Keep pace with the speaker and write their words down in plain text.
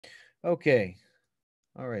Okay.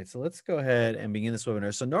 All right. So let's go ahead and begin this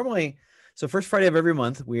webinar. So normally, first Friday of every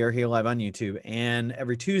month, we are here live on YouTube, and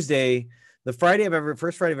every Tuesday, the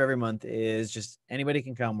first Friday of every month is just anybody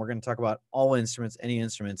can come. We're going to talk about all instruments, any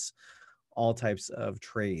instruments, all types of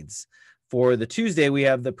trades. For the Tuesday, we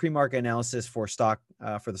have the pre-market analysis for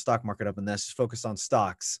the stock market up, and that's focused on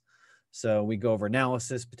stocks. So we go over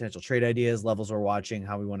analysis, potential trade ideas, levels we're watching,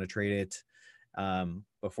 how we want to trade it,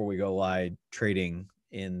 before we go live trading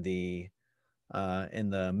in the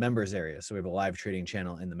members area. So we have a live trading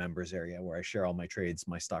channel in the members area where I share all my trades,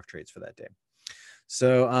 my stock trades for that day.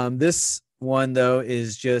 So this one though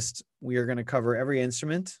is just, we are going to cover every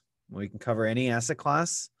instrument. We can cover any asset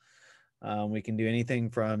class. We can do anything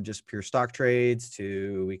from just pure stock trades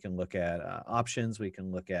to, we can look at options. We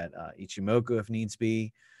can look at Ichimoku if needs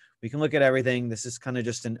be. We can look at everything. This is kind of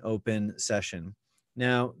just an open session.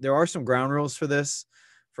 Now, there are some ground rules for this.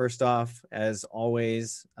 First off, as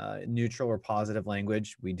always, neutral or positive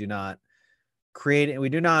language. We do not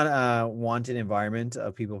want an environment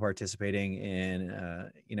of people participating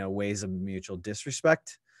in, ways of mutual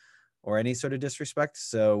disrespect or any sort of disrespect.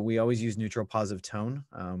 So we always use neutral, positive tone.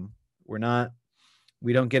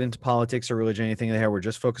 We don't get into politics or religion or anything like that. We're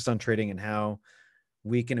just focused on trading and how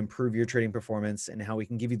we can improve your trading performance and how we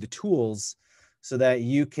can give you the tools so that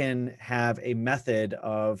you can have a method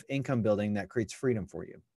of income building that creates freedom for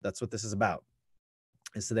you. That's what this is about,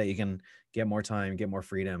 is so that you can get more time, get more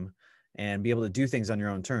freedom, and be able to do things on your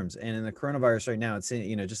own terms. And in the coronavirus right now, it's,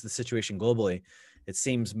 just the situation globally, it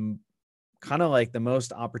seems kind of like the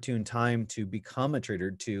most opportune time to become a trader,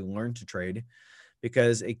 to learn to trade,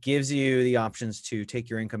 because it gives you the options to take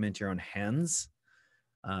your income into your own hands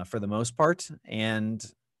for the most part. And,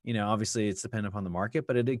 obviously it's dependent upon the market,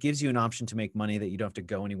 but it gives you an option to make money that you don't have to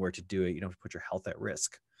go anywhere to do it. You don't have to put your health at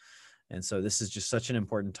risk. And so this is just such an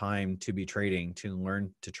important time to be trading, to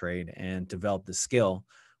learn to trade and develop the skill.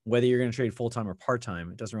 Whether you're going to trade full-time or part-time,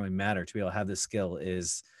 it doesn't really matter. To be able to have this skill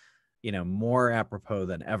is, more apropos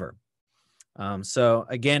than ever. So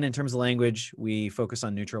again, in terms of language, we focus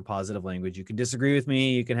on neutral, positive language. You can disagree with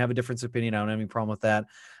me. You can have a difference of opinion. I don't have any problem with that.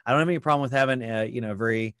 I don't have any problem with having a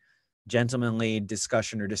very gentlemanly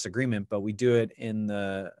discussion or disagreement, but we do it in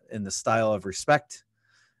the style of respect,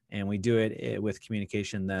 and we do it with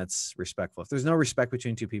communication that's respectful. If there's no respect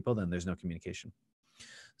between two people, then there's no communication.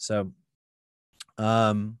 So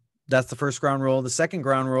that's the first ground rule. The second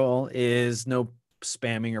ground rule is no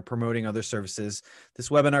spamming or promoting other services. This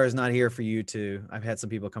webinar is not here for you to, I've had some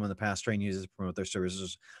people come in the past, train users to promote their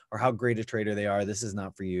services or how great a trader they are. This is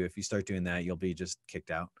not for you. If you start doing that, you'll be just kicked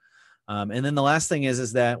out. And then the last thing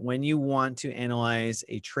is that when you want to analyze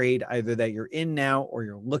a trade, either that you're in now or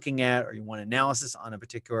you're looking at, or you want analysis on a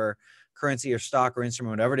particular currency or stock or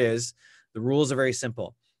instrument, whatever it is, the rules are very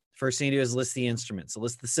simple. First thing you do is list the instrument. So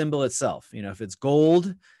list the symbol itself. If it's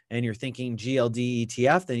gold and you're thinking GLD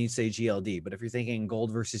ETF, then you say GLD. But if you're thinking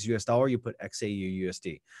gold versus US dollar, you put XAU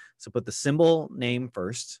USD. So put the symbol name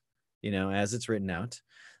first, as it's written out.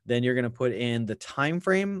 Then you're going to put in the time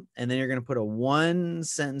frame, and then you're going to put a one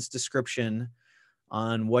sentence description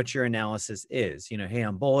on what your analysis is. Hey,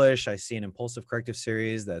 I'm bullish. I see an impulsive corrective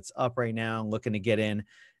series that's up right now. I'm looking to get in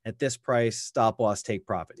at this price, stop loss, take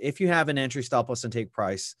profit. If you have an entry, stop loss, and take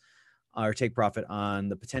price or take profit on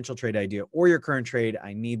the potential trade idea or your current trade,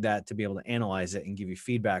 I need that to be able to analyze it and give you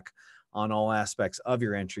feedback on all aspects of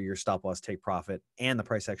your entry, your stop loss, take profit, and the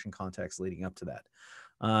price action context leading up to that.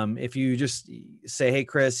 If you just say, hey,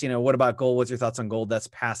 Chris, what about gold? What's your thoughts on gold? That's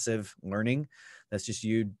passive learning. That's just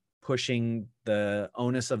you pushing the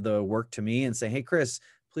onus of the work to me and say, hey, Chris,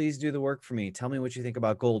 please do the work for me. Tell me what you think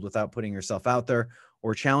about gold without putting yourself out there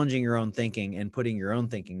or challenging your own thinking and putting your own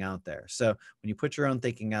thinking out there. So when you put your own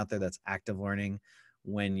thinking out there, that's active learning.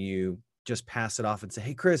 When you just pass it off and say,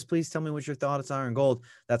 hey, Chris, please tell me what your thoughts are on gold,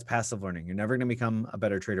 that's passive learning. You're never going to become a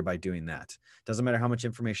better trader by doing that. Doesn't matter how much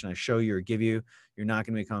information I show you or give you, you're not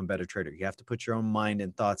going to become a better trader. You have to put your own mind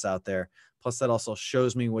and thoughts out there. Plus, that also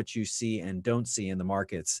shows me what you see and don't see in the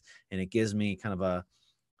markets. And it gives me kind of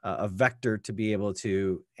a vector to be able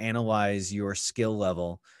to analyze your skill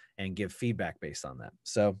level and give feedback based on that.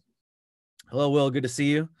 So, hello, Will. Good to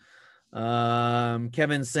see you.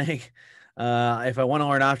 Kevin's saying, if I want to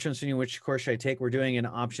learn options from you, which course should I take? We're doing an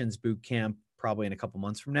options boot camp probably in a couple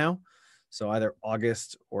months from now. So either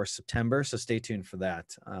August or September. So stay tuned for that.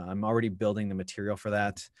 I'm already building the material for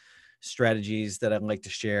that, strategies that I'd like to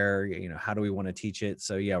share. How do we want to teach it?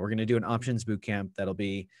 So yeah, we're going to do an options boot camp. That'll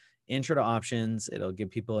be intro to options. It'll give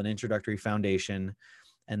people an introductory foundation.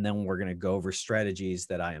 And then we're going to go over strategies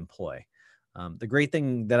that I employ. The great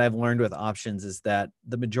thing that I've learned with options is that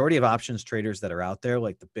the majority of options traders that are out there,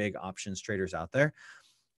 like the big options traders out there,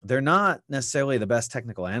 they're not necessarily the best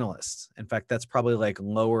technical analysts. In fact, that's probably like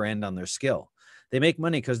lower end on their skill. They make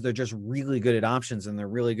money because they're just really good at options and they're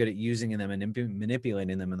really good at using them and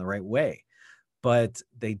manipulating them in the right way. But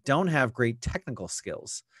they don't have great technical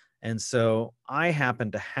skills. And so I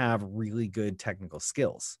happen to have really good technical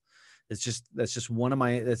skills. That's just one of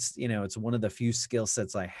my, it's one of the few skill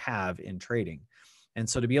sets I have in trading. And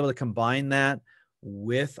so to be able to combine that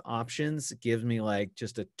with options gives me like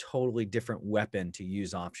just a totally different weapon to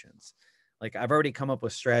use options. Like I've already come up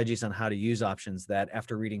with strategies on how to use options that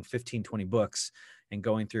after reading 15, 20 books and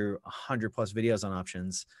going through 100 plus videos on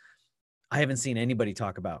options, I haven't seen anybody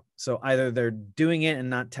talk about. So either they're doing it and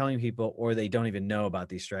not telling people, or they don't even know about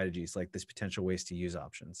these strategies, like this potential ways to use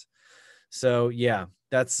options. So yeah,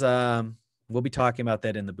 that's, we'll be talking about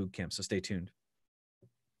that in the boot camp. So stay tuned.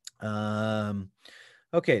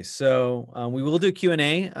 Okay, so we will do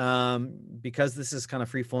Q&A because this is kind of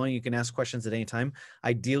free flowing. You can ask questions at any time.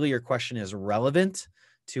 Ideally, your question is relevant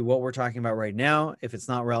to what we're talking about right now. If it's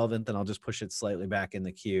not relevant, then I'll just push it slightly back in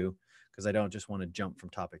the queue because I don't just want to jump from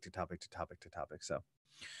topic to topic to topic to topic. So,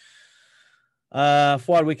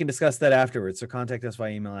 Fuad, we can discuss that afterwards. So contact us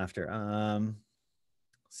via email after.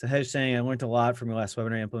 Sahej saying, I learned a lot from your last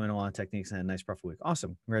webinar, implemented a lot of techniques and had a nice profit week.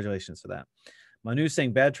 Awesome. Congratulations for that. Manu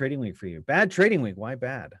saying bad trading week for you. Bad trading week. Why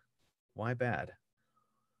bad? Why bad?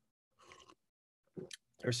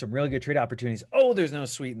 There's some really good trade opportunities. Oh, there's no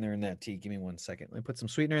sweetener in that tea. Give me 1 second. Let me put some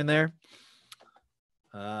sweetener in there.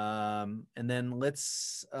 And then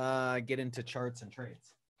let's get into charts and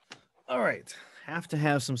trades. All right. Have to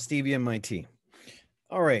have some stevia in my tea.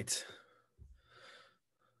 All right.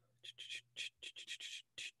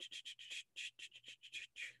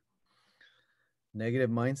 Negative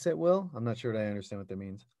mindset, Will? I'm not sure that I understand what that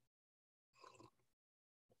means.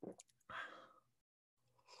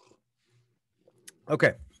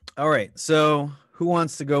 Okay. All right. So who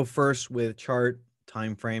wants to go first with chart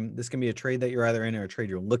time frame? This can be a trade that you're either in or a trade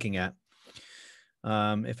you're looking at.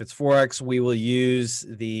 If it's Forex, we will use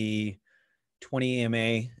the 20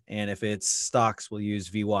 EMA, and if it's stocks, we'll use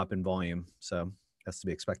VWAP and volume. So that's to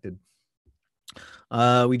be expected.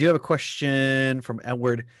 We do have a question from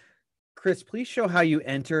Edward. Chris, please show how you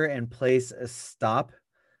enter and place a stop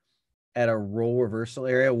at a roll reversal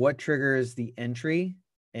area. What triggers the entry?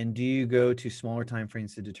 And do you go to smaller time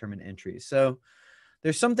frames to determine entries? So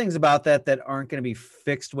there's some things about that that aren't going to be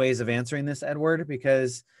fixed ways of answering this, Edward,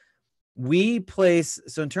 because we place,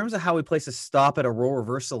 so in terms of how we place a stop at a roll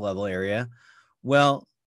reversal level area, well,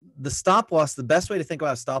 the stop loss, the best way to think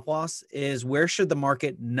about stop loss is where should the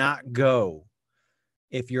market not go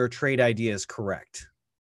if your trade idea is correct.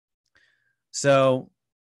 So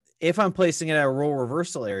if I'm placing it at a roll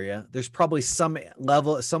reversal area, there's probably some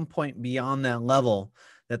level at some point beyond that level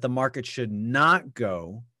that the market should not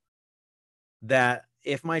go, that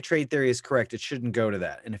if my trade theory is correct, it shouldn't go to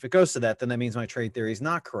that. And if it goes to that, then that means my trade theory is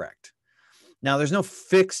not correct. Now, there's no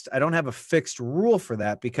fixed, I don't have a fixed rule for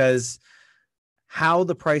that because how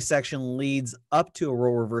the price action leads up to a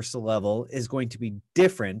roll reversal level is going to be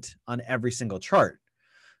different on every single chart.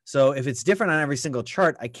 So if it's different on every single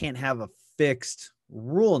chart, I can't have a fixed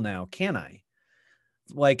rule now, can I?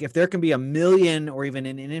 Like if there can be a million or even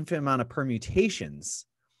an infinite amount of permutations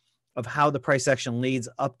of how the price action leads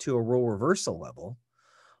up to a roll reversal level,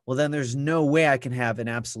 well, then there's no way I can have an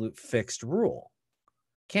absolute fixed rule,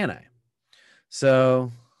 can I?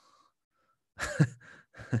 So,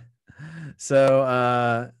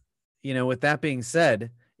 with that being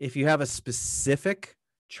said, if you have a specific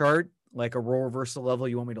chart, like a roll reversal level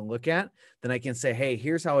you want me to look at, then I can say, hey,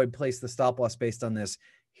 here's how I'd place the stop loss based on this.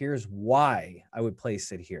 Here's why I would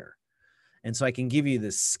place it here. And so I can give you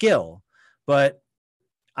this skill, but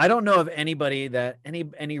I don't know of anybody that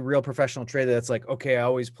any real professional trader that's like, okay, I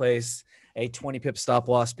always place a 20 pip stop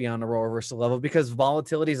loss beyond a roll reversal level because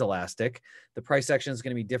volatility is elastic. The price action is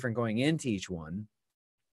going to be different going into each one.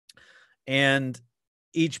 And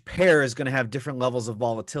each pair is going to have different levels of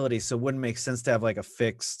volatility. So it wouldn't make sense to have like a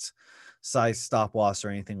fixed size stop loss or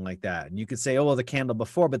anything like that. And you could say, oh, well, the candle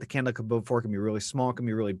before, but the candle before can be really small, can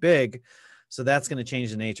be really big. So that's going to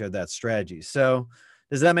change the nature of that strategy. So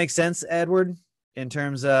does that make sense, Edward, in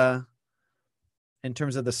terms of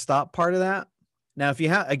the stop part of that? Now, if you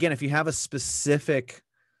have a specific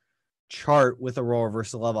chart with a roll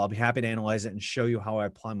reversal level, I'll be happy to analyze it and show you how I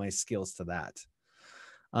apply my skills to that.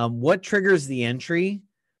 What triggers the entry?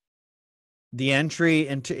 The entry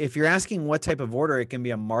into, if you're asking what type of order, it can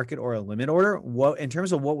be a market or a limit order. What, in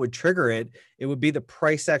terms of what would trigger it, it would be the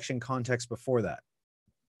price action context before that.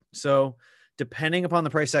 So depending upon the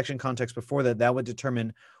price action context before that, that would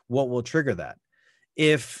determine what will trigger that.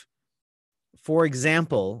 If, for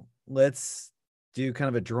example, let's do kind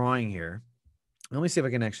of a drawing here. Let me see if I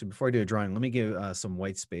can actually, before I do a drawing, let me give some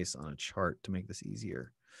white space on a chart to make this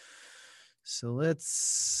easier. So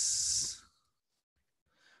let's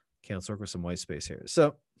work with some white space here.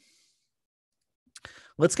 So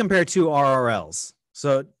let's compare two RRLs.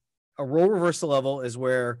 So a role reversal level is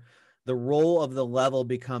where the role of the level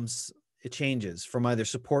it changes from either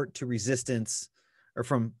support to resistance, or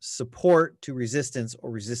from support to resistance,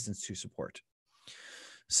 or resistance to support.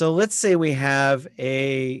 So let's say we have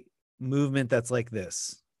a movement that's like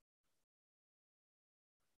this.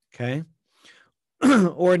 Okay.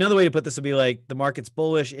 Or another way to put this would be like the market's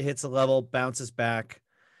bullish, it hits a level, bounces back,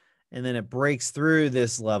 and then it breaks through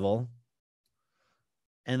this level,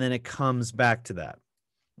 and then it comes back to that.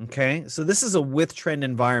 Okay. So this is a with trend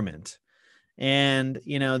environment. And,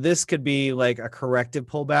 this could be like a corrective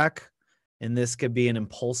pullback, and this could be an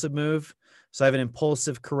impulsive move. So I have an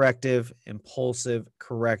impulsive, corrective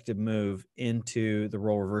move into the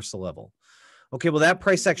role reversal level. Okay, well, that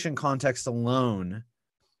price action context alone,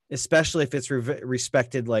 especially if it's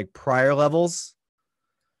respected like prior levels,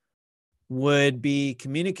 would be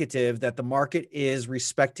communicative that the market is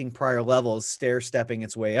respecting prior levels, stair-stepping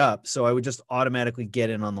its way up. So I would just automatically get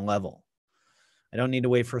in on the level. I don't need to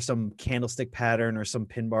wait for some candlestick pattern or some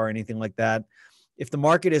pin bar or anything like that. If the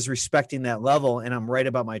market is respecting that level and I'm right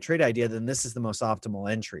about my trade idea, then this is the most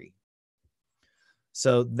optimal entry.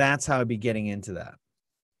 So that's how I'd be getting into that.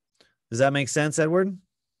 Does that make sense, Edward?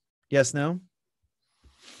 Yes, no?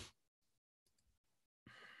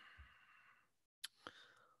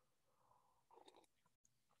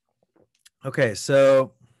 Okay,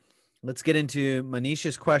 so let's get into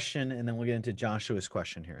Manisha's question, and then we'll get into Joshua's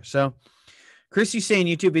question here. So Chris, you say in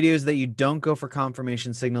YouTube videos that you don't go for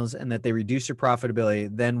confirmation signals and that they reduce your profitability.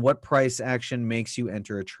 Then what price action makes you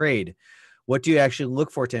enter a trade? What do you actually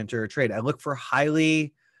look for to enter a trade? I look for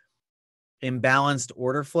highly imbalanced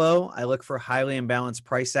order flow. I look for highly imbalanced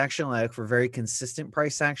price action. I look for very consistent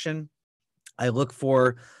price action. I look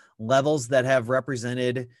for levels that have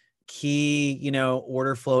represented key,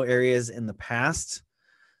 order flow areas in the past.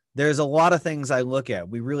 There's a lot of things I look at.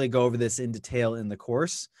 We really go over this in detail in the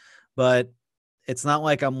course, but it's not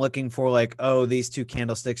like I'm looking for like, oh, these two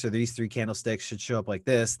candlesticks or these three candlesticks should show up like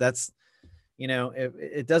this. That's,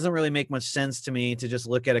 it doesn't really make much sense to me to just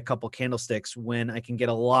look at a couple candlesticks when I can get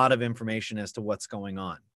a lot of information as to what's going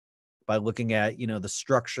on by looking at, the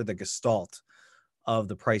structure, the gestalt of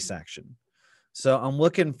the price action. So I'm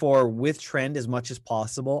looking for with trend as much as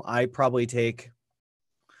possible. I probably take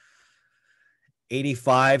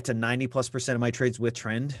 85 to 90+% of my trades with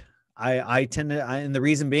trend. I tend to, and the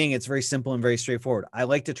reason being, it's very simple and very straightforward. I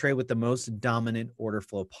like to trade with the most dominant order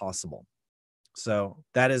flow possible. So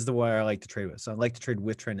that is the way I like to trade with. So I like to trade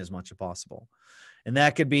with trend as much as possible. And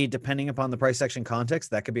that could be, depending upon the price action context,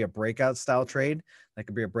 that could be a breakout style trade. That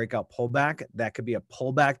could be a breakout pullback. That could be a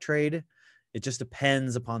pullback trade. It just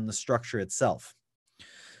depends upon the structure itself.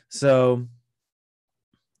 So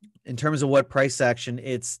in terms of what price action,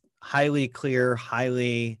 it's highly clear,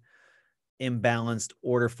 highly imbalanced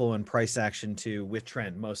order flow and price action to with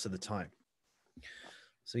trend most of the time.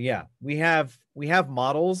 So yeah, we have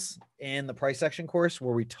models in the price action course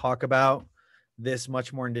where we talk about this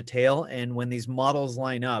much more in detail. And when these models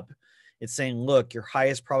line up, it's saying, look, your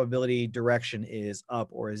highest probability direction is up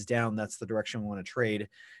or is down. That's the direction we want to trade.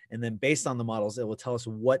 And then based on the models, it will tell us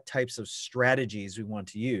what types of strategies we want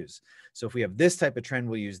to use. So if we have this type of trend,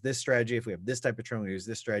 we'll use this strategy. If we have this type of trend, we'll use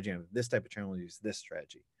this strategy. And this type of trend, we'll use this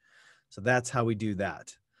strategy. So that's how we do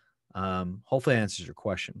that. Hopefully that answers your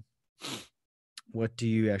question. What do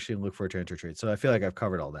you actually look for to enter trade? So I feel like I've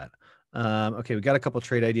covered all that. Okay, we got a couple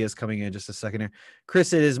trade ideas coming in just a second here.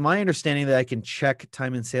 Chris, it is my understanding that I can check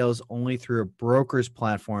time and sales only through a broker's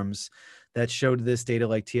platforms that showed this data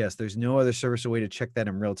like TS. There's no other service or way to check that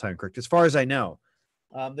in real time, correct? As far as I know,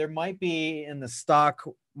 there might be in the stock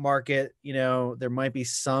market, there might be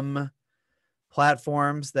some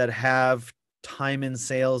platforms that have time and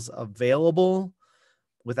sales available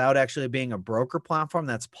without actually being a broker platform.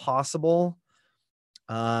 That's possible.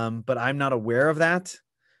 But I'm not aware of that.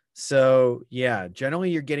 So yeah,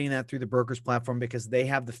 generally you're getting that through the broker's platform because they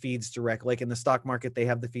have the feeds direct. Like in the stock market, they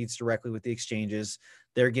have the feeds directly with the exchanges.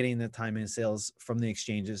 They're getting the time and sales from the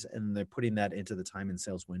exchanges and they're putting that into the time and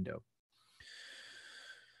sales window.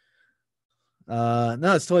 No,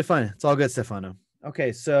 it's totally fine. It's all good, Stefano.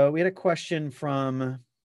 Okay. So we had a question from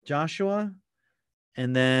Joshua,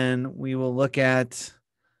 and then we will look at,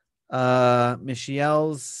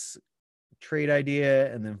 Michelle's trade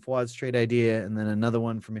idea, and then Fuad's trade idea, and then another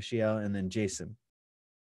one for Michelle, and then Jason.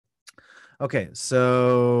 Okay,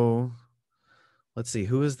 so let's see.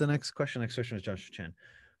 Who is the next question? Next question is Joshua Chen.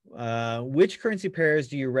 Which currency pairs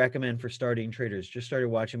do you recommend for starting traders? Just started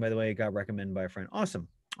watching, by the way. It got recommended by a friend. Awesome.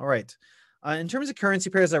 All right. In terms of currency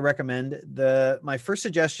pairs, I recommend my first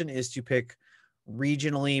suggestion is to pick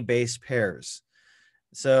regionally based pairs.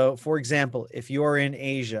 So, for example, if you're in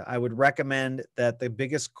Asia, I would recommend that the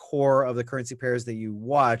biggest core of the currency pairs that you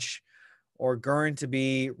watch are going to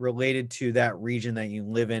be related to that region that you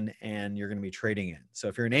live in and you're going to be trading in. So,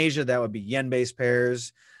 if you're in Asia, that would be yen-based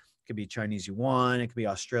pairs. It could be Chinese yuan. It could be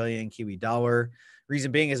Australian Kiwi dollar.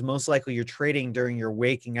 Reason being is most likely you're trading during your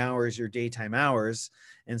waking hours, your daytime hours.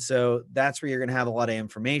 And so that's where you're going to have a lot of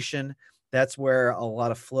information. That's where a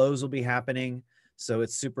lot of flows will be happening. So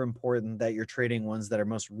it's super important that you're trading ones that are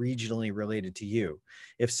most regionally related to you.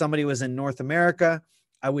 If somebody was in North America,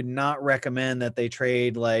 I would not recommend that they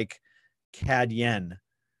trade like CAD yen,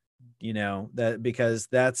 that because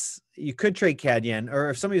you could trade CAD yen,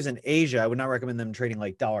 or if somebody was in Asia, I would not recommend them trading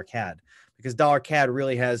like dollar CAD because dollar CAD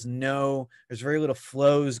really there's very little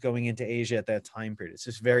flows going into Asia at that time period. It's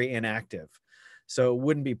just very inactive. So it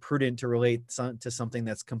wouldn't be prudent to relate to something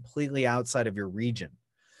that's completely outside of your region.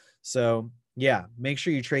 So yeah, make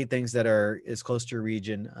sure you trade things that are as close to your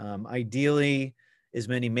region. Ideally, as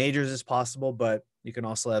many majors as possible, but you can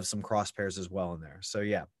also have some cross pairs as well in there. So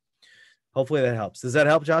yeah, hopefully that helps. Does that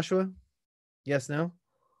help, Joshua? Yes, no?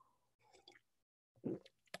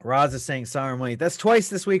 Roz is saying sorry, I'm late. That's twice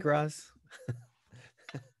this week, Roz.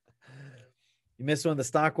 You missed one of the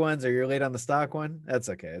stock ones or you're late on the stock one. That's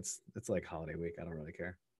okay. It's like holiday week. I don't really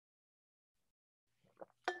care.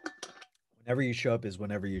 Whenever you show up is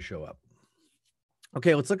whenever you show up.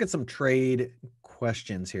 Okay, let's look at some trade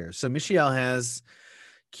questions here. So Michelle has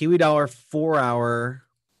Kiwi dollar 4 hour.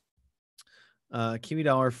 Kiwi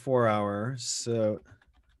dollar 4 hour. So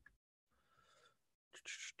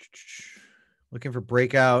looking for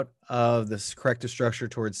breakout of this corrective structure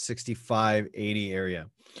towards 65.80 area.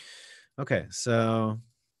 Okay, so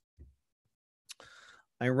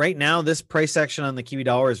right now this price action on the Kiwi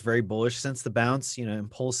dollar is very bullish since the bounce.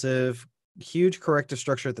 Impulsive, huge corrective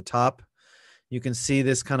structure at the top. You can see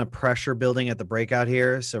this kind of pressure building at the breakout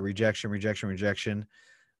here. So rejection, rejection, rejection.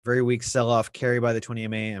 Very weak sell-off, carry by the 20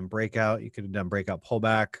 MA and breakout. You could have done breakout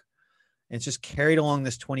pullback. And it's just carried along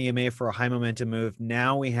this 20 MA for a high momentum move.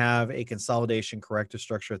 Now we have a consolidation corrective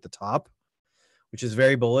structure at the top, which is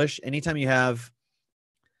very bullish. Anytime you have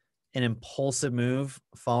an impulsive move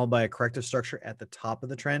followed by a corrective structure at the top of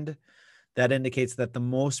the trend, that indicates that the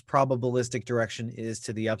most probabilistic direction is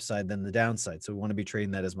to the upside than the downside. So we want to be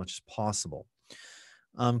trading that as much as possible.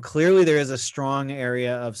 Clearly, there is a strong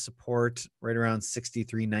area of support right around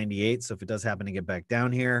 63.98. So if it does happen to get back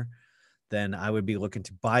down here, then I would be looking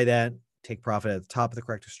to buy that, take profit at the top of the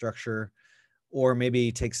corrective structure, or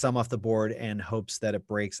maybe take some off the board and hopes that it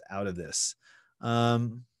breaks out of this.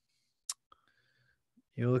 You're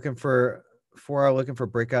looking for 4 hour, looking for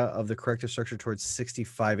breakout of the corrective structure towards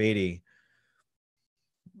 65.80.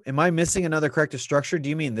 Am I missing another corrective structure? Do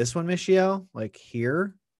you mean this one, Michelle? Like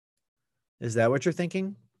here? Is that what you're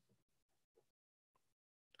thinking?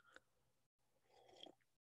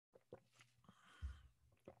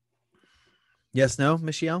 Yes, no,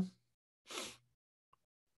 Michelle?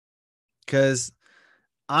 Because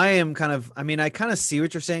I kind of see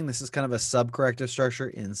what you're saying. This is kind of a sub-corrective structure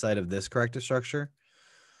inside of this corrective structure.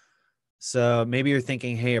 So maybe you're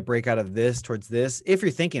thinking, hey, a breakout of this towards this. If you're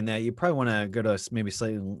thinking that, you probably want to go to maybe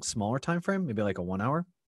slightly smaller time frame, maybe like a 1 hour.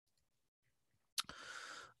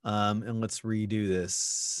 And let's redo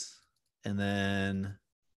this. And then,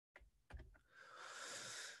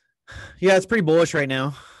 yeah, it's pretty bullish right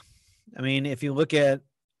now. I mean, if you look at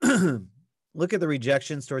the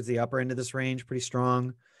rejections towards the upper end of this range, pretty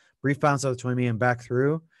strong. Brief bounce out of 20 MA and back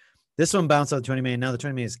through. This one bounced out of 20 MA, and now the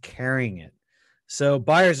 20 MA is carrying it. So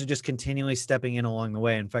buyers are just continually stepping in along the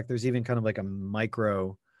way. In fact, there's even kind of like a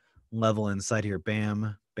micro level inside here.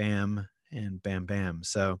 Bam, bam, and bam, bam.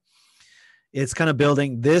 So it's kind of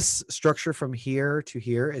building this structure from here to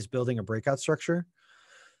here is building a breakout structure.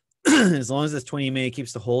 As long as this 20 MA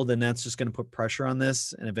keeps the hold, then that's just going to put pressure on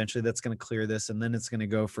this. And eventually that's going to clear this. And then it's going to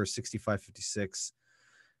go for 65.56.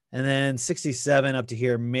 And then 67 up to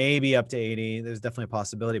here, maybe up to 80. There's definitely a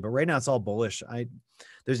possibility. But right now it's all bullish.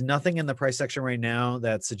 There's nothing in the price section right now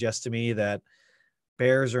that suggests to me that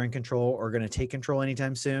bears are in control or going to take control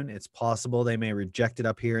anytime soon. It's possible they may reject it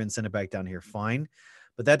up here and send it back down here. Fine.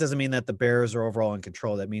 But that doesn't mean that the bears are overall in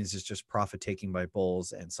control. That means it's just profit taking by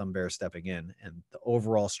bulls and some bears stepping in. And the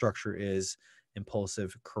overall structure is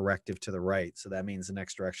impulsive, corrective to the right. So that means the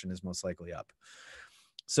next direction is most likely up.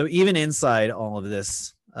 So even inside all of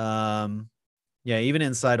this, even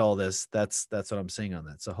inside all this, that's what I'm seeing on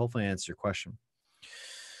that. So hopefully I answered your question.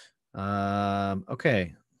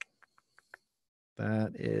 Okay.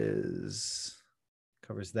 That is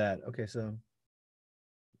covers that. Okay, so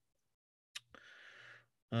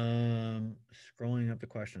scrolling up the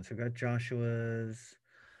questions. So we got Joshua's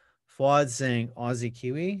Fuad saying Aussie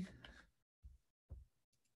Kiwi.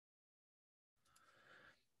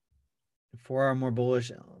 4 hour more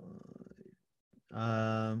bullish.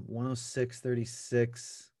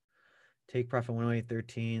 106.36. Take profit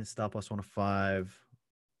 108.13. Stop loss 105.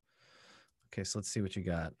 Okay, so let's see what you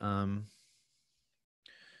got.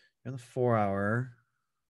 In the 4 hour.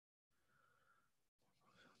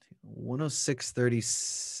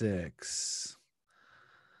 106.36.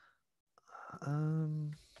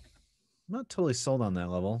 I'm not totally sold on that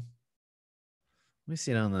level. Let me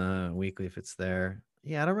see it on the weekly if it's there.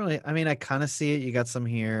 Yeah, I don't really, I mean, I kind of see it. You got some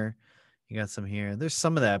here. You got some here. There's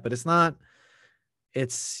some of that, but it's not,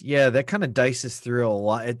 it's, yeah, that kind of dices through a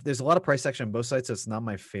lot. There's a lot of price action on both sides, so it's not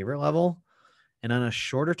my favorite level. And on a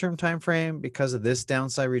shorter term time frame, because of this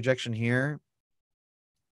downside rejection here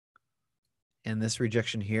and this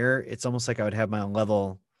rejection here, it's almost like I would have my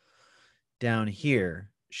level down here.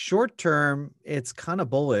 Short term, it's kind of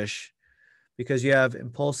bullish because you have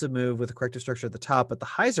impulsive move with a corrective structure at the top, but the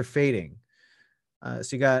highs are fading.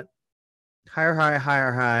 So you got higher high,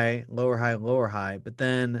 higher high, lower high, lower high, but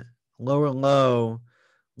then lower low,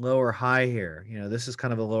 lower high here. You know, this is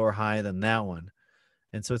kind of a lower high than that one.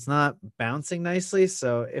 And so it's not bouncing nicely.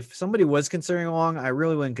 So if somebody was considering long, I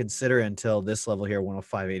really wouldn't consider it until this level here,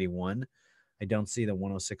 105.81. I don't see the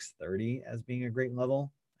 106.30 as being a great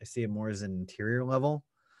level. I see it more as an interior level.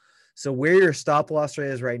 So where your stop loss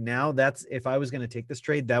rate is right now, that's, if I was going to take this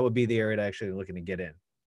trade, that would be the area to actually looking to get in.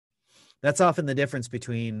 That's often the difference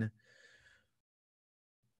between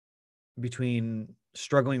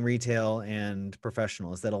struggling retail and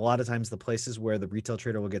professional, is that a lot of times the places where the retail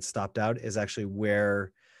trader will get stopped out is actually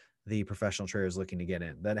where the professional trader is looking to get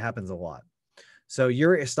in. That happens a lot. So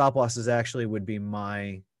your stop losses actually would be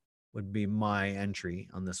my entry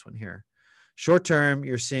on this one here. Short term,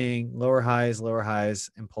 you're seeing lower highs,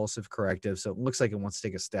 impulsive corrective. So it looks like it wants to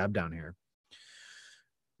take a stab down here,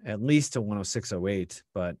 at least to 106.08.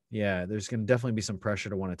 But yeah, there's going to definitely be some pressure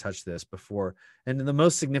to want to touch this before. And the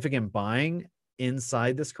most significant buying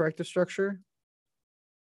inside this corrective structure,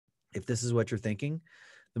 if this is what you're thinking,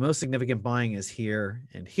 the most significant buying is here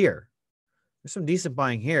and here. There's some decent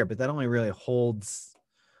buying here, but that only really holds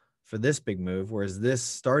for this big move, whereas this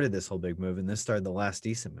started this whole big move and this started the last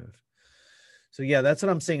decent move. So yeah, that's what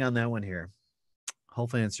I'm seeing on that one here.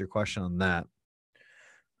 Hopefully answer your question on that.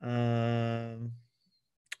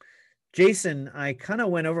 Jason, I kind of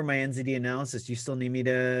went over my NZD analysis. Do you still need me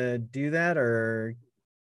to do that, or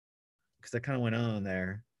because I kind of went on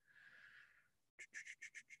there?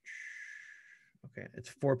 Okay, it's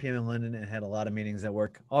 4 p.m. in London and had a lot of meetings at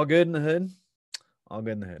work. All good in the hood? All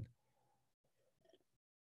good in the hood.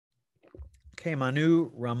 Okay,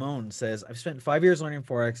 Manu Ramon says, I've spent 5 years learning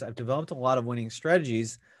Forex. I've developed a lot of winning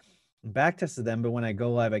strategies and back tested them, but when I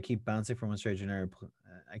go live, I keep bouncing from one strategy to another.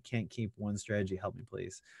 I can't keep one strategy. Help me,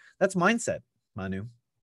 please. That's mindset, Manu.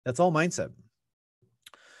 That's all mindset.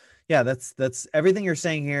 Yeah, that's everything you're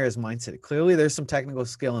saying here is mindset. Clearly, there's some technical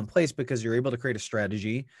skill in place because you're able to create a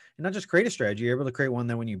strategy, and not just create a strategy, you're able to create one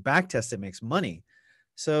that when you back test, it makes money.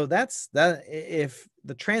 So that's that. If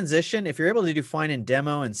the transition, if you're able to do fine in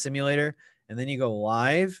demo and simulator, and then you go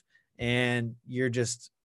live and you're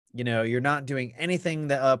just, you know, you're not doing anything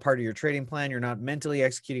that part of your trading plan. You're not mentally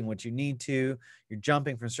executing what you need to. You're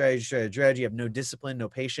jumping from strategy to strategy. You have no discipline, no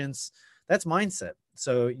patience. That's mindset.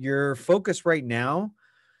 So your focus right now,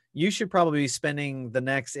 you should probably be spending the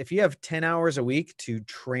next, if you have 10 hours a week to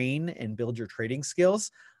train and build your trading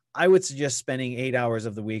skills, I would suggest spending 8 hours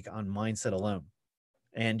of the week on mindset alone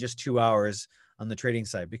and just 2 hours on the trading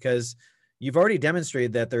side, because you've already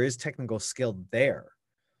demonstrated that there is technical skill there.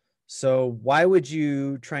 So why would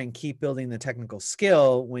you try and keep building the technical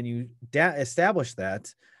skill when you establish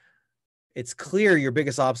that? It's clear your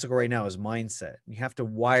biggest obstacle right now is mindset. You have to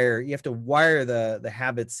wire the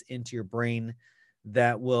habits into your brain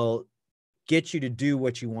that will get you to do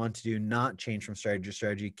what you want to do, not change from strategy to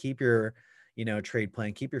strategy. Keep your, trade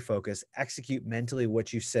plan, keep your focus, execute mentally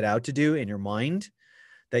what you set out to do in your mind,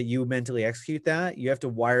 that you mentally execute that. You have to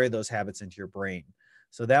wire those habits into your brain.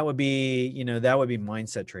 So that would be,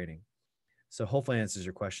 mindset trading. So hopefully that answers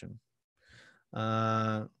your question.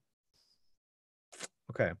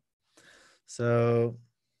 Okay. So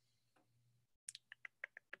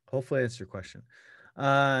hopefully that's your question.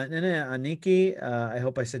 Aniki, I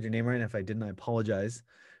hope I said your name right. And if I didn't, I apologize.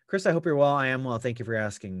 Chris, I hope you're well. I am well. Thank you for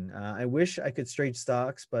asking. I wish I could trade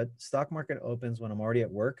stocks, but stock market opens when I'm already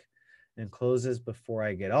at work and closes before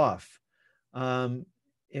I get off.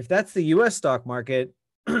 if that's the US stock market,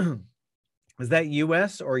 is that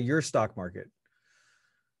US or your stock market?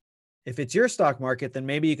 If it's your stock market, then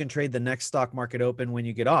maybe you can trade the next stock market open when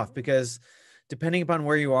you get off, because depending upon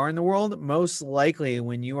where you are in the world, most likely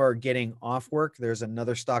when you are getting off work, there's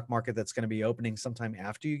another stock market that's going to be opening sometime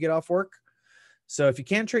after you get off work. So if you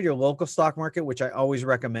can't trade your local stock market, which I always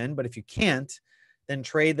recommend, but if you can't, then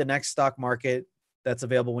trade the next stock market that's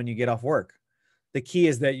available when you get off work. The key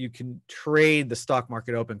is that you can trade the stock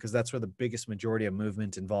market open, because that's where the biggest majority of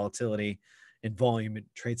movement and volatility and volume and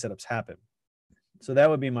trade setups happen. So that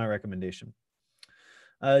would be my recommendation.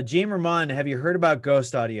 Jean Ramon, have you heard about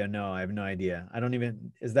Ghost Audio? No, I have no idea. I don't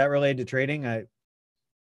even, is that related to trading? I'm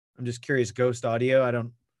just curious. Ghost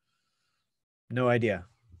Audio, no idea.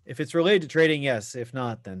 If it's related to trading, yes. If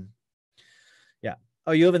not, then yeah.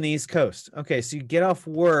 Oh, you live in the East Coast. Okay, so you get off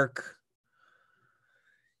work.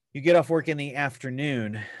 You get off work in the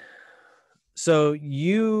afternoon. So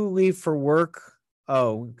you leave for work.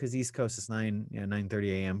 Oh, because East Coast is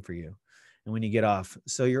 9:30 a.m. for you. And when you get off,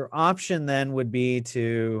 so your option then would be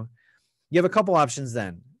you have a couple options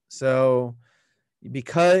then. So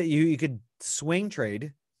because you could swing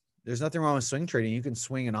trade, there's nothing wrong with swing trading. You can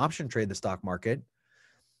swing and option trade the stock market,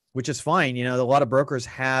 which is fine. You know, a lot of brokers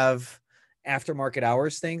have aftermarket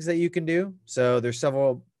hours things that you can do. So there's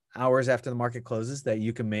several hours after the market closes that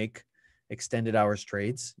you can make extended hours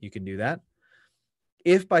trades. You can do that.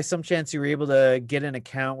 If by some chance you were able to get an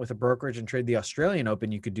account with a brokerage and trade the Australian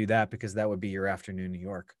Open, you could do that, because that would be your afternoon New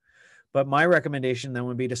York. But my recommendation then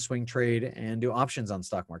would be to swing trade and do options on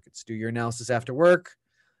stock markets. Do your analysis after work,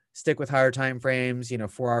 stick with higher time frames,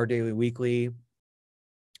 4-hour daily, weekly,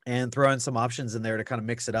 and throw in some options in there to kind of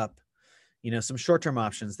mix it up. Some short-term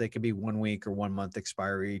options. They could be 1 week or 1 month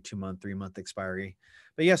expiry, 2 month, 3 month expiry.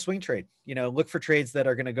 But yeah, swing trade. Look for trades that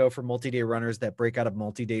are going to go for multi-day runners that break out of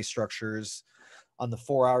multi-day structures on the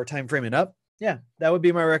 4-hour time frame and up. Yeah, that would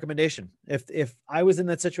be my recommendation. If I was in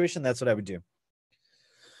that situation, that's what I would do.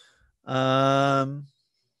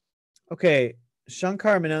 Okay.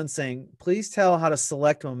 Shankar Menon saying, please tell how to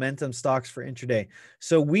select momentum stocks for intraday.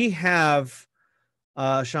 So we have,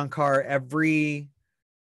 Shankar, every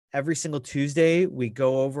single Tuesday, we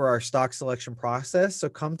go over our stock selection process. So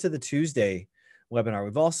come to the Tuesday webinar.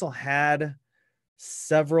 We've also had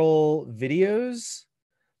several videos.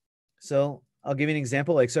 So I'll give you an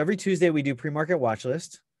example. So every Tuesday we do pre-market watch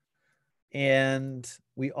list. And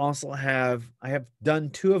we also I have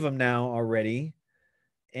done 2 of them now already.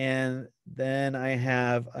 And then I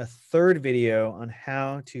have a 3rd video on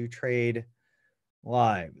how to trade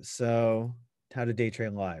live. So how to day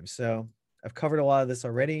trade live. So I've covered a lot of this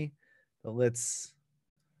already, but let's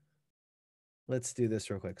do this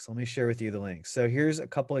real quick. So let me share with you the link. So here's a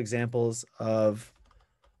couple examples of,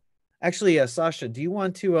 actually, Sasha, do you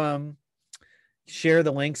want to share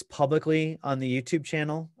the links publicly on the YouTube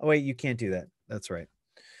channel? Oh, wait, you can't do that. That's right.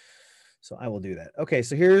 So I will do that. Okay,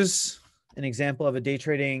 so here's an example of a day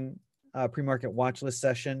trading pre-market watch list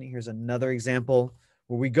session. Here's another example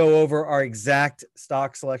where we go over our exact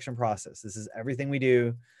stock selection process. This is everything we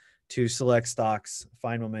do to select stocks,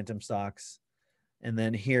 find momentum stocks. And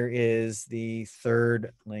then here is the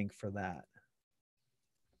 3rd link for that.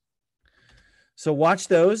 So watch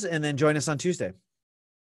those and then join us on Tuesday.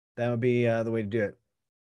 That would be the way to do it.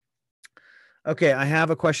 Okay, I have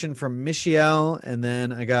a question from Michelle, and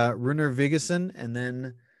then I got Runar Vigason, and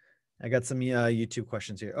then I got some YouTube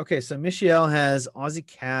questions here. Okay, so Michelle has Aussie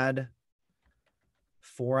CAD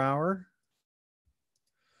 4-hour.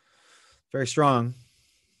 Very strong.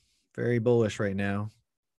 Very bullish right now.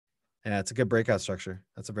 Yeah, it's a good breakout structure.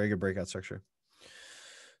 That's a very good breakout structure.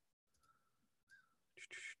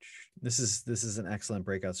 This is an excellent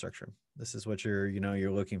breakout structure. This is what you're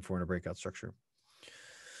looking for in a breakout structure.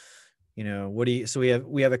 So we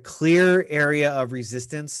have a clear area of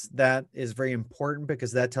resistance that is very important,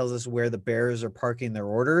 because that tells us where the bears are parking their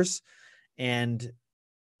orders and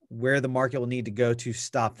where the market will need to go to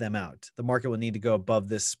stop them out. The market will need to go above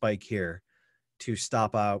this spike here to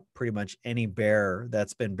stop out pretty much any bear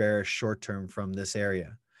that's been bearish short-term from this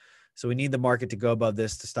area. So we need the market to go above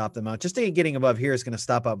this to stop them out. Just getting above here is going to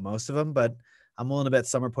stop out most of them, but I'm willing to bet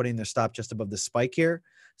some are putting their stop just above the spike here.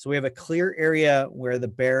 So we have a clear area where the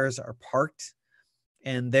bears are parked,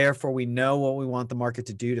 and therefore we know what we want the market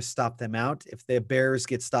to do to stop them out. If the bears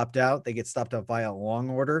get stopped out, they get stopped out via a long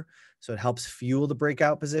order. So it helps fuel the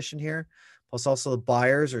breakout position here. Plus also the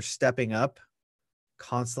buyers are stepping up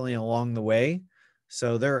constantly along the way.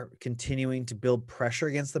 So they're continuing to build pressure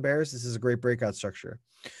against the bears. This is a great breakout structure.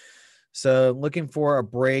 So looking for a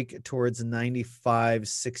break towards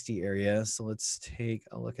 95.60 area. So let's take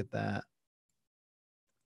a look at that.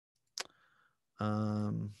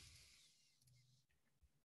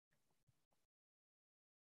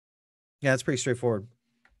 Yeah, it's pretty straightforward.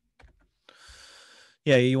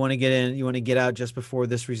 Yeah, you want to get in, you want to get out just before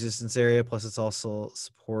this resistance area. Plus, it's also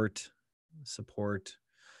support.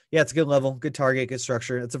 Yeah, it's a good level, good target, good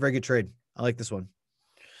structure. It's a very good trade. I like this one.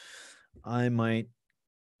 I might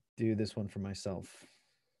do this one for myself.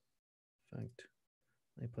 In fact,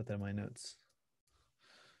 let me put that in my notes.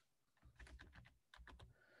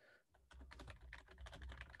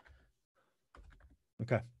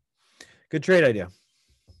 Okay. Good trade idea.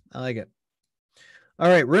 I like it. All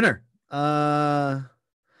right, Runner. Hi,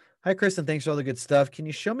 Kristen. Thanks for all the good stuff. Can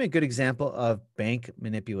you show me a good example of bank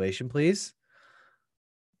manipulation, please?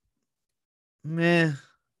 Meh.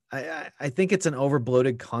 I think it's an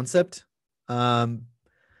overbloated concept. The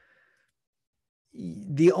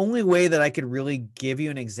only way that I could really give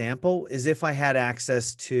you an example is if I had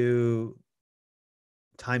access to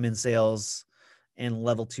time in sales and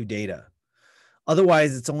level 2 data.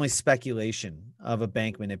 Otherwise, it's only speculation of a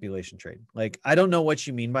bank manipulation trade. Like, I don't know what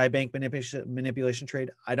you mean by a bank manipulation trade.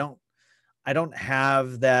 I don't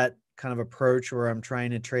have that kind of approach where I'm trying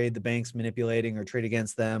to trade the banks manipulating or trade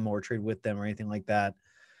against them or trade with them or anything like that.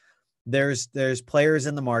 There's players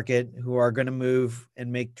in the market who are going to move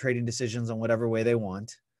and make trading decisions on whatever way they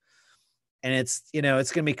want. And it's going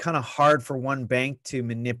to be kind of hard for one bank to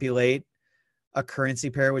manipulate a currency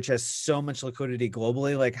pair which has so much liquidity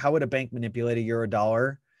globally. Like, how would a bank manipulate a euro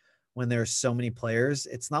dollar when there's so many players?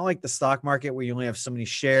 It's not like the stock market where you only have so many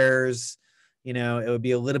shares. It would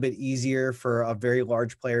be a little bit easier for a very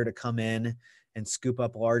large player to come in and scoop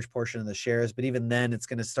up a large portion of the shares. But even then, it's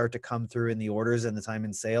going to start to come through in the orders and the time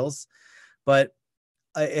in sales. But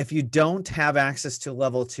if you don't have access to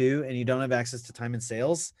level 2 and you don't have access to time in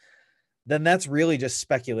sales, then that's really just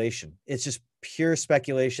speculation. It's just pure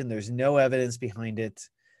speculation. There's no evidence behind it.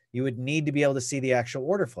 You would need to be able to see the actual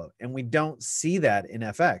order flow. And we don't see that in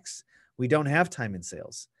FX. We don't have time in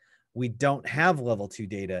sales. We don't have level 2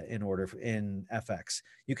 data in FX.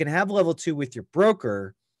 You can have level 2 with your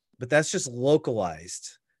broker, but that's just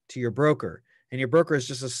localized to your broker. And your broker is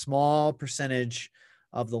just a small percentage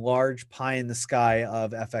of the large pie in the sky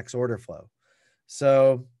of FX order flow.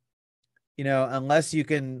 So, unless you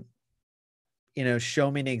can, show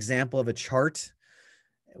me an example of a chart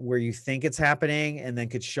where you think it's happening and then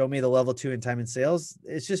could show me the level 2 in time and sales,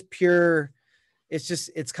 it's just pure.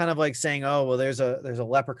 It's kind of like saying, oh, well, there's a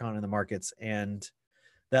leprechaun in the markets and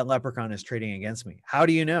that leprechaun is trading against me. How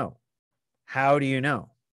do you know?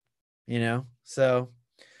 So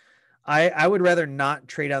I would rather not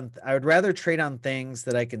trade on, I would rather trade on things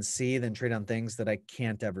that I can see than trade on things that I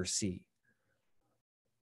can't ever see.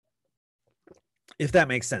 If that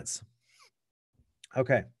makes sense.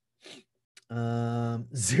 Okay.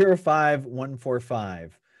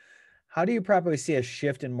 05145. How do you properly see a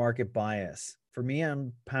shift in market bias? For me,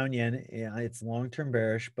 on pound yen, it's long-term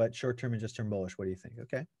bearish, but short-term and just term bullish. What do you think?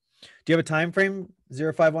 Okay. Do you have a time frame?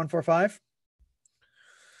 05145?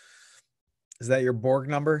 Is that your Borg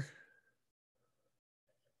number?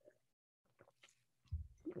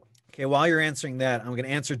 Okay, while you're answering that, I'm going to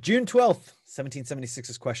answer June 12th,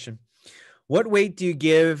 1776's question. What weight do you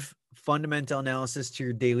give fundamental analysis to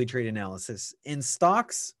your daily trade analysis? In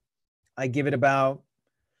stocks, I give it about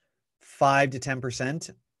 5 to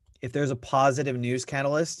 10%. If there's a positive news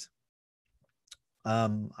catalyst,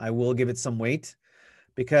 I will give it some weight,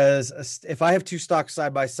 because if I have two stocks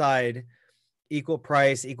side by side, equal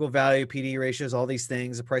price, equal value, PD ratios, all these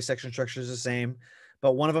things, the price section structure is the same,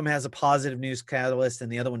 but one of them has a positive news catalyst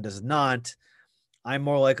and the other one does not, I'm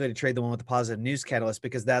more likely to trade the one with the positive news catalyst,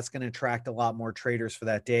 because that's going to attract a lot more traders for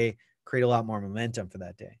that day, create a lot more momentum for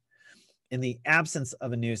that day. In the absence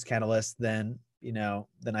of a news catalyst, then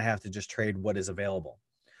I have to just trade what is available.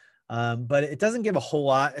 But it doesn't give a whole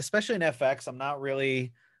lot, especially in FX. I'm not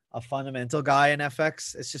really a fundamental guy in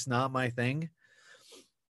FX. It's just not my thing.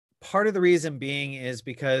 Part of the reason being is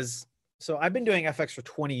because, so I've been doing FX for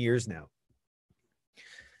 20 years now.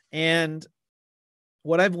 And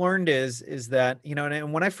what I've learned is that,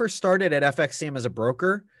 and when I first started at FXCM as a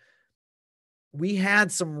broker, we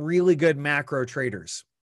had some really good macro traders.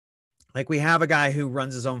 Like, we have a guy who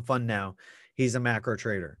runs his own fund now. He's a macro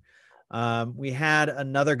trader. We had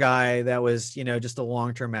another guy that was, just a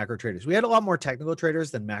long-term macro trader. We had a lot more technical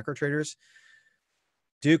traders than macro traders.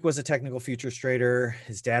 Duke was a technical futures trader.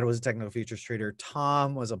 His dad was a technical futures trader.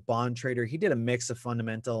 Tom was a bond trader. He did a mix of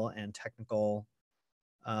fundamental and technical.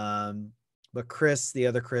 But Chris, the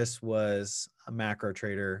other Chris, was a macro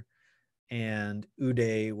trader, and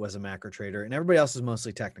Uday was a macro trader, and everybody else is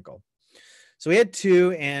mostly technical. So we had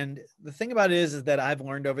two, and the thing about it is that I've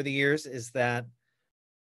learned over the years is that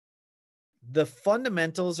the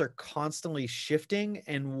fundamentals are constantly shifting,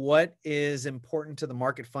 and what is important to the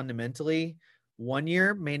market fundamentally one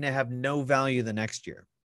year may have no value the next year.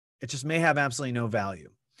 It just may have absolutely no value.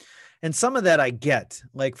 And some of that I get.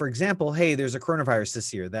 Like, for example, hey, there's a coronavirus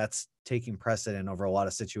this year that's taking precedent over a lot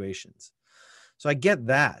of situations. So I get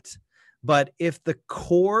that. But if the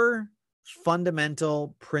core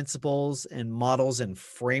fundamental principles and models and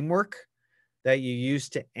framework that you use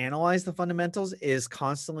to analyze the fundamentals is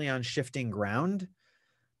constantly on shifting ground,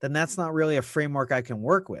 then that's not really a framework I can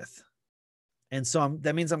work with. And so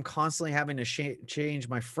that means I'm constantly having to change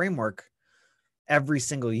my framework every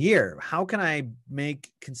single year. How can I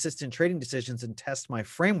make consistent trading decisions and test my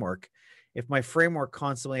framework if my framework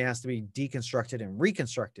constantly has to be deconstructed and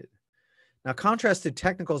reconstructed? Now, contrast to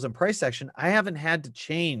technicals and price action, I haven't had to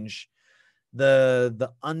change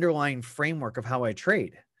the underlying framework of how I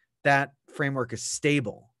trade. That framework is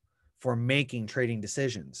stable for making trading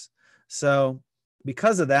decisions. So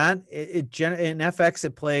because of that, in FX,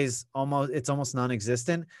 it plays it's almost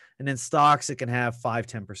non-existent. And in stocks, it can have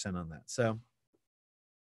 5-10% on that. So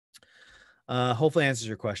hopefully answers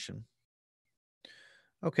your question.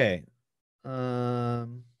 Okay. I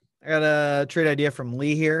got a trade idea from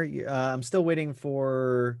Lee here. I'm still waiting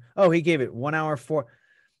for, he gave it 1 hour 4.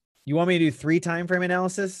 You want me to do 3 time frame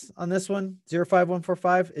analysis on this one?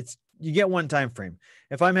 05145. You get 1 time frame.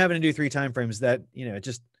 If I'm having to do 3 time frames, that,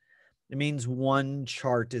 it means one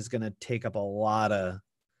chart is going to take up a lot of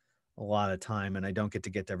time, and I don't get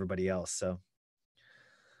to everybody else. So,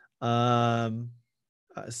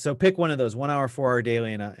 so pick one of those, 1 hour, 4 hour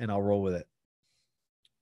daily, and I'll roll with it.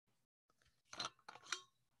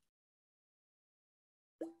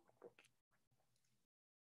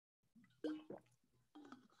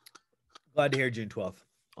 Glad to hear June 12th.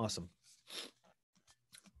 Awesome.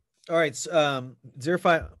 All right. So,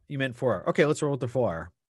 05, you meant 4 hour. Okay, let's roll with the 4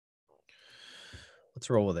 hour. Let's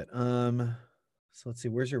roll with it. So let's see.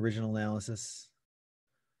 Where's your original analysis?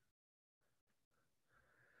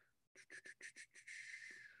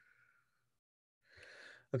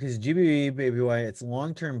 Okay, so GBB, baby Y, it's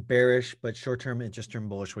long-term bearish, but short-term interest-term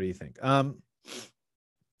bullish. What do you think? I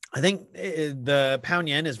think the pound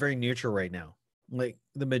yen is very neutral right now. Like,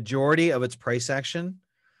 the majority of its price action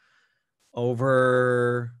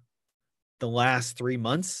over the last 3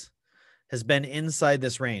 months has been inside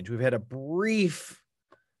this range. We've had a brief,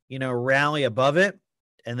 rally above it,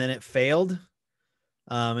 and then it failed.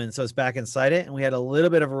 And so it's back inside it. And we had a little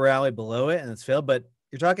bit of a rally below it, and it's failed. But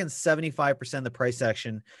you're talking 75% of the price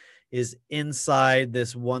action is inside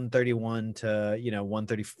this 131 to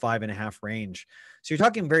 135.5 range. So you're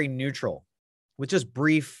talking very neutral with just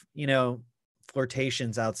brief,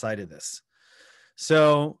 flirtations outside of this.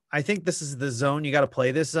 So I think this is the zone. You got to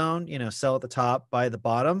play this zone, sell at the top, buy at the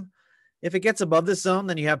bottom. If it gets above this zone,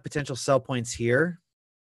 then you have potential sell points here,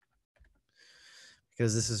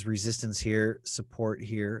 because this is resistance here, support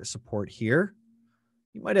here, support here.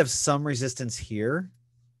 You might have some resistance here.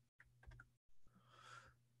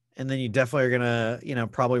 And then you definitely are going to,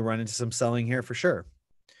 probably run into some selling here for sure.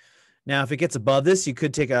 Now, if it gets above this, you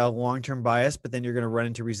could take a long-term bias, but then you're going to run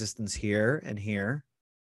into resistance here and here,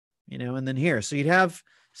 and then here. So you'd have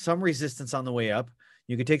some resistance on the way up.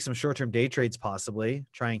 You could take some short-term day trades, possibly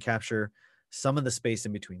try and capture some of the space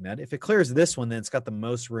in between that. If it clears this one, then it's got the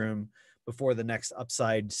most room before the next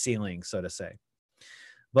upside ceiling, so to say.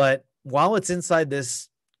 But while it's inside this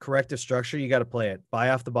corrective structure, you got to play it. Buy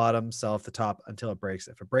off the bottom, sell off the top until it breaks.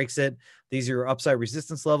 If it breaks it, these are your upside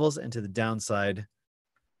resistance levels, and to the downside,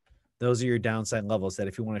 those are your downside levels that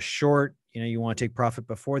if you want to short, you want to take profit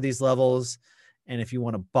before these levels. And if you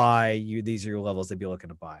want to buy, these are your levels that you'd be looking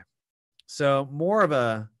to buy. So more of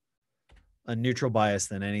a neutral bias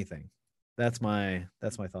than anything. That's my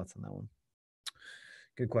thoughts on that one.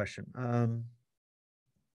 Good question.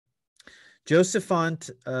 Josephant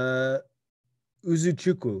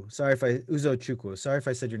Uzuchukwu. Sorry if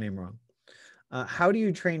I said your name wrong. How do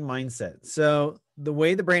you train mindset? So the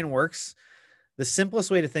way the brain works, the simplest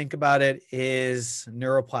way to think about it is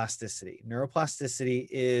neuroplasticity. Neuroplasticity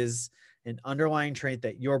is an underlying trait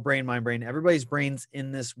that your brain, my brain, everybody's brains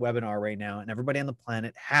in this webinar right now, and everybody on the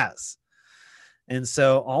planet has. And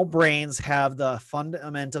so all brains have the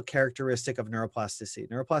fundamental characteristic of neuroplasticity.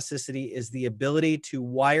 Neuroplasticity is the ability to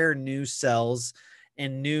wire new cells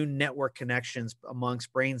and new network connections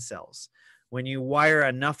amongst brain cells. When you wire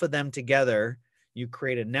enough of them together, you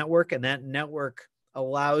create a network, and that network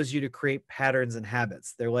allows you to create patterns and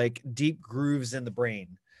habits. They're like deep grooves in the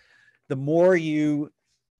brain. The more you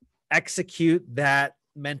execute that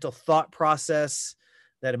mental thought process,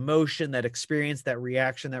 that emotion, that experience, that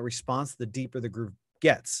reaction, that response, the deeper the groove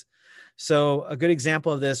gets. So a good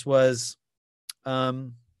example of this was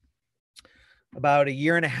About a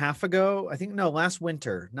year and a half ago, I think, no, last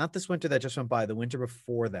winter, not this winter that just went by, the winter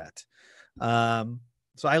before that.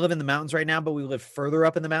 So I live in the mountains right now, but we live further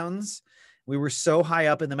up in the mountains. We were so high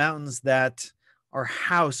up in the mountains that our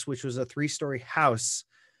house, which was a 3-story house,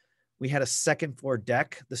 we had a 2nd floor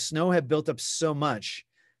deck. The snow had built up so much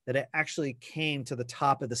that it actually came to the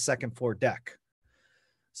top of the 2nd floor deck.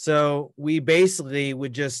 So we basically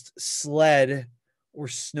would just sled or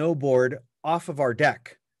snowboard off of our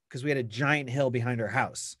deck because we had a giant hill behind our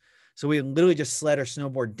house. So we literally just sled or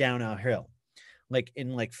snowboard down a hill, like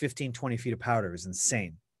in like 15, 20 feet of powder. It was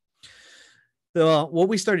insane. What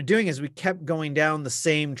we started doing is we kept going down the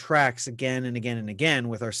same tracks again and again and again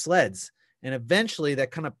with our sleds. And eventually that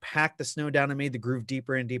kind of packed the snow down and made the groove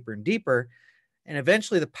deeper and deeper and deeper. And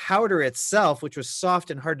eventually the powder itself, which was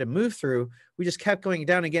soft and hard to move through, we just kept going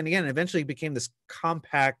down again and again. And eventually it became this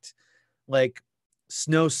compact, like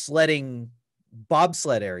snow sledding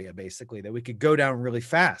bobsled area, basically, that we could go down really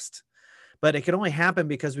fast. But it could only happen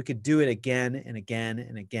because we could do it again and again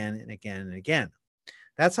and again and again and again.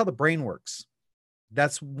 That's how the brain works.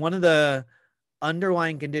 That's one of the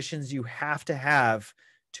underlying conditions you have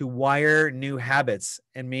to wire new habits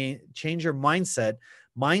and change your mindset.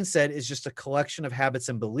 Mindset is just a collection of habits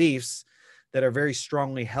and beliefs that are very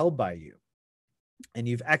strongly held by you. And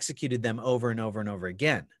you've executed them over and over and over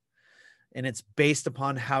again. And it's based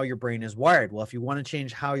upon how your brain is wired. Well, if you want to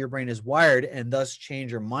change how your brain is wired and thus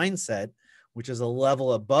change your mindset, which is a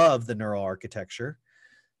level above the neural architecture,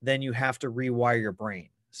 then you have to rewire your brain.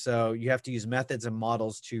 So you have to use methods and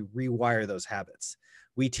models to rewire those habits.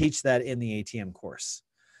 We teach that in the ATM course.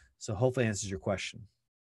 So hopefully answers your question.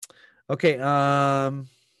 Okay.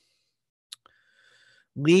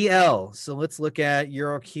 Lee L. So let's look at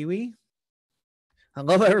Euro Kiwi. I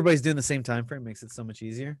love how everybody's doing the same time frame. Makes it so much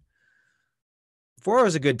easier. 4 hours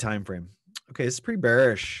is a good time frame. Okay, this is pretty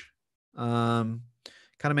bearish. Kind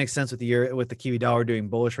of makes sense with the Kiwi dollar doing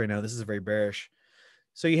bullish right now. This is very bearish.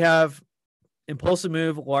 So you have impulsive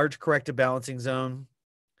move, large corrective balancing zone.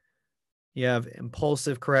 You have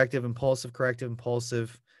impulsive, corrective, impulsive, corrective,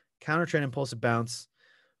 impulsive, counter trend, impulsive bounce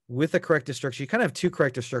with a corrective structure. You kind of have 2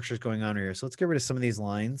 corrective structures going on here. So let's get rid of some of these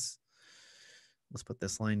lines. Let's put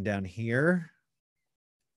this line down here.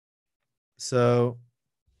 So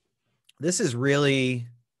this is really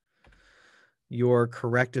your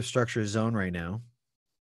corrective structure zone right now.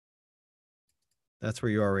 That's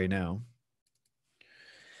where you are right now.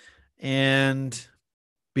 And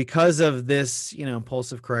because of this,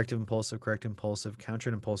 impulsive, corrective, impulsive, corrective, impulsive, counter,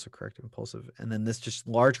 impulsive, corrective, impulsive, and then this just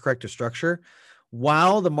large corrective structure,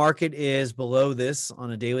 while the market is below this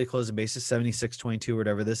on a daily closing basis, 76.22,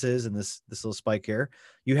 whatever this is, and this little spike here,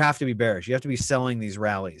 you have to be bearish. You have to be selling these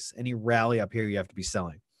rallies. Any rally up here, you have to be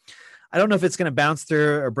selling. I don't know if it's going to bounce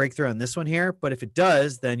through or break through on this one here, but if it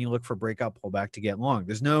does, then you look for breakout pullback to get long.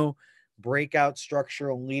 There's no breakout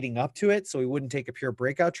structure leading up to it, so we wouldn't take a pure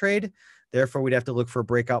breakout trade. Therefore, we'd have to look for a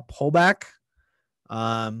breakout pullback.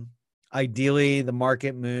 Ideally, the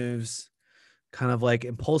market moves kind of like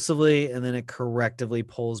impulsively, and then it correctively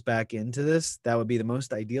pulls back into this. That would be the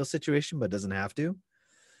most ideal situation, but doesn't have to.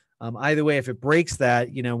 Either way, if it breaks that,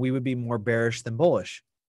 we would be more bearish than bullish.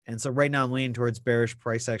 And so right now I'm leaning towards bearish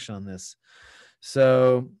price action on this.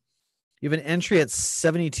 So you have an entry at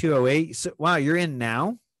 72.08. So, wow, you're in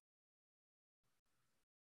now?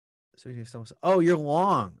 Oh, you're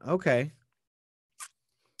long. Okay.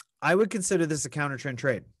 I would consider this a counter trend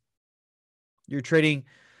trade. You're trading,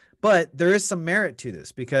 but there is some merit to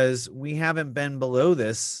this because we haven't been below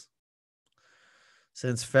this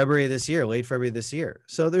since February this year, late February this year.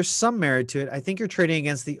 So there's some merit to it. I think you're trading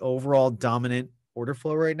against the overall dominant order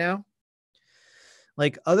flow right now.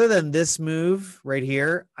 Like other than this move right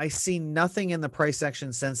here, I see nothing in the price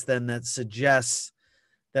action since then that suggests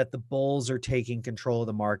that the bulls are taking control of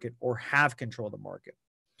the market or have control of the market.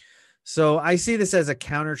 So I see this as a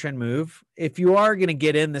counter trend move. If you are going to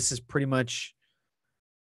get in, this is pretty much,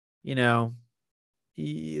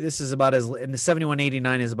 this is about as, and the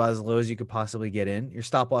 71.89 is about as low as you could possibly get in. Your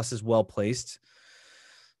stop loss is well placed.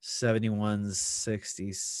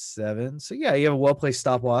 71.67. So yeah, you have a well-placed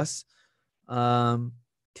stop loss.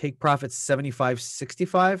 Take profits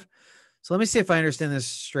 75.65. So let me see if I understand this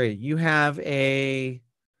straight. You have a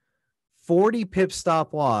 40 pip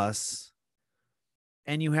stop loss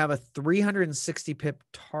and you have a 360 pip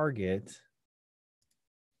target.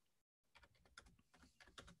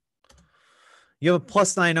 You have a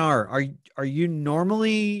plus 9R. Are you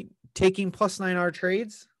normally taking plus 9R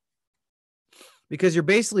trades? Because you're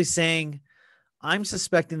basically saying, I'm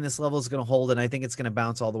suspecting this level is going to hold and I think it's going to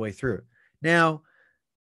bounce all the way through. Now,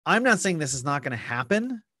 I'm not saying this is not going to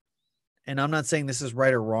happen. and I'm not saying this is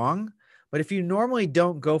right or wrong, but if you normally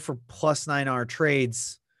don't go for plus 9R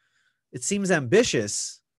trades, it seems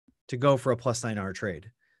ambitious to go for a plus 9R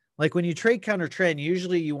trade. Like when you trade counter trend,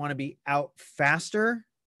 usually you want to be out faster.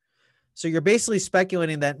 So you're basically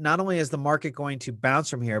speculating that not only is the market going to bounce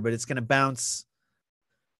from here, but it's going to bounce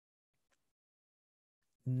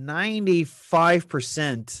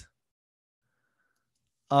 95%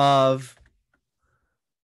 of,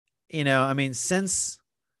 I mean, since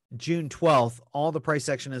June 12th, all the price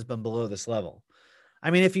action has been below this level.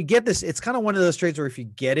 I mean, if you get this, it's kind of one of those trades where if you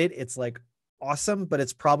get it, it's like awesome, but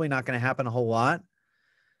it's probably not going to happen a whole lot.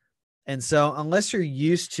 And so unless you're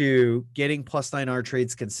used to getting plus 9R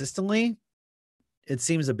trades consistently, it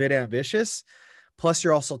seems a bit ambitious. Plus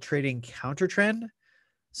you're also trading counter trend.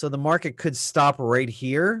 So the market could stop right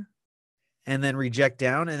here and then reject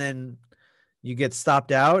down, and then you get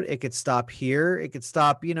stopped out. It could stop here. It could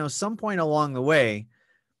stop, some point along the way.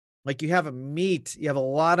 Like you have a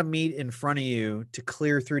lot of meat in front of you to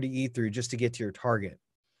clear through to eat through just to get to your target.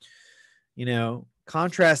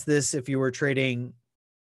 Contrast this if you were trading,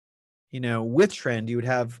 with trend, you'd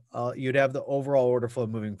have the overall order flow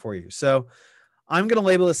moving for you. So I'm going to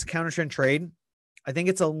label this a counter trend trade. I think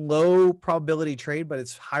it's a low probability trade, but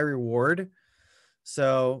it's high reward.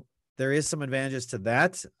 So there is some advantages to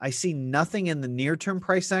that. I see nothing in the near-term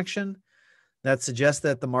price action that suggests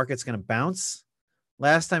that the market's going to bounce.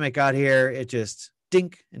 Last time it got here, it just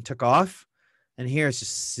dink and took off. And here it's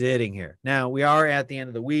just sitting here. Now we are at the end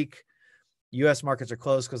of the week. U.S. markets are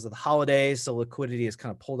closed because of the holidays, so liquidity is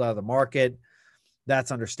kind of pulled out of the market.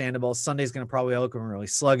 That's understandable. Sunday's going to probably look really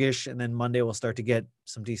sluggish, and then Monday we'll start to get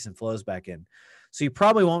some decent flows back in. So you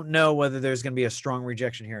probably won't know whether there's going to be a strong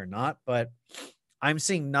rejection here or not, but I'm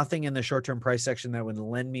seeing nothing in the short-term price section that would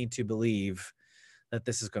lend me to believe that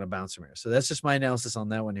this is going to bounce from here. So that's just my analysis on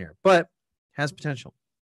that one here, but has potential.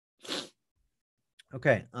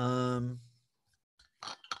 Okay.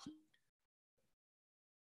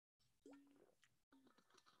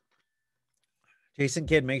 Jason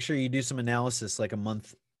Kidd, make sure you do some analysis, like one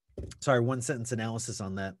sentence analysis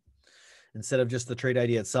on that. Instead of just the trade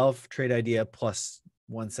idea itself, trade idea plus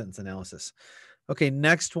one sentence analysis. Okay,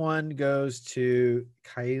 next one goes to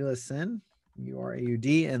Kaila Sen,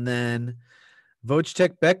 URAUD, and then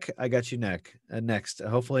Vojtech Beck. I got you next.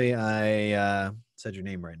 Hopefully I said your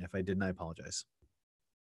name right, and if I didn't, I apologize.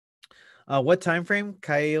 What time frame,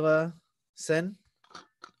 Kaila Sen?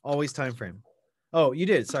 Always time frame. Oh, you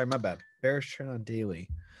did. Sorry, my bad. Bearish trend on daily.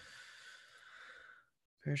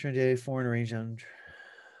 Bearish trend daily, foreign range on.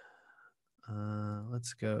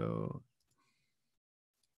 Let's go.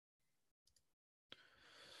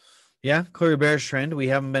 Yeah, clear bearish trend. We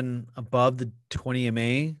haven't been above the 20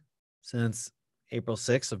 MA since April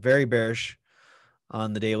 6th. So very bearish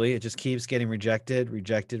on the daily. It just keeps getting rejected.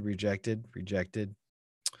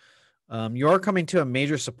 You are coming to a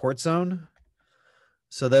major support zone.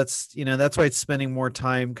 So that's why it's spending more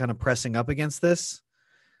time kind of pressing up against this.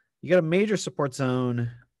 You got a major support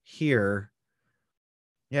zone here.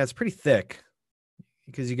 Yeah, it's pretty thick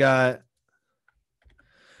because you got,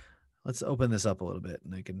 let's open this up a little bit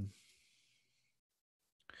and I can.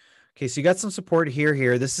 Okay, so you got some support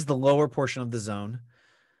here. This is the lower portion of the zone.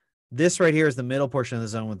 This right here is the middle portion of the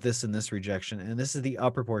zone with this and this rejection. And this is the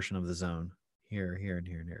upper portion of the zone here, and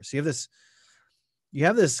here. So you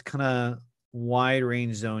have this kind of wide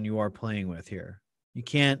range zone you are playing with here. You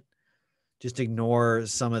can't just ignore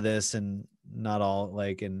some of this and not all,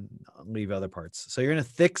 and leave other parts. So you're in a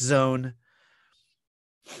thick zone.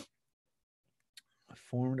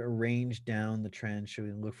 Formed a range down the trend. Should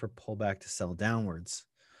we look for pullback to sell downwards?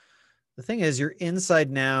 The thing is, you're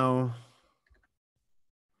inside now.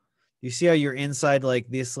 You see how you're inside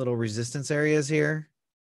these little resistance areas here?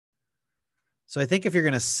 So I think if you're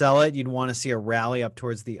going to sell it, you'd want to see a rally up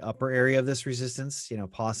towards the upper area of this resistance,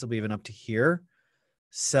 possibly even up to here.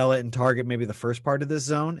 Sell it and target maybe the first part of this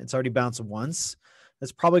zone. It's already bounced once.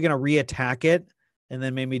 That's probably going to reattack it and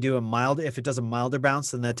then maybe do if it does a milder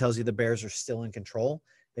bounce, then that tells you the bears are still in control.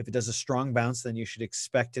 If it does a strong bounce, then you should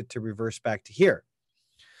expect it to reverse back to here.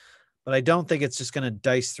 But I don't think it's just going to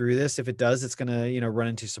dice through this. If it does, it's going to, run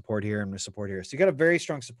into support here and support here. So you got a very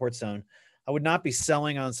strong support zone. I would not be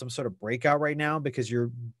selling on some sort of breakout right now because you're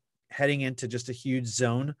heading into just a huge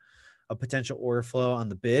zone of potential order flow on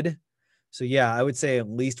the bid. So yeah, I would say at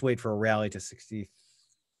least wait for a rally to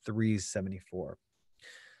 63.74.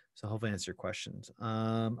 So hopefully I answer your questions.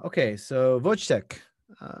 Okay, so Vojtech,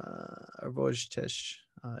 or Vojtech,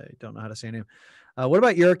 I don't know how to say your name. What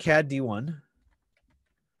about EuroCAD D1?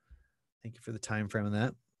 Thank you for the time frame on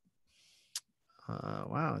that.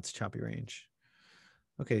 Wow, it's choppy range.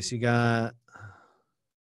 Okay, so you got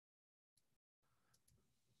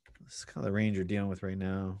This is kind of the range you're dealing with right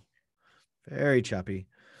now. Very choppy.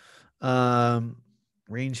 Range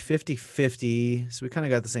 50-50. So we kind of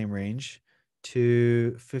got the same range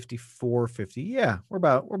to 54.50. Yeah, we're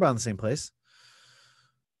about in the same place.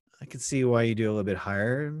 I can see why you do a little bit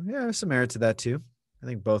higher. Yeah, there's some merit to that too. I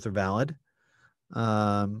think both are valid.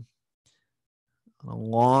 Long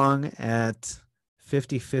at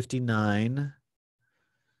 50.59.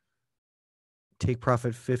 Take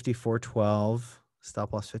profit 54.12.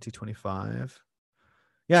 Stop loss 50.25.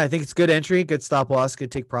 Yeah, I think it's good entry, good stop loss,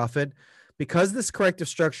 good take profit. Because this corrective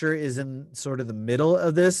structure is in sort of the middle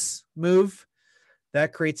of this move,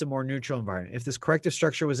 that creates a more neutral environment. If this corrective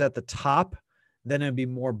structure was at the top, then it'd be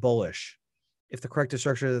more bullish. If the corrective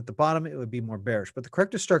structure is at the bottom, it would be more bearish. But the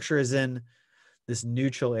corrective structure is in this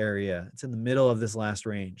neutral area. It's in the middle of this last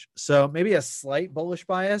range. So maybe a slight bullish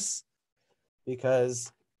bias,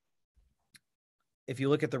 because if you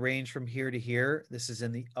look at the range from here to here, this is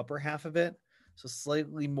in the upper half of it. So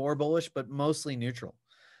slightly more bullish, but mostly neutral.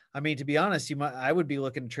 I mean, to be honest, I would be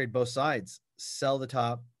looking to trade both sides, sell the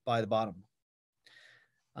top, buy the bottom.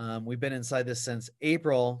 We've been inside this since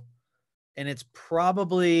April, and it's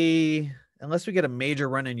probably, unless we get a major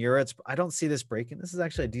run in Euro, I don't see this breaking. This is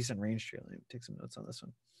actually a decent range trade. Let me take some notes on this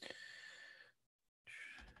one.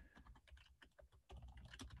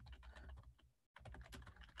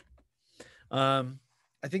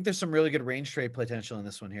 I think there's some really good range trade potential in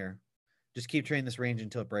this one here. Just keep trading this range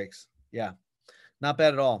until it breaks. Yeah, not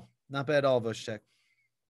bad at all. Not bad at all, Voshtek.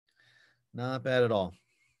 Not bad at all.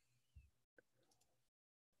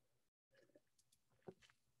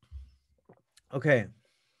 Okay.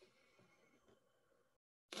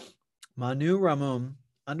 Manu Ramon,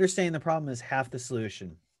 understanding the problem is half the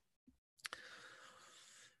solution.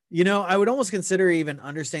 You know, I would almost consider even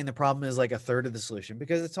understanding the problem is like a third of the solution,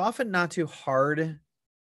 because it's often not too hard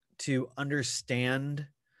to understand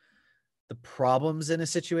the problems in a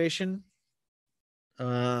situation.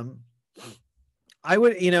 I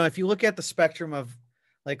would, if you look at the spectrum of,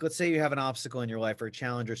 like, let's say you have an obstacle in your life or a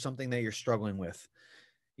challenge or something that you're struggling with.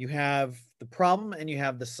 You have the problem and you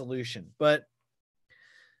have the solution, but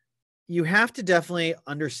you have to definitely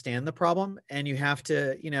understand the problem, and you have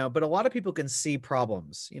to, but a lot of people can see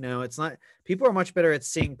problems. It's not, people are much better at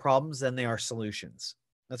seeing problems than they are solutions.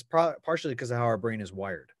 That's partially because of how our brain is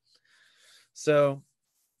wired. So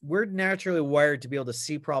we're naturally wired to be able to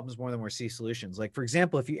see problems more than we see solutions. Like, for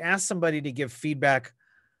example, if you ask somebody to give feedback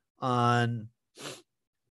on,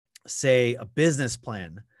 say, a business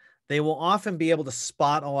plan, they will often be able to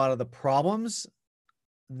spot a lot of the problems.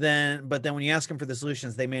 But then when you ask them for the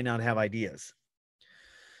solutions, they may not have ideas.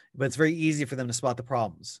 But it's very easy for them to spot the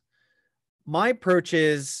problems. My approach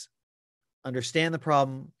is understand the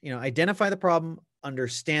problem, identify the problem,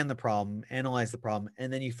 understand the problem, analyze the problem,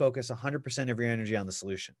 and then you focus 100% of your energy on the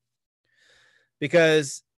solution.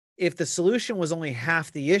 Because if the solution was only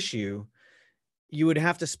half the issue, you would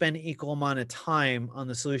have to spend equal amount of time on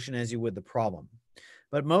the solution as you would the problem.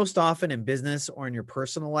 But most often in business or in your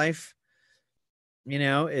personal life,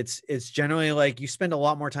 it's generally like you spend a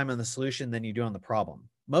lot more time on the solution than you do on the problem.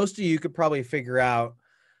 Most of you could probably figure out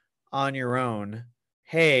on your own,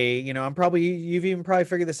 hey, you've even probably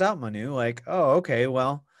figured this out, Manu. Like, oh, okay,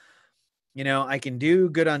 well, I can do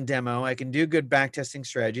good on demo. I can do good backtesting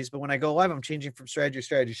strategies, but when I go live, I'm changing from strategy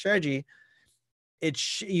to strategy.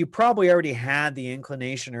 You probably already had the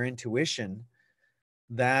inclination or intuition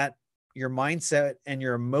that your mindset and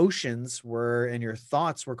your emotions and your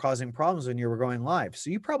thoughts were causing problems when you were going live. So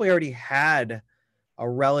you probably already had a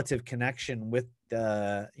relative connection with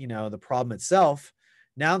the problem itself.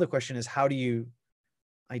 Now the question is, how do you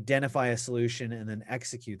identify a solution and then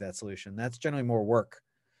execute that solution? That's generally more work.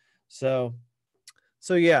 So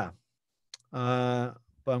yeah, but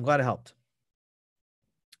I'm glad it helped.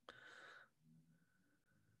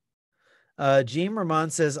 Jean Ramon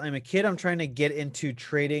says, I'm a kid. I'm trying to get into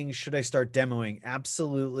trading. Should I start demoing?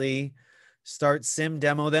 Absolutely. Start sim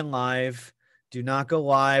demo, then live. Do not go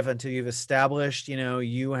live until you've established,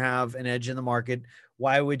 you have an edge in the market.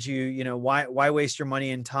 Why would you, why waste your money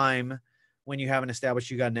and time when you haven't established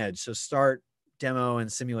you got an edge? So start demo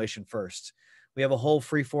and simulation first. We have a whole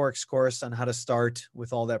free Forex course on how to start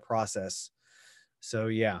with all that process. So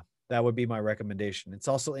yeah, that would be my recommendation. It's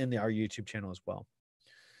also in our YouTube channel as well.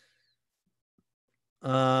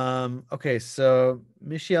 Okay, so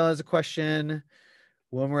Michelle has a question,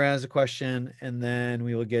 Wilmer has a question, and then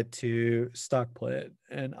we will get to Stockplit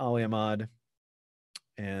and Ali Ahmad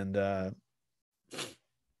and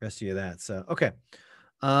rest of that. So okay.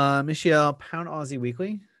 Michelle, pound Aussie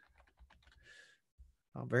weekly.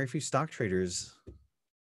 Very few stock traders.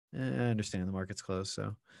 I understand the market's closed,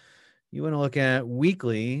 so you want to look at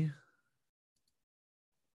weekly.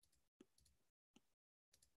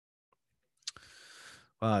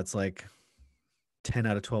 Wow, it's like 10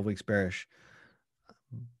 out of 12 weeks bearish.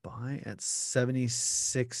 Buy at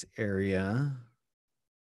 76 area.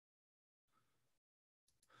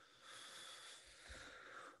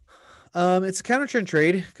 It's a counter trend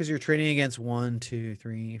trade because you're trading against 1, 2,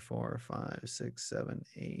 3, 4, 5, 6, 7,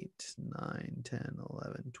 8, 9, 10,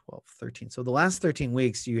 11, 12, 13. So the last 13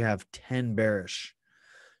 weeks, you have 10 bearish.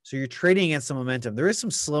 So you're trading against some momentum. There is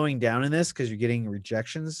some slowing down in this because you're getting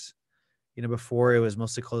rejections. You know, before it was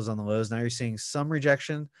mostly closed on the lows. Now you're seeing some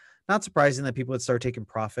rejection. Not surprising that people would start taking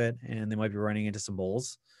profit and they might be running into some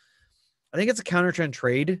bulls. I think it's a counter trend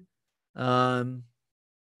trade.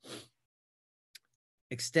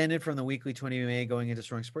 Extended from the weekly 20 EMA going into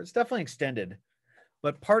strong support. It's definitely extended,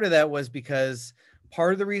 but part of that was because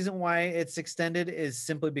part of the reason why it's extended is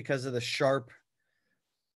simply because of the sharp.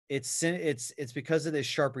 It's because of this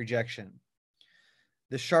sharp rejection.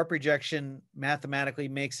 The sharp rejection mathematically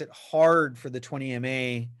makes it hard for the 20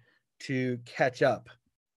 EMA to catch up.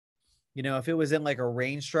 You know, if it was in like a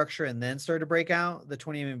range structure and then started to break out, the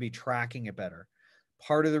 20 EMA would be tracking it better.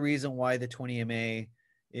 Part of the reason why the 20 EMA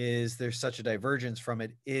is there's such a divergence from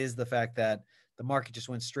it is the fact that the market just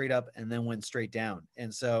went straight up and then went straight down.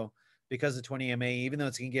 And so because the 20 EMA, even though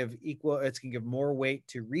it's going to give more weight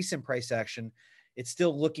to recent price action, it's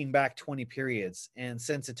still looking back 20 periods. And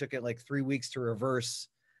since it took it like 3 weeks to reverse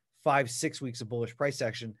 5-6 weeks of bullish price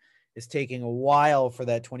action, it's taking a while for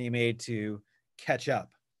that 20 EMA to catch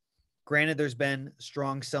up. Granted, there's been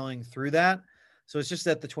strong selling through that. So it's just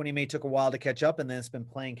that the 20 EMA took a while to catch up and then it's been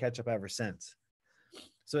playing catch up ever since.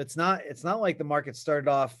 So it's not like the market started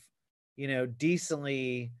off, you know,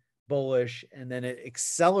 decently bullish and then it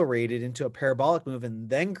accelerated into a parabolic move and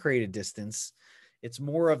then created distance. It's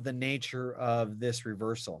more of the nature of this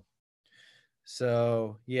reversal.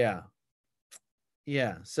 So yeah.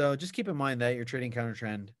 So just keep in mind that you're trading counter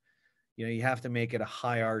trend. You know, you have to make it a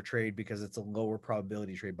high R trade because it's a lower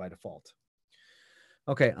probability trade by default.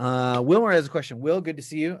 Okay. Wilmer has a question. Will, good to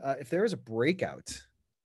see you. If there is a breakout,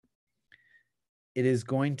 it is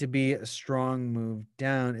going to be a strong move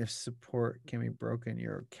down if support can be broken.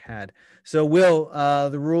 Your CAD. So Will,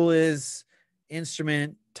 the rule is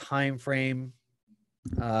instrument, time frame,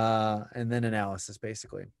 and then analysis,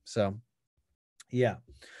 basically. So yeah.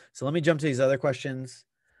 So let me jump to these other questions.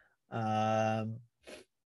 And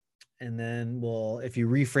then if you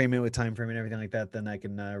reframe it with time frame and everything like that, then I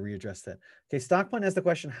can readdress that. Okay. Stockpoint has the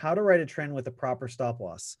question, how to write a trend with a proper stop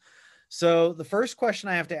loss. So the first question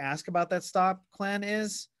I have to ask about that stop plan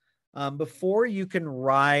is, before you can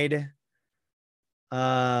learn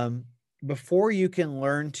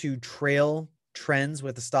to trail trends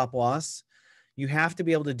with a stop loss, you have to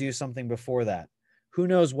be able to do something before that. Who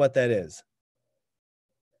knows what that is?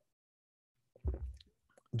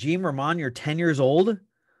 Jean Ramon, you're 10 years old?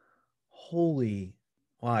 Holy,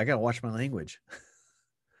 wow, I got to watch my language.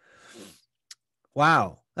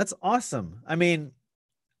 Wow, that's awesome. I mean,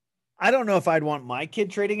 I don't know if I'd want my kid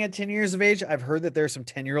trading at 10 years of age. I've heard that there's some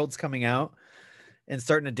 10-year-olds coming out and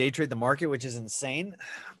starting to day trade the market, which is insane.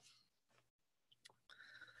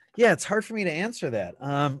 Yeah, it's hard for me to answer that.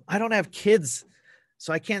 I don't have kids,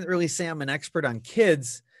 so I can't really say I'm an expert on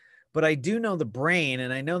kids, but I do know the brain,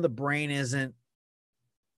 and I know the brain isn't,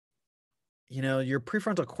 you know, your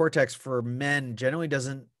prefrontal cortex for men generally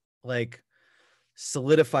doesn't like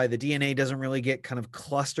solidify. The DNA doesn't really get kind of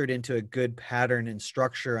clustered into a good pattern and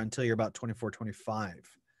structure until you're about 24,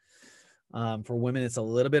 25. For women, it's a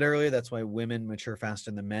little bit earlier. That's why women mature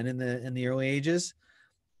faster than men in the early ages.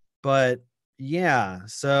 But yeah,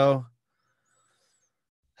 so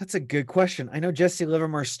that's a good question. I know Jesse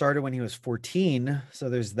Livermore started when he was 14, so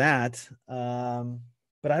there's that.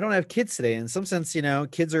 But I don't have kids today. In some sense, you know,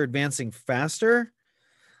 kids are advancing faster.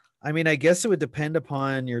 I mean, I guess it would depend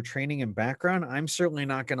upon your training and background. I'm certainly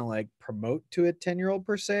not going to like promote to a 10-year-old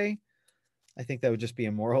per se. I think that would just be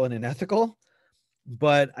immoral and unethical.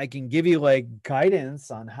 But I can give you like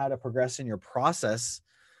guidance on how to progress in your process.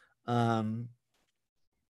 You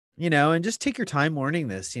know, and just take your time learning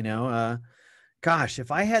this, you know. Gosh,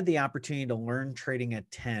 if I had the opportunity to learn trading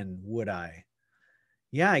at 10, would I?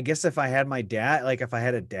 Yeah, I guess if I had my dad, like if I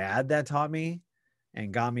had a dad that taught me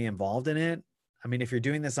and got me involved in it. I mean, if you're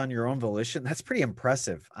doing this on your own volition, that's pretty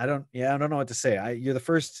impressive. I don't know what to say. You're the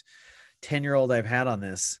first 10-year-old I've had on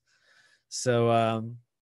this. So,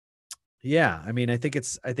 yeah, I mean, I think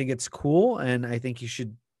it's cool. And I think you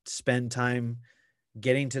should spend time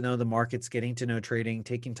getting to know the markets, getting to know trading,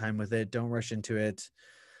 taking time with it. Don't rush into it.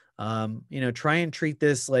 You know, try and treat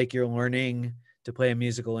this like you're learning to play a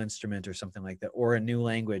musical instrument or something like that, or a new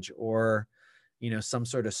language, or, you know, some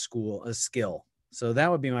sort of a skill. So that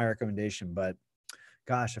would be my recommendation. But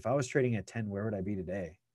Gosh, if I was trading at 10, where would I be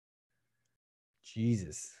today?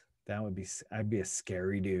 Jesus, I'd be a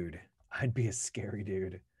scary dude. I'd be a scary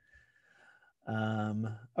dude.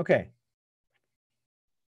 Okay.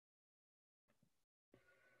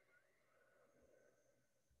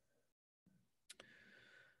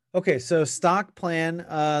 Okay, so stock plan,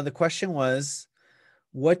 the question was,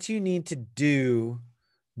 what do you need to do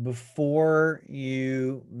before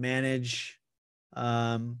you manage,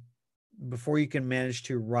 before you can manage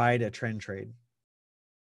to ride a trend trade?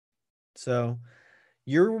 So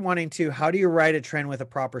you're wanting to, how do you ride a trend with a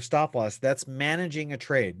proper stop loss? That's managing a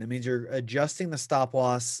trade. That means you're adjusting the stop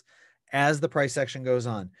loss as the price action goes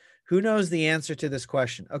on. Who knows the answer to this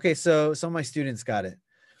question? Okay, so some of my students got it.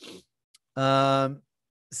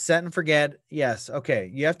 Set and forget. Yes. Okay.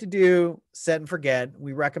 You have to do set and forget.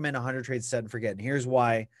 We recommend 100 trades set and forget. And here's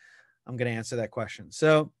why I'm going to answer that question.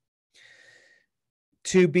 So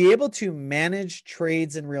to be able to manage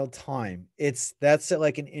trades in real time, that's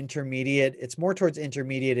like an intermediate, it's more towards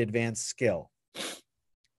intermediate advanced skill.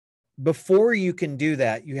 Before you can do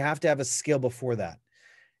that, you have to have a skill before that.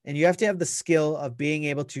 And you have to have the skill of being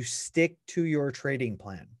able to stick to your trading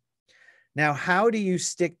plan. Now, how do you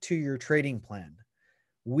stick to your trading plan?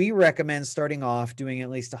 We recommend starting off doing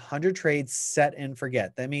at least 100 trades set and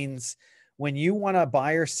forget. That means when you want to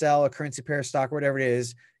buy or sell a currency pair, stock, or whatever it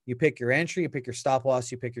is, you pick your entry, you pick your stop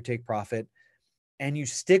loss, you pick your take profit, and you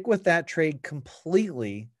stick with that trade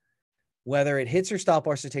completely, whether it hits your stop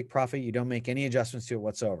loss or take profit. You don't make any adjustments to it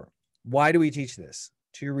whatsoever. Why do we teach this?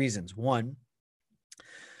 2 reasons. One,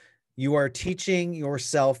 you are teaching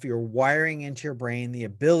yourself, you're wiring into your brain the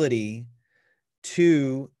ability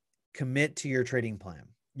to commit to your trading plan.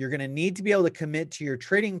 You're going to need to be able to commit to your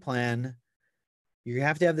trading plan. You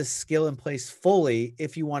have to have the skill in place fully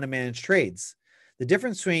if you want to manage trades. The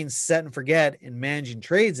difference between set and forget and managing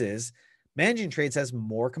trades is managing trades has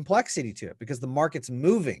more complexity to it because the market's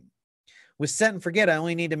moving. With set and forget, I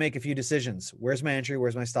only need to make a few decisions. Where's my entry?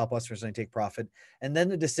 Where's my stop loss? Where's my take profit? And then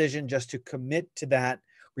the decision just to commit to that,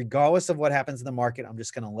 regardless of what happens in the market, I'm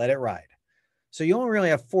just going to let it ride. So you only really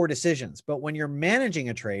have 4 decisions. But when you're managing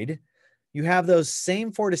a trade, you have those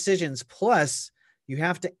same 4 decisions, plus you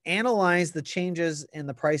have to analyze the changes in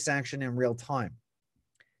the price action in real time.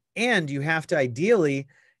 And you have to ideally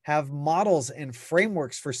have models and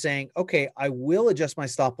frameworks for saying, okay, I will adjust my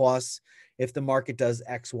stop loss if the market does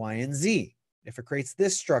X, Y, and Z, if it creates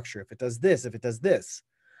this structure, if it does this, if it does this.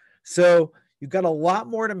 So you've got a lot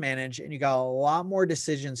more to manage and you got a lot more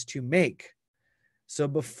decisions to make. So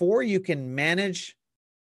before you can manage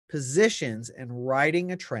positions and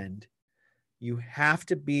riding a trend, you have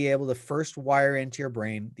to be able to first wire into your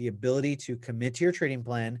brain the ability to commit to your trading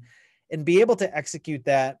plan and be able to execute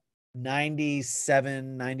that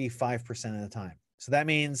 97, 95% of the time. So that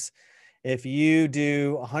means if you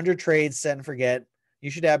do 100 trades set and forget,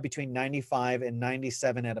 you should have between 95 and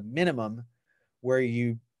 97 at a minimum where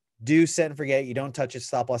you do set and forget, you don't touch it,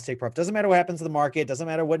 stop loss, take profit. Doesn't matter what happens to the market, doesn't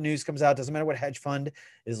matter what news comes out, doesn't matter what hedge fund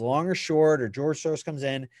is long or short or George Soros comes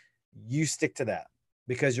in, you stick to that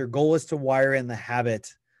because your goal is to wire in the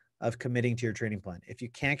habit of committing to your trading plan. If you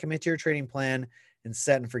can't commit to your trading plan and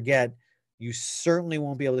set and forget, you certainly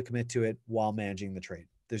won't be able to commit to it while managing the trade.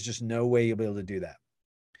 There's just no way you'll be able to do that.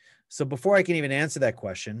 So before I can even answer that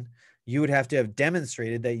question, you would have to have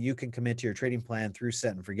demonstrated that you can commit to your trading plan through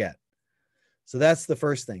set and forget. So that's the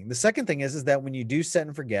first thing. The second thing is that when you do set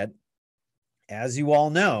and forget, as you all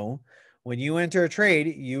know, when you enter a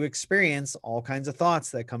trade, you experience all kinds of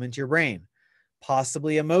thoughts that come into your brain,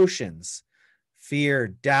 possibly emotions, fear,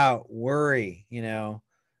 doubt, worry,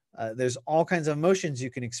 there's all kinds of emotions you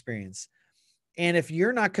can experience. And if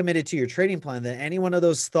you're not committed to your trading plan, then any one of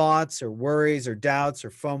those thoughts or worries or doubts or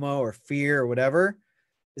FOMO or fear or whatever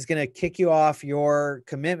is going to kick you off your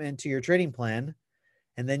commitment to your trading plan.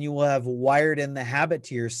 And then you will have wired in the habit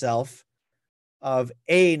to yourself of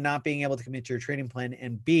A, not being able to commit to your trading plan,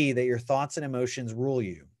 and B, that your thoughts and emotions rule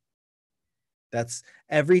you. That's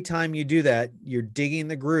every time you do that, you're digging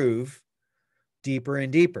the groove deeper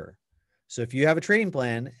and deeper. So if you have a trading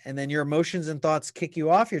plan and then your emotions and thoughts kick you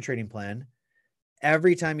off your trading plan,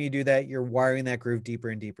 every time you do that, you're wiring that groove deeper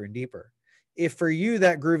and deeper and deeper. If for you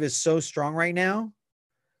that groove is so strong right now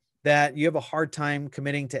that you have a hard time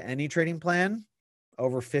committing to any trading plan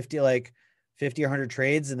over 50 or 100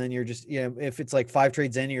 trades, and then you're just, if it's like 5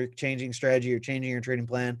 trades in, you're changing strategy, you're changing your trading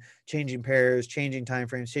plan, changing pairs, changing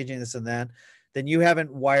timeframes, changing this and that, then you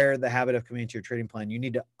haven't wired the habit of committing to your trading plan. You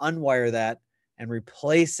need to unwire that and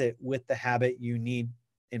replace it with the habit you need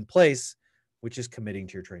in place, which is committing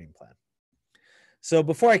to your trading plan. So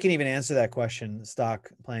before I can even answer that question, stock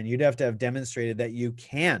plan, you'd have to have demonstrated that you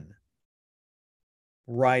can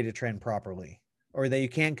ride a trend properly, or that you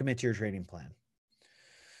can't commit to your trading plan.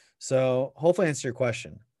 So hopefully I answer your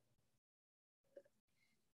question.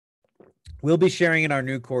 We'll be sharing in our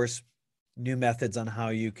new course new methods on how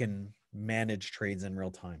you can manage trades in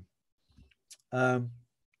real time.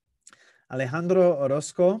 Alejandro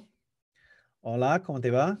Orozco. Hola, ¿cómo te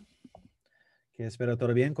va? Que espero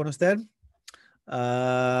todo bien con usted.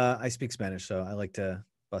 I speak Spanish, so I like to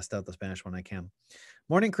bust out the Spanish when I can.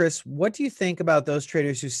 Morning, Chris. What do you think about those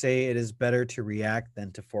traders who say it is better to react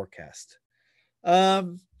than to forecast? I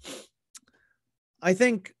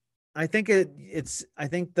think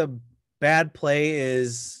the bad play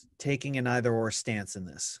is taking an either or stance in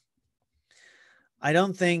this. I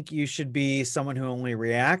don't think you should be someone who only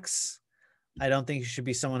reacts. I don't think you should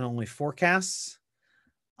be someone who only forecasts.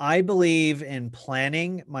 I believe in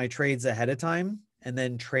planning my trades ahead of time and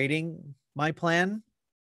then trading my plan,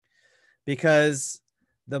 because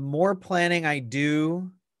the more planning I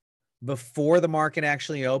do before the market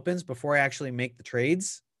actually opens, before I actually make the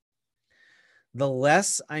trades, the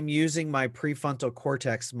less I'm using my prefrontal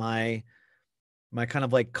cortex, my kind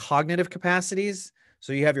of like cognitive capacities.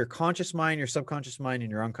 So you have your conscious mind, your subconscious mind,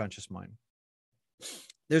 and your unconscious mind.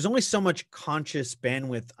 There's only so much conscious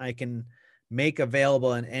bandwidth I can make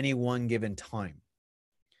available in any one given time.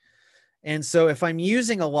 And so if I'm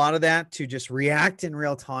using a lot of that to just react in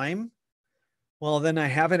real time, well, then I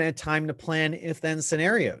haven't had time to plan if-then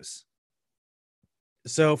scenarios.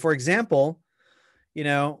 So for example,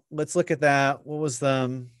 let's look at that. What was I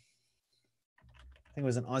think it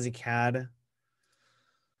was an Aussie CAD.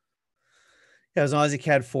 Yeah, it was an Aussie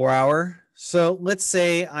CAD 4-hour. So let's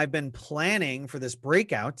say I've been planning for this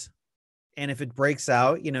breakout. And if it breaks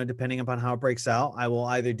out, depending upon how it breaks out, I will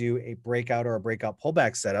either do a breakout or a breakout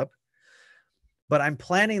pullback setup. But I'm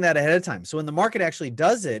planning that ahead of time. So when the market actually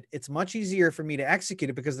does it, it's much easier for me to execute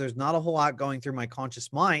it because there's not a whole lot going through my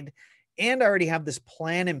conscious mind. And I already have this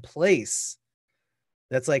plan in place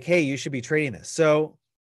that's like, hey, you should be trading this. So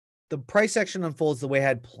the price action unfolds the way I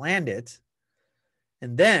had planned it.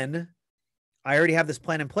 And then I already have this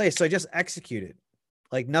plan in place. So I just execute it.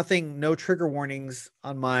 Like nothing, no trigger warnings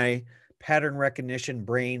on my pattern recognition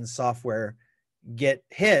brain software get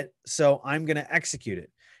hit. So I'm going to execute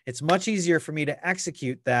it. It's much easier for me to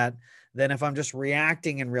execute that than if I'm just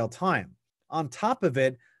reacting in real time. On top of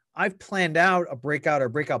it, I've planned out a breakout or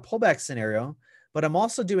breakout pullback scenario, but I'm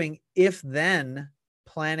also doing if-then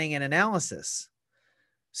planning and analysis.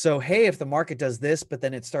 So, hey, if the market does this, but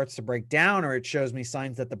then it starts to break down or it shows me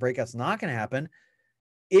signs that the breakout's not going to happen,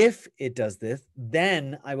 if it does this,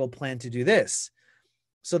 then I will plan to do this.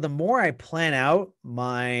 So the more I plan out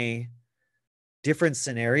my different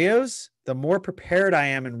scenarios, the more prepared I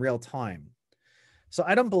am in real time. So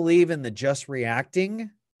I don't believe in the just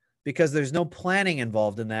reacting because there's no planning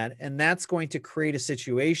involved in that. And that's going to create a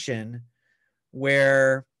situation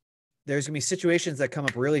where there's going to be situations that come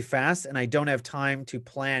up really fast and I don't have time to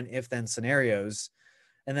plan if-then scenarios.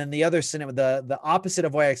 And then the other scenario, the opposite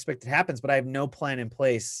of what I expected happens, but I have no plan in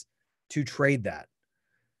place to trade that.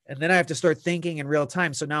 And then I have to start thinking in real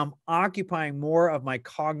time. So now I'm occupying more of my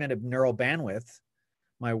cognitive neural bandwidth,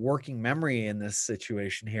 my working memory in this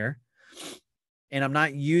situation here. And I'm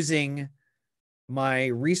not using my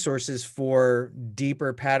resources for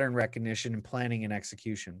deeper pattern recognition and planning and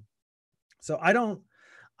execution. So I don't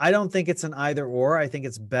think it's an either or. I think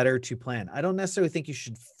it's better to plan. I don't necessarily think you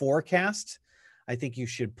should forecast. I think you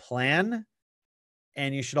should plan,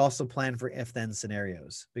 and you should also plan for if-then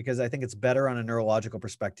scenarios, because I think it's better on a neurological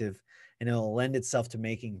perspective and it'll lend itself to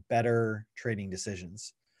making better trading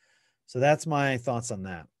decisions. So that's my thoughts on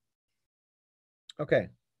that. Okay.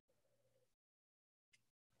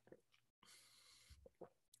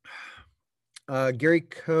 Gary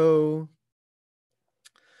Coe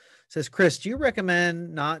says, Chris, do you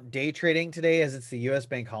recommend not day trading today as it's the US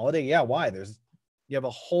bank holiday? Yeah, why? You have a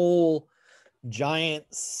whole giant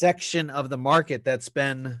section of the market that's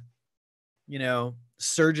been,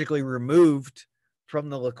 surgically removed from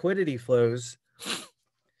the liquidity flows.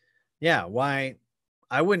 Yeah, why?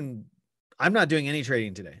 I'm not doing any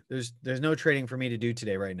trading today. There's no trading for me to do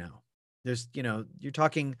today right now. You're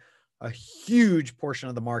talking a huge portion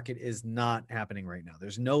of the market is not happening right now.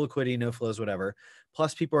 There's no liquidity, no flows, whatever.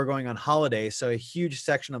 Plus people are going on holiday. So a huge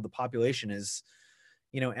section of the population is,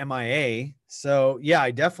 MIA. So yeah,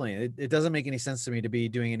 it doesn't make any sense to me to be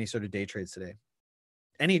doing any sort of day trades today.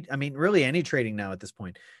 Really any trading now at this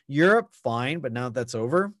point. Europe, fine. But now that that's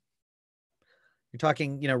over, you're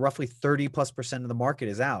talking, roughly 30+% of the market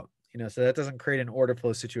is out, so that doesn't create an order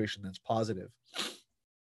flow situation that's positive.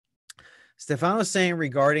 Stefano's saying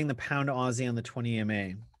regarding the pound Aussie on the 20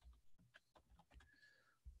 EMA.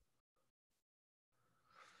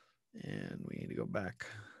 And we need to go back.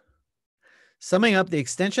 Summing up, the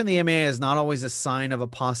extension of the MA is not always a sign of a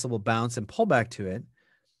possible bounce and pullback to it.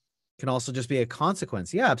 Can also just be a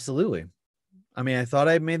consequence. Yeah, absolutely. I mean, I thought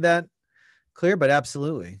I made that clear, but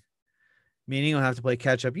absolutely. Meaning you'll have to play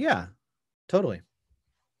catch up. Yeah, totally.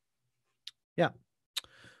 Yeah.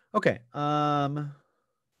 Okay.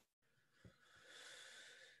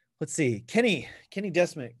 Let's see. Kenny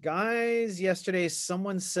Desmond. Guys, yesterday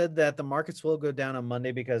someone said that the markets will go down on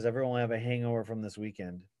Monday because everyone will have a hangover from this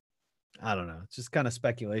weekend. I don't know. It's just kind of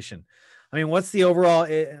speculation. I mean, what's the overall?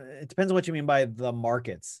 It depends on what you mean by the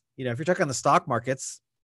markets. You know, if you're talking on the stock markets,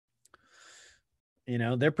 you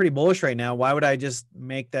know, they're pretty bullish right now. Why would I just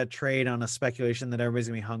make that trade on a speculation that everybody's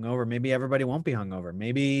going to be hungover? Maybe everybody won't be hungover.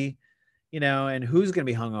 Maybe, you know, and who's going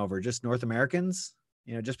to be hungover? Just North Americans?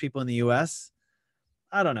 You know, just people in the U.S.?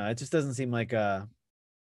 I don't know. It just doesn't seem like a,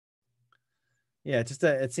 yeah,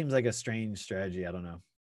 it seems like a strange strategy. I don't know.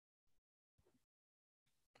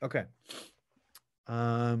 Okay.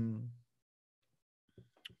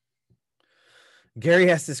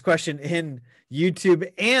 Gary asked this question in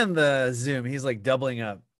YouTube and the Zoom. He's like doubling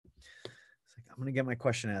up. It's like, I'm going to get my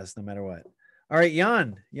question asked no matter what. All right,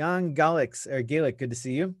 Jan Galick, good to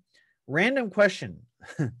see you. Random question.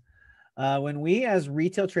 When we as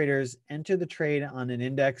retail traders enter the trade on an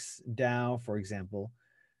index Dow, for example,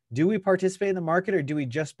 do we participate in the market or do we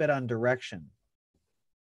just bet on direction?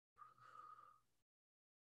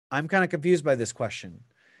 I'm kind of confused by this question.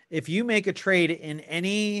 If you make a trade in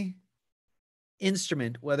any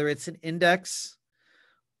instrument, whether it's an index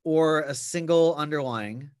or a single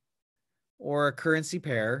underlying or a currency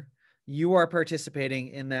pair, you are participating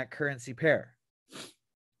in that currency pair.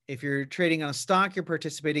 If you're trading on a stock, you're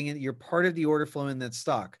participating in, you're part of the order flow in that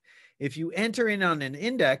stock. If you enter in on an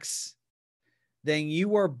index, then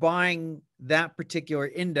you are buying that particular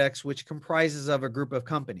index, which comprises of a group of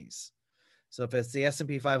companies. So if it's the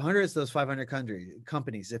S&P 500, it's those 500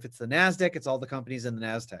 companies. If it's the NASDAQ, it's all the companies in the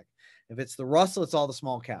NASDAQ. If it's the Russell, it's all the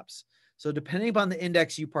small caps. So depending upon the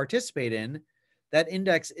index you participate in, that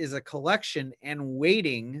index is a collection and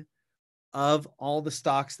weighting of all the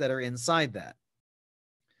stocks that are inside that.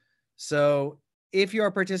 So if you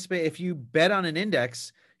are participating, if you bet on an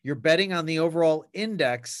index, you're betting on the overall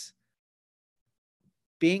index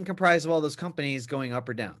being comprised of all those companies going up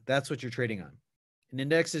or down. That's what you're trading on. An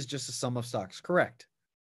index is just a sum of stocks. Correct.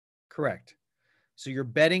 Correct. So you're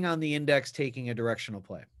betting on the index taking a directional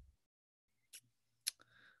play.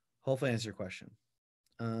 Hopefully I answer your question.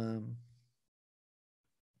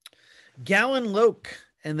 Gallon Loke,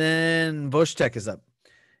 and then Voshtek is up.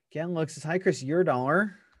 Gallon Loke says, hi, Chris,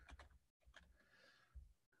 Eurodollar.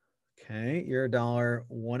 Okay, Eurodollar,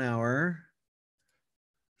 1 hour.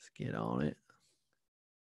 Let's get on it.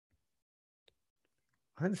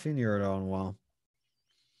 I haven't seen the Eurodollar in a while.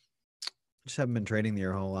 Just haven't been trading the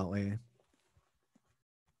Euro a whole lot lately.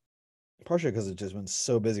 Partially because it's just been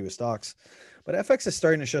so busy with stocks. But FX is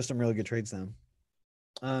starting to show some really good trades now.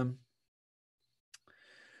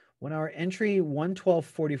 1 hour entry,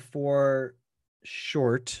 112.44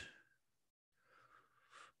 short.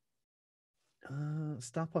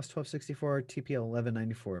 Stop loss 1264, TPL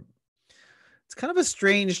 1194. It's kind of a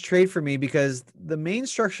strange trade for me because the main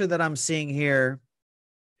structure that I'm seeing here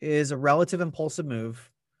is a relative impulsive move.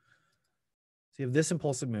 So you have this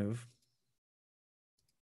impulsive move.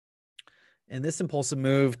 And this impulsive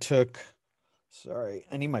move took, sorry,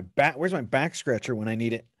 I need my back. Where's my back scratcher when I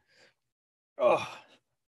need it? Oh,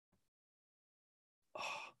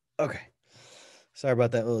 okay. Sorry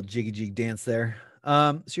about that little jiggy jig dance there.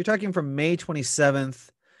 So you're talking from May 27th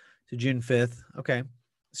to June 5th. Okay.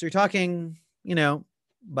 So you're talking, you know,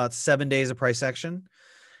 about 7 days of price action.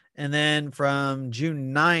 And then from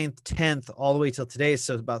June 9th, 10th, all the way till today.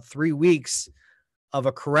 So about 3 weeks of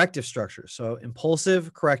a corrective structure. So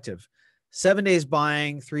impulsive, corrective, 7 days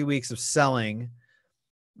buying, 3 weeks of selling.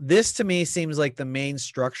 This to me seems like the main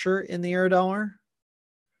structure in the Eurodollar,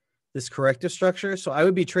 this corrective structure. So I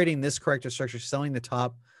would be trading this corrective structure, selling the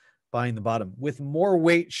top, buying the bottom, with more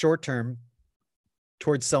weight short-term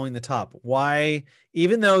towards selling the top. Why?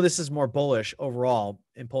 Even though this is more bullish overall,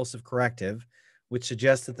 impulsive corrective, which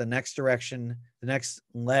suggests that the next direction, the next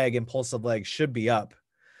leg, impulsive leg, should be up.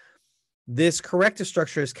 This corrective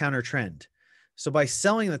structure is counter trend. So by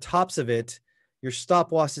selling the tops of it, your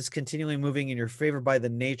stop loss is continually moving in your favor by the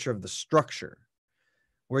nature of the structure.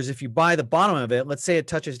 Whereas if you buy the bottom of it, let's say it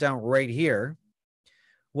touches down right here.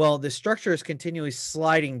 Well, the structure is continually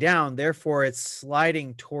sliding down. Therefore, it's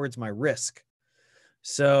sliding towards my risk.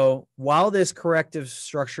 So while this corrective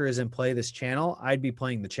structure is in play, this channel, I'd be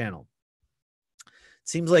playing the channel. It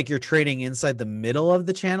seems like you're trading inside the middle of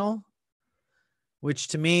the channel. which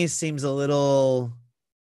to me seems a little,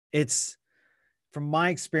 it's from my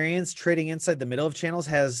experience, trading inside the middle of channels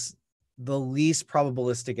has the least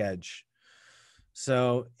probabilistic edge.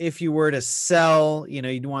 So if you were to sell,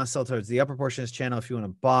 you'd want to sell towards the upper portion of this channel. If you want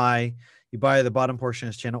to buy, you buy the bottom portion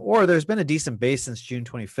of this channel, or there's been a decent base since June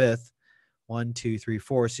 25th, 1, 2, 3,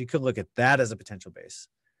 4. So you could look at that as a potential base,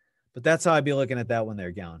 but that's how I'd be looking at that one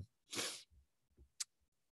there, Gallon.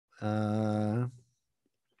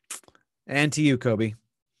 And to you, Kobe.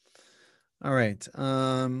 All right.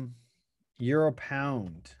 Euro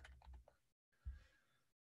pound.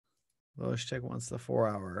 Let's check once the 4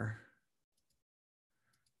 hour.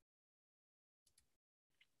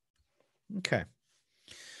 Okay.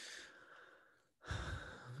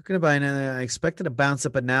 Looking to buy in. I expected to bounce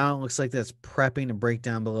up, but now it looks like that's prepping to break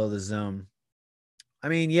down below the zone. I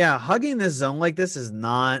mean, yeah, hugging this zone like this is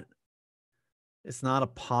not, it's not a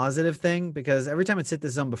positive thing, because every time it's hit the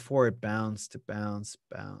zone before, it bounced, bounce.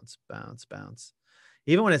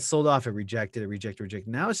 Even when it sold off, it rejected.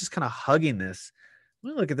 Now it's just kind of hugging this.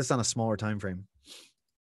 Let me look at this on a smaller time frame.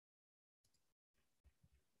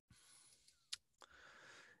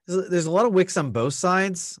 There's a lot of wicks on both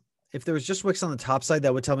sides. If there was just wicks on the top side,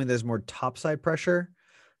 that would tell me there's more top side pressure,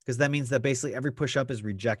 because that means that basically every push up is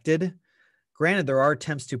rejected. Granted, there are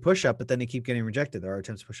attempts to push up, but then they keep getting rejected. There are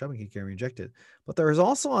attempts to push up and keep getting rejected. But there is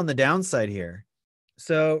also on the downside here.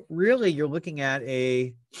 So really, you're looking at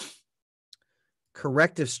a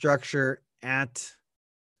corrective structure at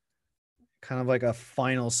kind of like a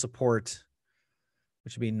final support,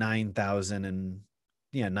 which would be 9,000 and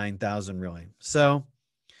 9,000 really. So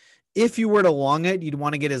if you were to long it, you'd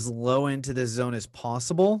want to get as low into this zone as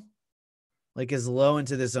possible. Like as low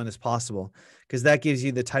into this zone as possible, because that gives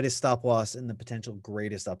you the tightest stop loss and the potential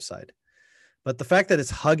greatest upside. But the fact that it's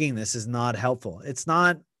hugging this is not helpful. It's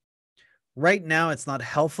not right now. It's not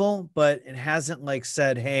helpful, but it hasn't like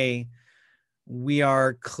said, hey, we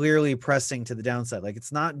are clearly pressing to the downside. Like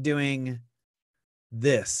it's not doing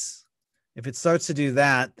this. If it starts to do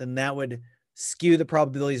that, then that would skew the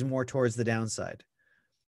probabilities more towards the downside.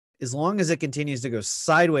 As long as it continues to go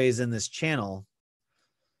sideways in this channel,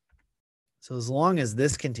 so as long as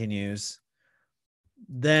this continues,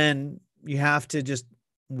 then you have to just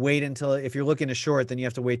wait until, if you're looking to short, then you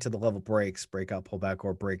have to wait till the level breaks, break out, pull back,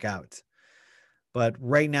 or break out. But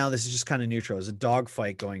right now, this is just kind of neutral. There's a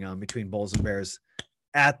dogfight going on between bulls and bears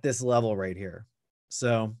at this level right here.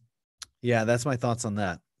 So yeah, that's my thoughts on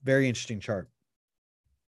that. Very interesting chart.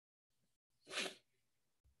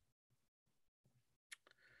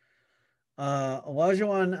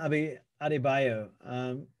 Olajuwon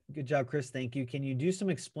Adebayo. Good job, Chris. Thank you. Can you do some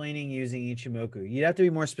explaining using Ichimoku? You'd have to be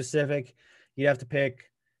more specific. You'd have to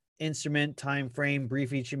pick instrument, time frame, brief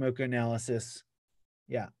Ichimoku analysis.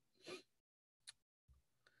 Yeah.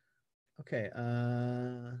 Okay.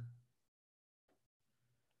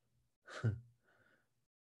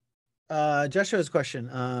 Joshua's question.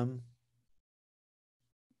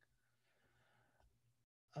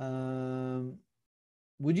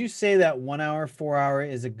 Would you say that 1 hour, 4 hour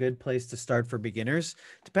is a good place to start for beginners?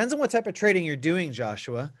 Depends on what type of trading you're doing,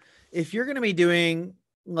 Joshua. If you're going to be doing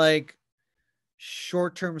like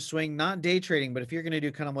short-term swing, not day trading, but if you're going to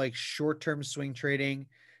do kind of like short-term swing trading,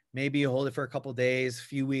 maybe you hold it for a couple days,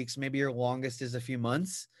 few weeks, maybe your longest is a few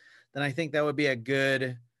months, then I think that would be a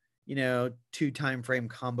good, 2 time frame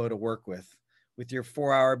combo to work with your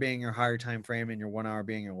 4 hour being your higher time frame and your 1 hour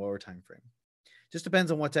being your lower time frame. Just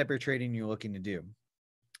depends on what type of trading you're looking to do.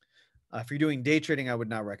 If you're doing day trading, I would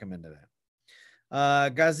not recommend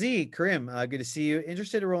that. Ghazi, Karim, good to see you.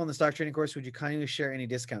 Interested to roll in the stock trading course. Would you kindly share any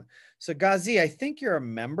discount? So Ghazi, I think you're a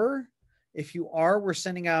member. If you are, we're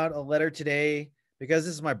sending out a letter today because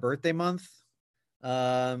this is my birthday month.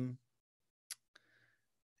 And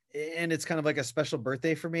it's kind of like a special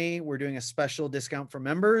birthday for me. We're doing a special discount for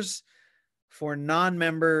members. For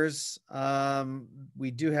non-members,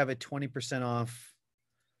 we do have a 20% off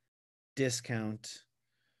discount.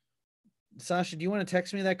 Sasha, do you want to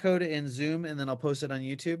text me that code in Zoom and then I'll post it on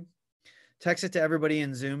YouTube? Text it to everybody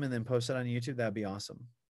in Zoom and then post it on YouTube. That'd be awesome.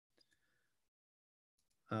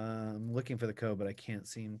 I'm looking for the code, but I can't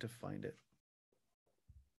seem to find it.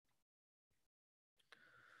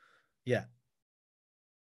 Yeah.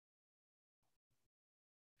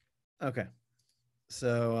 Okay.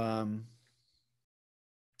 So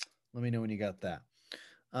let me know when you got that.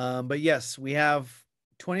 But yes, we have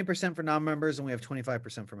 20% for non-members and we have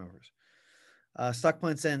 25% for members. Stock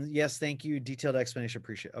plan saying, yes, thank you. Detailed explanation.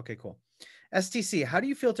 Appreciate it. Okay, cool. STC, how do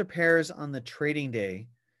you filter pairs on the trading day?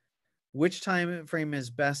 Which time frame is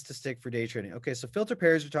best to stick for day trading? Okay, so filter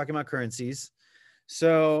pairs, we're talking about currencies.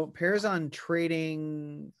 So pairs on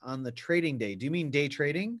trading on the trading day. Do you mean day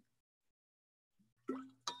trading?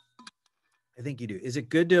 I think you do. Is it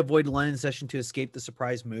good to avoid London session to escape the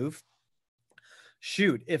surprise move?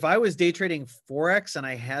 Shoot, if I was day trading Forex and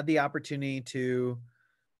I had the opportunity to,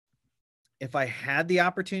 if I had the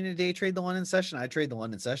opportunity to day trade the London session, I'd trade the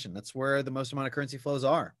London session. That's where the most amount of currency flows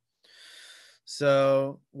are.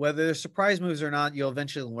 So whether there's surprise moves or not, you'll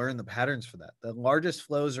eventually learn the patterns for that. The largest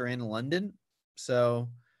flows are in London. So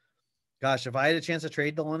gosh, if I had a chance to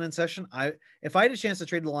trade the London session, if I had a chance to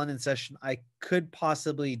trade the London session, I could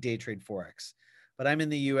possibly day trade Forex. But I'm in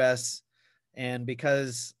the US, and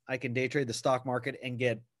because I can day trade the stock market and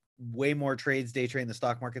get way more trades day trading the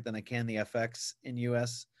stock market than I can the FX in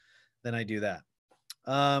US, then I do that.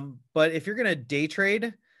 But if you're going to day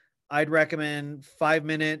trade, I'd recommend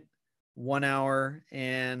 5-minute, 1 hour,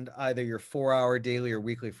 and either your 4-hour daily or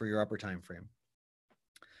weekly for your upper time frame.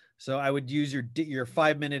 So I would use your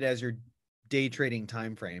 5-minute as your day trading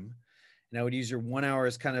time frame, and I would use your 1 hour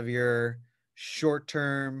as kind of your short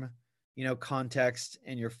term, context,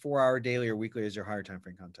 and your 4-hour daily or weekly as your higher time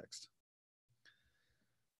frame context.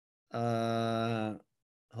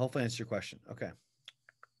 Hopefully I answered your question. Okay.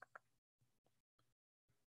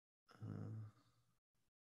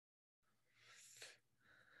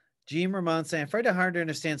 Gene Ramon saying, I find it hard to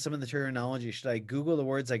understand some of the terminology. Should I Google the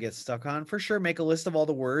words I get stuck on? For sure, make a list of all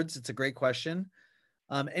the words. It's a great question.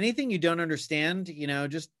 Anything you don't understand,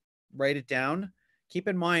 just write it down. Keep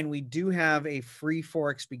in mind, we do have a free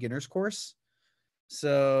Forex beginners course.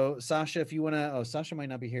 So Sasha, if you want to, Sasha might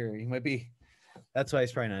not be here. He might be, that's why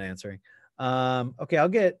he's probably not answering. Okay,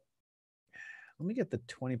 let me get the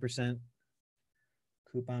 20%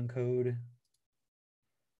 coupon code.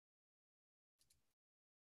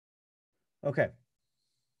 Okay.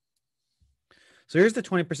 So here's the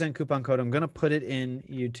 20% coupon code. I'm going to put it in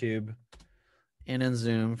YouTube and in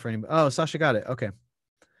Zoom for anybody. Oh, Sasha got it. Okay.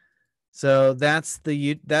 So that's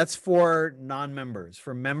for non-members.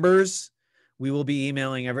 For members, we will be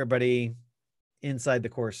emailing everybody inside the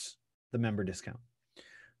course the member discount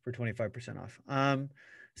for 25% off.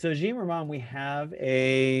 So Jean Ramon, we have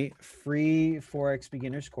a free Forex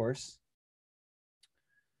beginners course.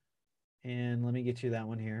 And let me get you that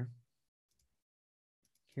one here.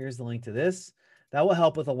 Here's the link to this. That will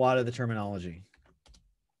help with a lot of the terminology.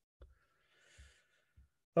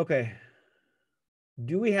 Okay.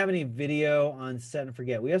 Do we have any video on set and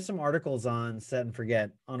forget? We have some articles on set and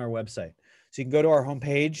forget on our website. So you can go to our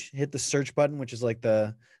homepage, hit the search button, which is like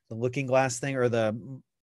the looking glass thing or the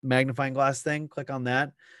magnifying glass thing. Click on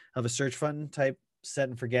that. Have a search button, type set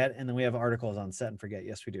and forget, and then we have articles on set and forget.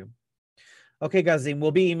 Yes, we do. Okay, Gazim,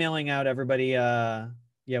 we'll be emailing out everybody.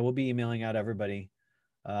 We'll be emailing out everybody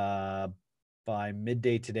by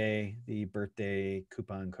midday today, the birthday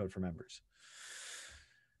coupon code for members.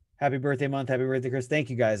 Happy birthday month. Happy birthday, Chris.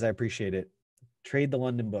 Thank you, guys. I appreciate it. Trade the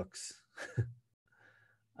London books.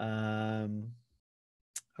 Okay.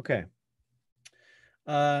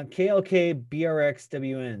 KLK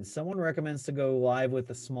BRXWN. Someone recommends to go live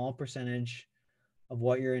with a small percentage of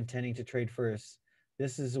what you're intending to trade first.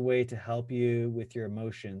 This is a way to help you with your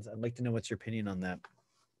emotions. I'd like to know what's your opinion on that.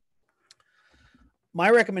 My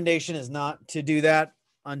recommendation is not to do that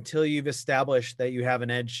until you've established that you have an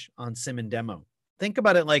edge on sim and demo. Think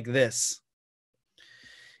about it like this.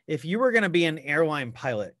 If you were going to be an airline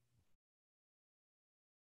pilot,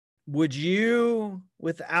 would you,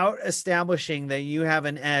 without establishing that you have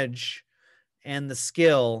an edge and the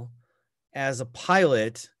skill as a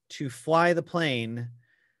pilot to fly the plane,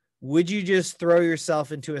 would you just throw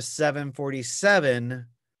yourself into a 747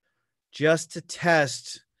 just to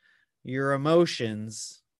test your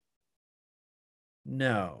emotions?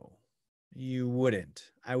 No, you wouldn't.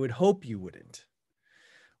 I would hope you wouldn't.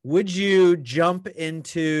 Would you jump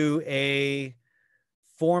into a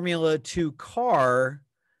Formula 2 car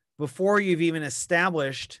before you've even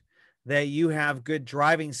established that you have good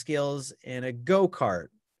driving skills in a go-kart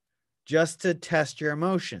just to test your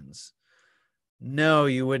emotions? No,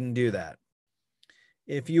 you wouldn't do that.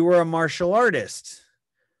 If you were a martial artist,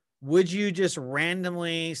 would you just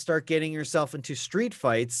randomly start getting yourself into street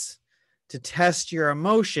fights to test your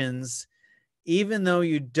emotions, even though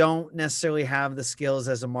you don't necessarily have the skills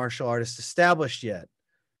as a martial artist established yet?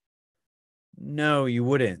 No, you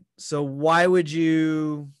wouldn't. So why would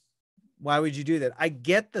you do that? I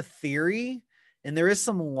get the theory, and there is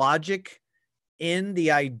some logic in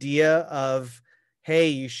the idea of, hey,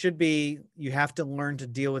 you have to learn to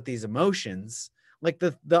deal with these emotions. Like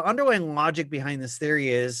the underlying logic behind this theory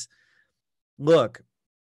is, look,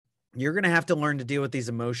 you're going to have to learn to deal with these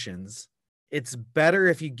emotions. It's better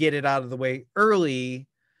if you get it out of the way early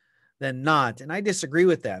than not. And I disagree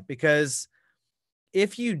with that, because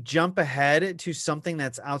if you jump ahead to something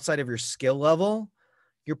that's outside of your skill level,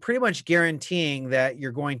 you're pretty much guaranteeing that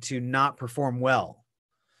you're going to not perform well.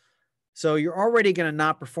 So you're already going to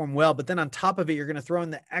not perform well, but then on top of it, you're going to throw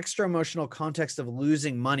in the extra emotional context of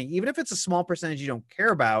losing money. Even if it's a small percentage you don't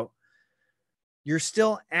care about, you're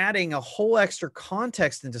still adding a whole extra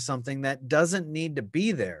context into something that doesn't need to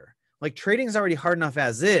be there. Like, trading is already hard enough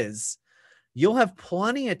as is. You'll have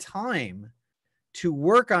plenty of time to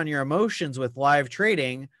work on your emotions with live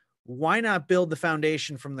trading. Why not build the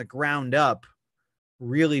foundation from the ground up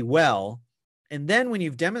really well? And then when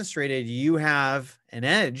you've demonstrated you have an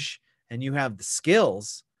edge and you have the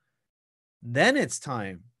skills, then it's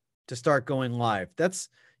time to start going live.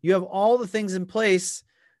 You have all the things in place.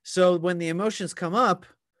 So when the emotions come up,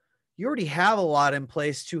 you already have a lot in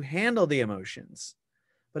place to handle the emotions.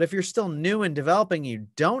 But if you're still new and developing, you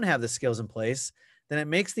don't have the skills in place, then it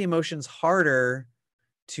makes the emotions harder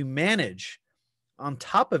to manage. On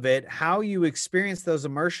top of it, how you experience those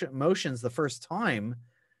emotions the first time,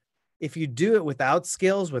 if you do it without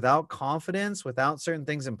skills, without confidence, without certain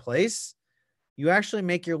things in place, you actually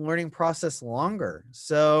make your learning process longer.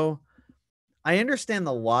 So I understand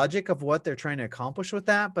the logic of what they're trying to accomplish with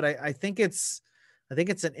that, but I think it's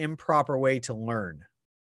an improper way to learn.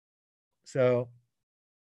 So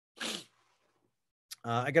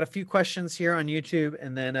I got a few questions here on YouTube,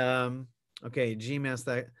 and then okay, Gm asked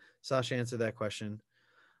that. Sasha answered that question.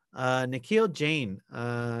 Nikhil Jain,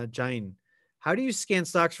 how do you scan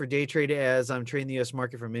stocks for day trade as I'm trading the U.S.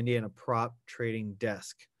 market from India in a prop trading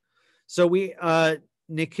desk? So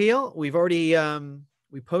Nikhil, we've already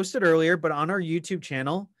we posted earlier, but on our YouTube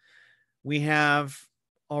channel, we have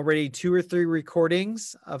already 2 or 3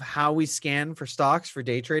 recordings of how we scan for stocks for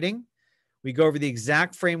day trading. We go over the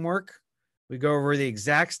exact framework. We go over the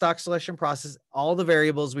exact stock selection process, all the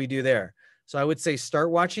variables we do there. So I would say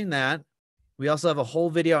start watching that. We also have a whole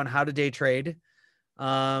video on how to day trade.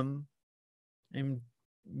 And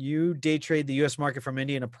you day trade the U.S. market from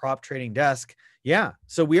India in a prop trading desk. Yeah.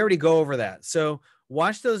 So we already go over that. So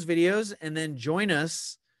watch those videos and then join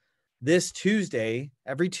us this Tuesday.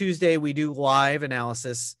 Every Tuesday we do live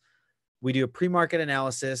analysis. We do a pre-market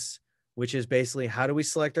analysis, which is basically how do we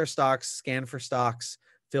select our stocks, scan for stocks,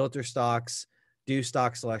 filter stocks, do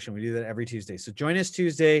stock selection. We do that every Tuesday. So join us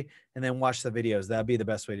Tuesday and then watch the videos. That'd be the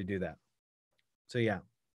best way to do that. So yeah.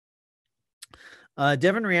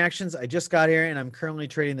 Devin reactions. I just got here and I'm currently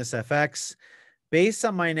trading this FX. Based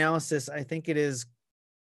on my analysis, I think it is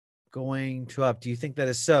going to up. Do you think that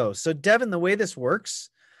is so? So Devin, the way this works,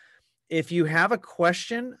 if you have a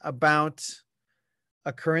question about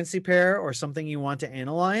a currency pair or something you want to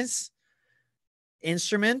analyze,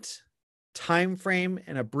 instrument, time frame,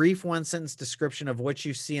 and a brief 1-sentence description of what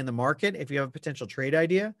you see in the market. If you have a potential trade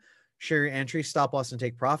idea, share your entry, stop loss, and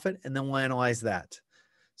take profit, and then we'll analyze that.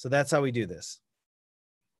 So that's how we do this.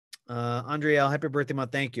 Andrea, happy birthday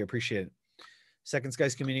month. Thank you. Appreciate it. Second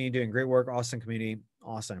Skies community doing great work. Awesome community.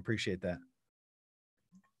 Awesome. Appreciate that.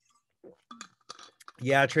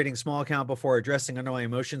 Yeah, trading small account before addressing underlying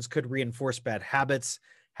emotions could reinforce bad habits,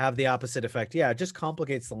 have the opposite effect. Yeah, it just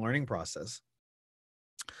complicates the learning process.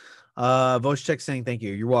 Voschek saying thank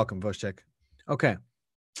you. You're welcome, Voschek. Okay.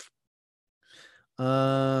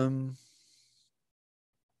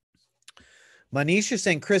 Manish is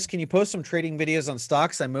saying, Chris, can you post some trading videos on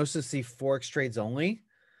stocks? I mostly see Forex trades only.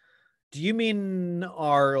 Do you mean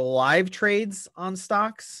our live trades on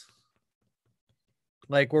stocks?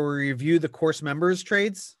 Like where we review the course members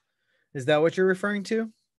trades? Is that what you're referring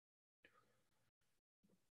to?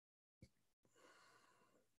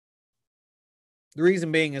 The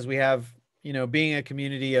reason being is we have, being a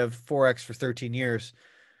community of Forex for 13 years,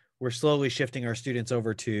 we're slowly shifting our students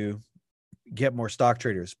over to get more stock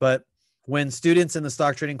traders. But when students in the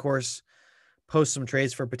stock trading course post some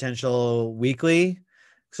trades for potential weekly,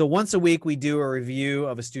 so once a week, we do a review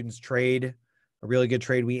of a student's trade, a really good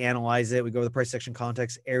trade. We analyze it. We go over the price section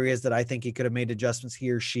context, areas that I think he could have made adjustments.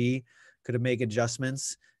 He or she could have made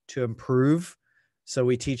adjustments to improve. So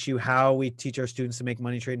we teach you how we teach our students to make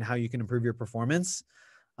money trade and how you can improve your performance.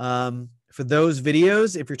 For those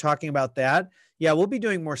videos, if you're talking about that, yeah, we'll be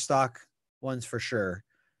doing more stock ones for sure.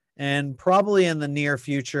 And probably in the near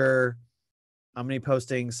future, I'm going to be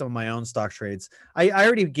posting some of my own stock trades. I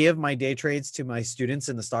already give my day trades to my students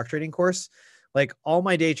in the stock trading course. Like all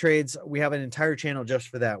my day trades, we have an entire channel just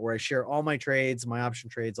for that, where I share all my trades, my option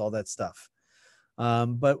trades, all that stuff.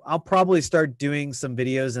 But I'll probably start doing some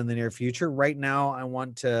videos in the near future. Right now, I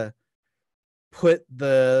want to put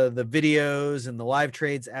the videos and the live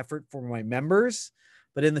trades effort for my members.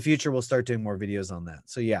 But in the future, we'll start doing more videos on that.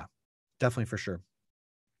 So yeah, definitely for sure.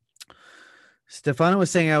 Stefano was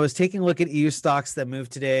saying, I was taking a look at EU stocks that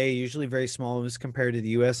moved today, usually very small moves compared to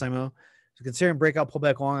the US IMO. So considering breakout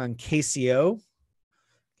pullback long on KCO.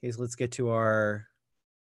 Okay, so let's get to our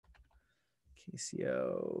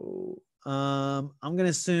KCO. I'm going to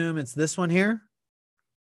assume it's this one here.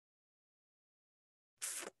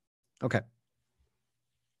 Okay.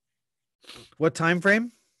 What time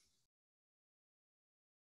frame?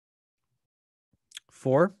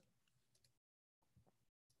 4.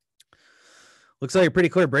 Looks like a pretty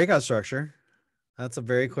clear breakout structure. That's a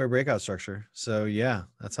very clear breakout structure. So yeah,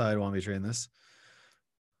 that's how I'd want to be trading this.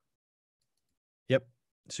 Yep,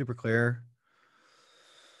 super clear.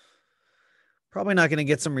 Probably not going to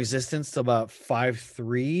get some resistance to about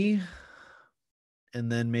 5.3,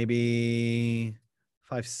 and then maybe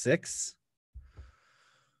 5.6.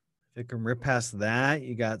 If it can rip past that,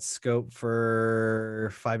 you got scope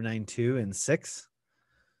for 5.92 and 6.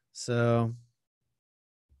 So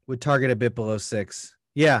would target a bit below 6.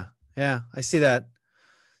 Yeah, I see that.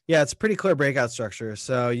 Yeah, it's a pretty clear breakout structure.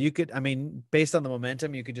 So you could, I mean, based on the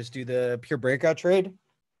momentum, you could just do the pure breakout trade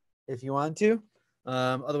if you want to.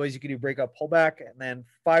 Otherwise, you could do breakout pullback and then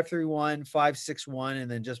 5.31, 5.61,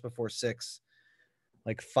 and then just before 6,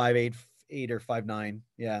 like 5.88 or 5.9.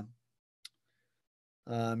 Yeah.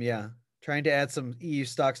 Yeah. Trying to add some EU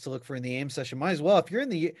stocks to look for in the AIM session. Might as well. If you're in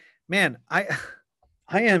the, man, I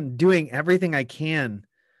am doing everything I can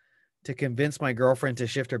to convince my girlfriend to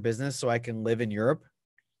shift her business so I can live in Europe.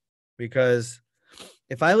 Because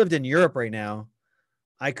if I lived in Europe right now,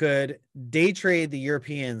 I could day trade the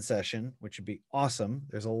European session, which would be awesome.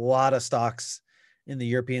 There's a lot of stocks in the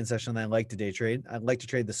European session that I like to day trade. I'd like to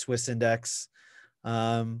trade the Swiss index.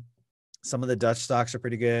 Some of the Dutch stocks are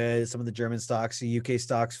pretty good. Some of the German stocks, the UK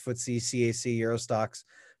stocks, FTSE, CAC, Euro stocks.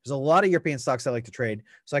 There's a lot of European stocks I like to trade.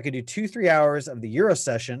 So I could do 2-3 hours of the Euro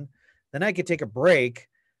session. Then I could take a break.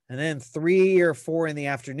 And then 3 or 4 in the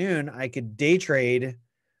afternoon, I could day trade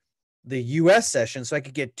the US session. So I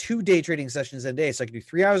could get 2 day trading sessions a day. So I could do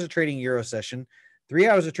 3 hours of trading Euro session, 3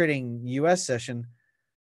 hours of trading US session.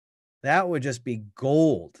 That would just be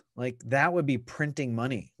gold. Like that would be printing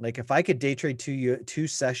money. Like if I could day trade 2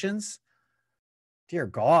 sessions, dear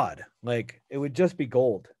God, like it would just be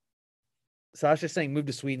gold. Sasha's saying move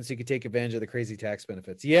to Sweden so you could take advantage of the crazy tax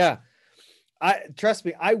benefits. Yeah. Trust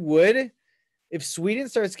me, I would. If Sweden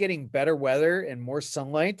starts getting better weather and more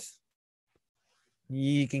sunlight,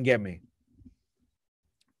 you can get me.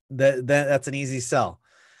 That's an easy sell.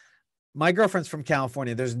 My girlfriend's from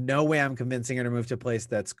California. There's no way I'm convincing her to move to a place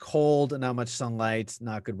that's cold, not much sunlight,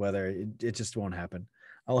 not good weather. It just won't happen.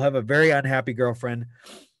 I'll have a very unhappy girlfriend,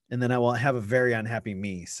 and then I will have a very unhappy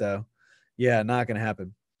me. So, yeah, not going to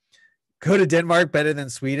happen. Go to Denmark better than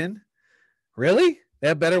Sweden? Really? They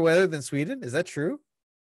have better weather than Sweden? Is that true?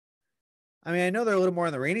 I mean, I know they're a little more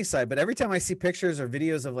on the rainy side, but every time I see pictures or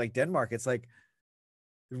videos of like Denmark, it's like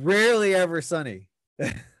rarely ever sunny.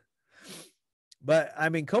 But I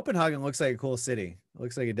mean, Copenhagen looks like a cool city. It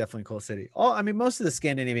looks like a definitely cool city. I mean, most of the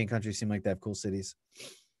Scandinavian countries seem like they have cool cities.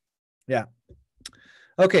 Yeah.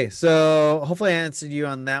 Okay, so hopefully I answered you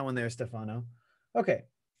on that one there, Stefano. Okay.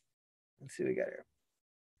 Let's see what we got here.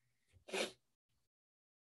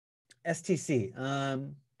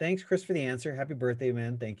 STC. Thanks, Chris, for the answer. Happy birthday,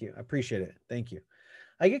 man. Thank you. I appreciate it. Thank you.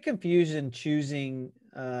 I get confused in choosing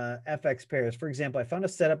FX pairs. For example, I found a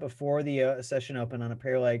setup before the session open on a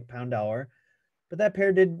pair like pound dollar, but that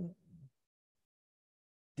pair did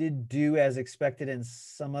do as expected, and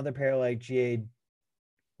some other pair like GA,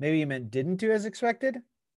 maybe you meant didn't do as expected.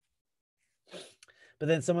 But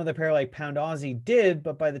then some other pair like pound Aussie did,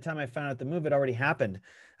 but by the time I found out the move, it already happened.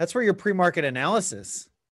 That's where your pre-market analysis.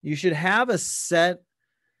 You should have a set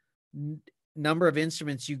number of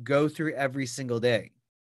instruments you go through every single day.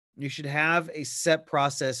 You should have a set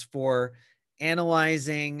process for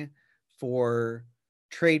analyzing, for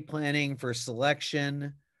trade planning, for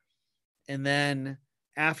selection. And then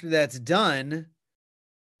after that's done,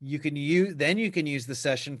 you can use the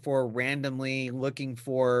session for randomly looking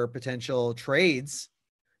for potential trades.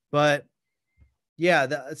 But yeah,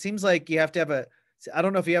 it seems like you have to have I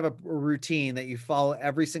don't know if you have a routine that you follow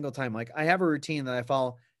every single time. Like I have a routine that I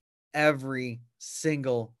follow every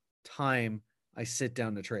single time I sit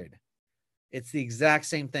down to trade. It's the exact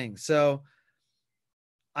same thing. So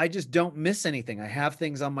I just don't miss anything. I have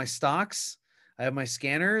things on my stocks. I have my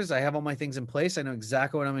scanners. I have all my things in place. I know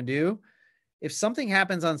exactly what I'm going to do. If something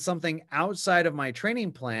happens on something outside of my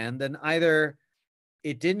training plan, then either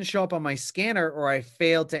it didn't show up on my scanner or I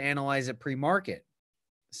failed to analyze it pre-market.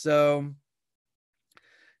 So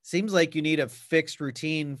seems like you need a fixed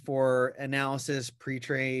routine for analysis,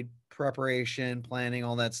 pre-trade, preparation, planning,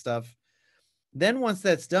 all that stuff. Then once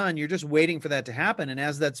that's done, you're just waiting for that to happen. And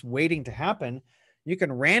as that's waiting to happen, you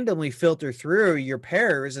can randomly filter through your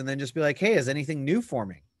pairs and then just be like, hey, is anything new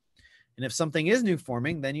forming? And if something is new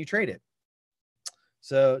forming, then you trade it.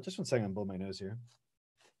 So just one second, I'll blow my nose here.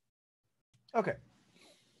 Okay.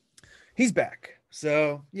 He's back.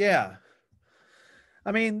 So yeah.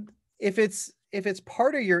 I mean, if it's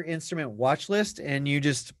part of your instrument watch list and you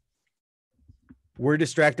just were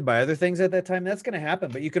distracted by other things at that time, that's going to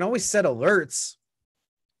happen. But you can always set alerts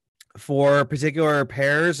for particular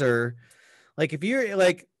pairs, or like if you're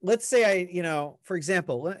like, let's say for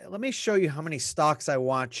example, let me show you how many stocks I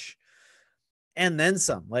watch and then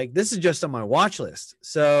some. Like this is just on my watch list.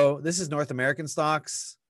 So this is North American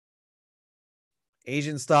stocks,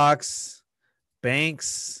 Asian stocks,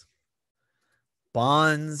 banks,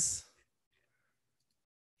 bonds,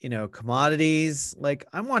 commodities. Like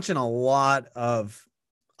I'm watching a lot. I'm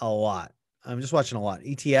just watching a lot.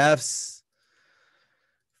 ETFs,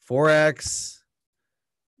 Forex,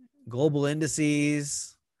 global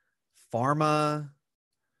indices, pharma,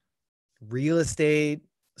 real estate,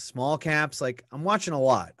 small caps. Like I'm watching a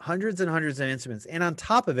lot, hundreds and hundreds of instruments. And on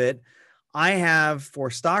top of it, I have, for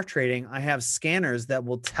stock trading, I have scanners that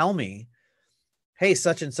will tell me, hey,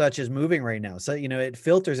 such and such is moving right now. So, it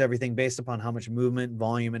filters everything based upon how much movement,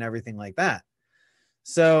 volume, and everything like that.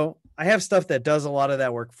 So I have stuff that does a lot of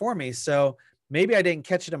that work for me. So maybe I didn't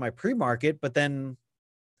catch it in my pre-market, but then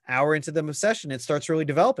hour into the session, it starts really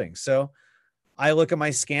developing. So I look at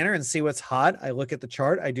my scanner and see what's hot. I look at the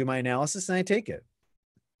chart, I do my analysis, and I take it.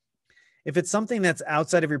 If it's something that's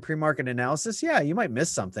outside of your pre-market analysis, yeah, you might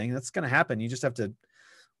miss something. That's going to happen. You just have to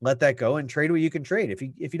let that go and trade what you can trade.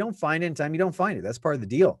 If you don't find it in time, you don't find it. That's part of the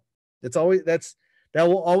deal. That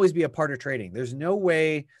will always be a part of trading. There's no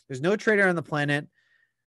trader on the planet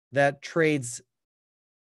that trades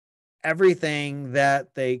everything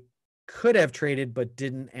that they could have traded but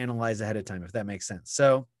didn't analyze ahead of time, if that makes sense.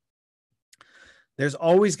 So there's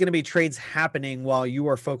always going to be trades happening while you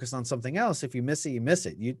are focused on something else. If you miss it, you miss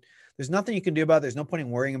it. There's nothing you can do about it. There's no point in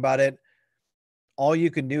worrying about it. All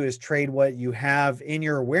you can do is trade what you have in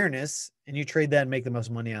your awareness, and you trade that and make the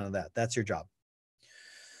most money out of that. That's your job.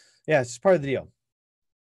 Yeah, it's just part of the deal.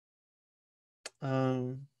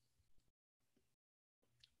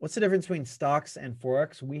 What's the difference between stocks and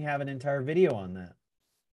Forex? We have an entire video on that.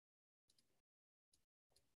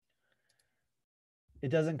 It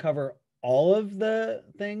doesn't cover all of the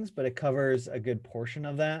things, but it covers a good portion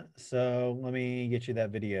of that. So let me get you that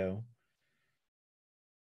video.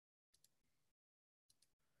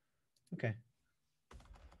 Okay.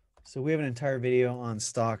 So we have an entire video on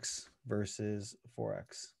stocks versus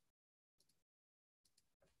Forex.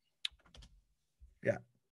 Yeah.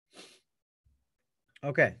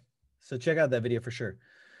 Okay. So check out that video for sure.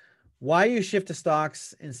 Why you shift to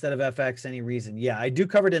stocks instead of FX, any reason? Yeah, I do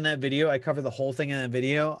cover it in that video. I cover the whole thing in that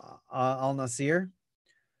video, Al Nasir.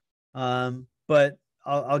 But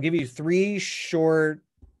I'll give you 3 short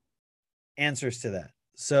answers to that.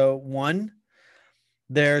 So one,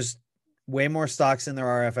 there's way more stocks than there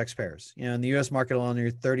are FX pairs. In the US market alone, there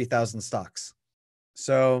are 30,000 stocks.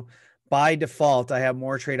 So by default, I have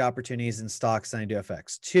more trade opportunities in stocks than I do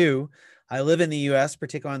FX. 2, I live in the US,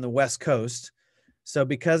 particularly on the West Coast. So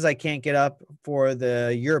because I can't get up for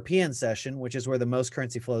the European session, which is where the most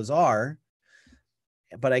currency flows are,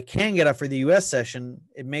 but I can get up for the US session,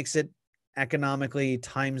 it makes it economically,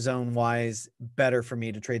 time zone wise, better for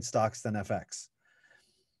me to trade stocks than FX.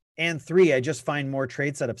 And 3, I just find more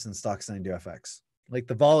trade setups in stocks than I do FX. Like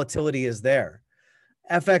the volatility is there.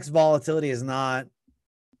 FX volatility is not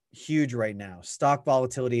huge right now. Stock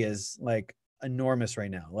volatility is like enormous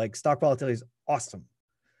right now. Like stock volatility is awesome.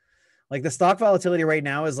 Like the stock volatility right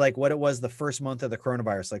now is like what it was the first month of the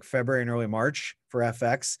coronavirus, like February and early March for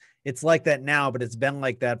FX. It's like that now, but it's been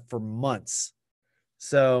like that for months.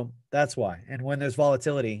 So that's why. And when there's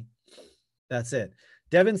volatility, that's it.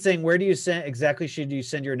 Devin's saying, where do you send exactly should you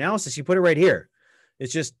send your analysis? You put it right here.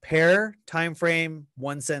 It's just pair, time frame,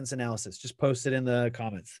 1 sentence analysis. Just post it in the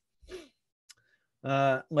comments.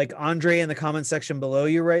 Like Andre in the comment section below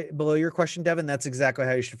you, right below your question, Devin, that's exactly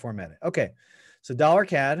how you should format it. Okay. So dollar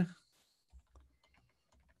CAD.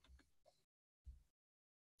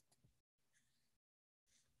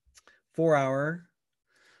 Four-hour.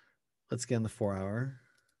 Let's get in the 4-hour.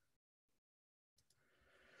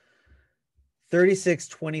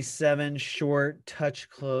 36.27 short touch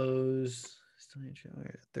close.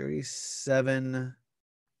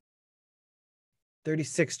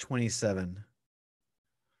 36.27.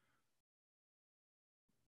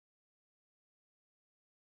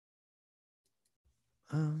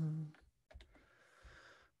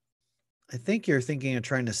 I think you're thinking of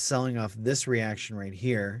trying to selling off this reaction right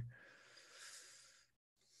here.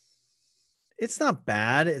 It's not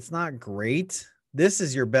bad. It's not great. This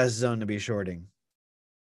is your best zone to be shorting.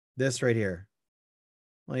 This right here.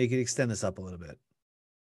 Well, you could extend this up a little bit.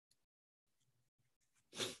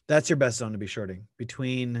 That's your best zone to be shorting,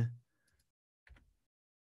 between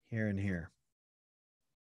here and here.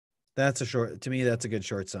 That's a short, to me, that's a good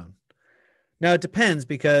short zone. Now it depends,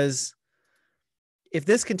 because if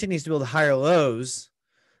this continues to build higher lows,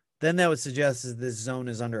 then that would suggest that this zone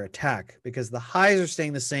is under attack, because the highs are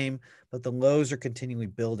staying the same, but the lows are continually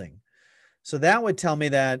building. So that would tell me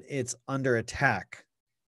that it's under attack.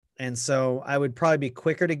 And so I would probably be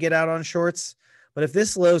quicker to get out on shorts. But if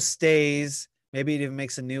this low stays, maybe it even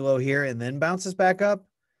makes a new low here and then bounces back up,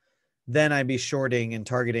 then I'd be shorting and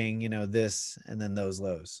targeting, you know, this and then those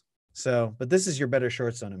lows. So, but this is your better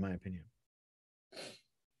short zone, in my opinion.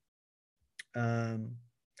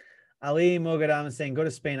 Ali Mogadam is saying, go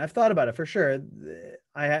to Spain. I've thought about it for sure.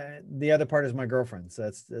 The other part is my girlfriend,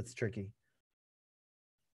 so that's tricky.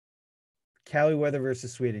 Cali weather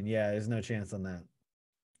versus Sweden. Yeah, there's no chance on that.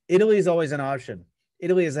 Italy is always an option.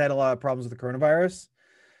 Italy has had a lot of problems with the coronavirus,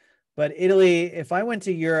 but Italy, if I went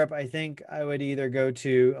to Europe, I think I would either go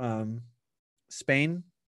to Spain.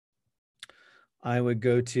 I would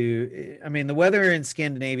go to, I mean, the weather in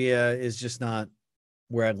Scandinavia is just not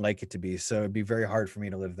where I'd like it to be. So it'd be very hard for me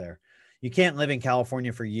to live there. You can't live in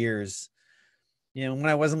California for years. You know, when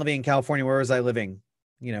I wasn't living in California, where was I living?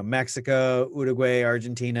 You know, Mexico, Uruguay,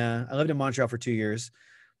 Argentina. I lived in Montreal for 2 years,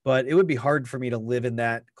 but it would be hard for me to live in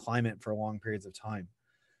that climate for long periods of time.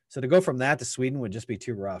 So to go from that to Sweden would just be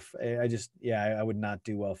too rough. I would not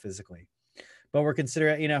do well physically. But we're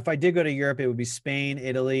considering, you know, if I did go to Europe, it would be Spain,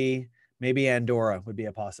 Italy, maybe Andorra would be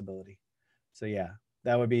a possibility. So yeah,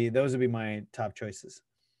 those would be my top choices.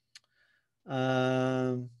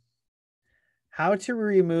 How to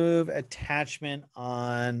remove attachment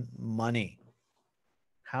on money.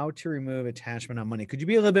 How to remove attachment on money. Could you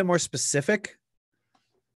be a little bit more specific?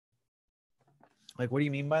 Like, what do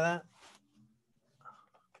you mean by that?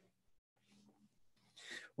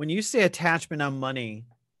 When you say attachment on money,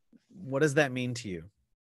 what does that mean to you?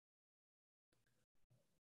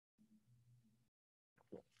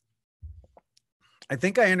 I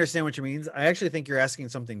think I understand what you mean. I actually think you're asking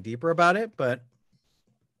something deeper about it, but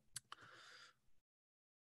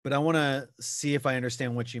I want to see if I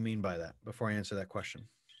understand what you mean by that before I answer that question.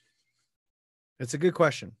 It's a good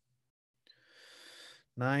question.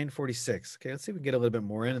 9:46. Okay, let's see if we can get a little bit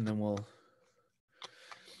more in, and then we'll.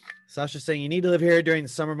 Sasha's saying you need to live here during the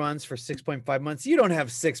summer months for 6.5 months. You don't have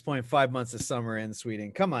 6.5 months of summer in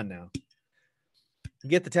Sweden. Come on now. You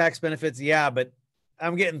get the tax benefits, yeah, but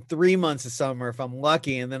I'm getting 3 months of summer if I'm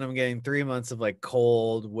lucky, and then I'm getting 3 months of like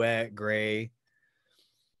cold, wet, gray.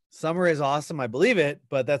 Summer is awesome. I believe it,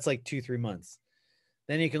 but that's like 2-3 months.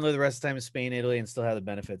 Then you can live the rest of the time in Spain, Italy, and still have the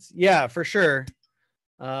benefits. Yeah, for sure.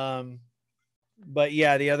 But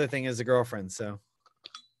yeah, the other thing is the girlfriend. So.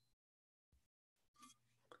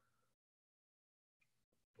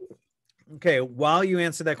 Okay, while you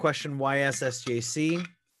answer that question, YSSJC,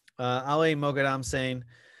 Ali Mogadam saying,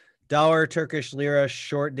 dollar Turkish lira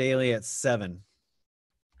short daily at 7.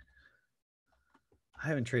 I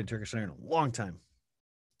haven't traded Turkish lira in a long time.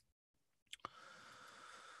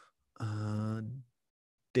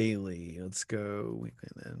 Daily. Let's go weekly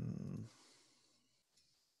then.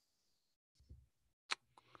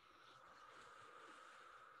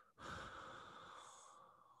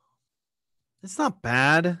 It's not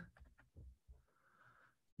bad.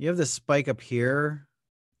 You have the spike up here,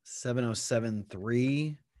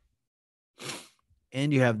 707.3.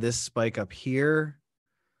 And you have this spike up here,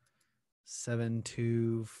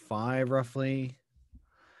 725 roughly.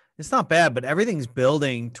 It's not bad, but everything's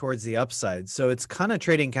building towards the upside. So it's kind of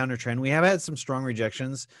trading counter trend. We have had some strong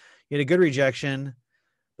rejections. You had a good rejection,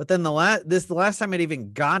 but then the last time it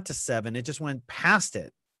even got to 7, it just went past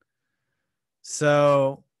it.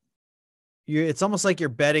 So it's almost like you're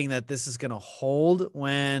betting that this is going to hold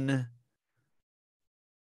when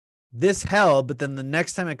this held, but then the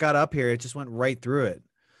next time it got up here, it just went right through it.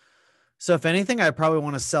 So if anything, I probably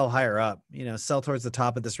want to sell higher up, you know, sell towards the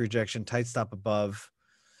top of this rejection, tight stop above,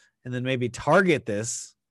 and then maybe target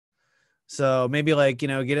this. So maybe like, you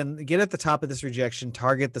know, get at the top of this rejection,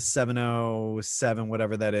 target the 707,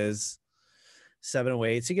 whatever that is,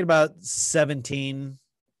 708. So you get about 17,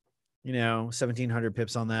 you know, 1700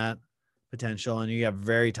 pips on that potential, and you have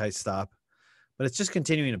very tight stop, but it's just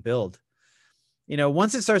continuing to build. You know,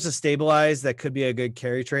 once it starts to stabilize, that could be a good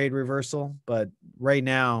carry trade reversal, but right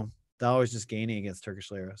now, dollar's just gaining against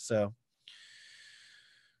Turkish lira. So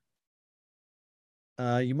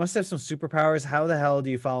You must have some superpowers. How the hell do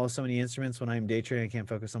you follow so many instruments when I'm day trading? I can't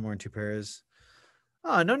focus on more than 2 pairs.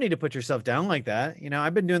 Oh, no need to put yourself down like that. You know,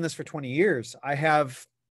 I've been doing this for 20 years. I have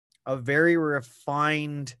a very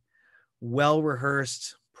refined,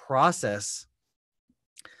 well-rehearsed process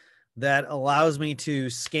that allows me to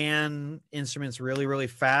scan instruments really, really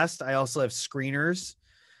fast. I also have screeners,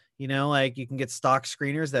 you know, like you can get stock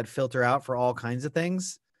screeners that filter out for all kinds of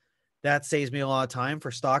things. That saves me a lot of time. For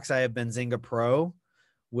stocks, I have Benzinga Pro,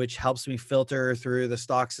 which helps me filter through the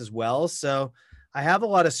stocks as well. So I have a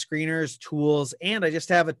lot of screeners, tools, and I just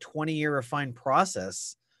have a 20-year refined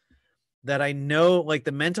process that I know, like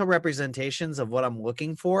the mental representations of what I'm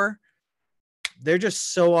looking for, they're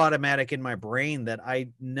just so automatic in my brain that I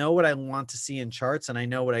know what I want to see in charts and I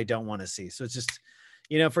know what I don't want to see. So it's just,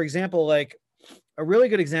 you know, for example, like a really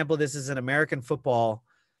good example of this is in American football.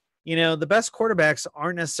 You know, the best quarterbacks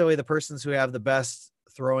aren't necessarily the persons who have the best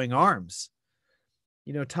throwing arms.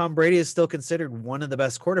 You know, Tom Brady is still considered one of the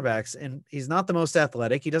best quarterbacks, and he's not the most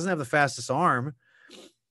athletic. He doesn't have the fastest arm.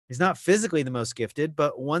 He's not physically the most gifted,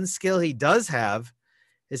 but one skill he does have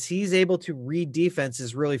is he's able to read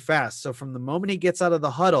defenses really fast. So from the moment he gets out of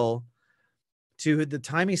the huddle to the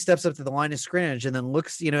time he steps up to the line of scrimmage and then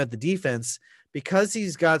looks, you know, at the defense, because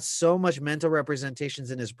he's got so much mental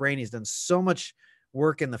representations in his brain, he's done so much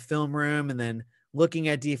work in the film room and then looking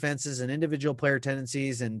at defenses and individual player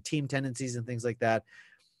tendencies and team tendencies and things like that.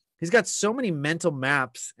 He's got so many mental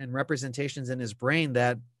maps and representations in his brain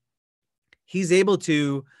that he's able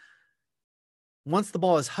to, once the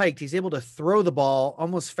ball is hiked, he's able to throw the ball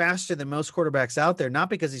almost faster than most quarterbacks out there, not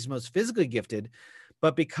because he's most physically gifted,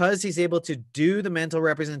 but because he's able to do the mental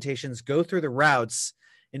representations, go through the routes,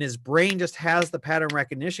 and his brain just has the pattern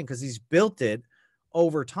recognition because he's built it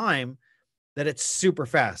over time that it's super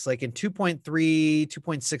fast. Like in 2.3,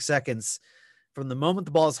 2.6 seconds from the moment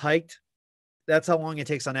the ball is hiked, that's how long it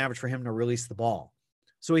takes on average for him to release the ball.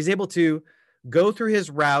 So he's able to go through his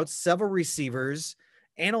routes, several receivers,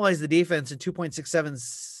 analyze the defense in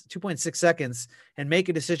 2.6 seconds and make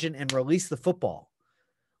a decision and release the football.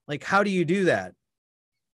 Like, how do you do that?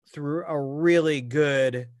 Through a really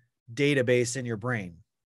good database in your brain.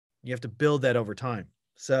 You have to build that over time.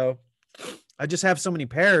 So I just have so many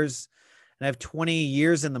pairs and I have 20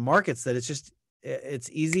 years in the markets that it's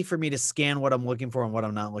easy for me to scan what I'm looking for and what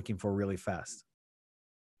I'm not looking for really fast.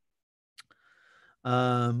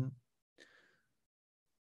 MR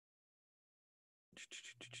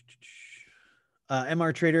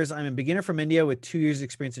traders, I'm a beginner from India with 2 years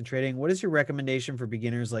experience in trading. What is your recommendation for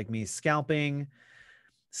beginners like me? Scalping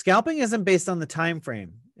isn't based on the time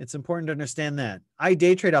frame. It's important to understand that. I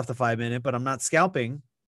day trade off the 5-minute, but I'm not scalping.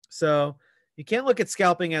 So you can't look at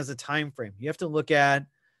scalping as a time frame. You have to look at,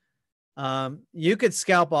 you could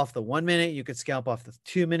scalp off the 1 minute, you could scalp off the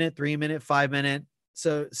 2 minute, 3 minute, 5 minute.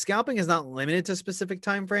 So scalping is not limited to specific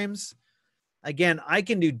time frames. Again, I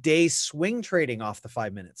can do day swing trading off the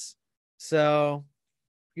 5 minutes. So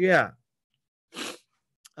yeah.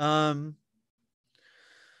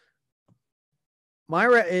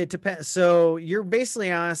 It depends. So you're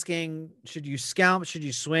basically asking, should you scalp? Should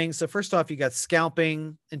you swing? So first off, you got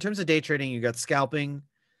scalping. In terms of day trading, you got scalping.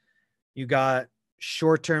 You got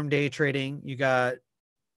short-term day trading. You got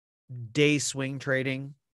day swing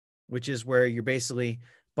trading, which is where you're basically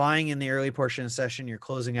buying in the early portion of the session. You're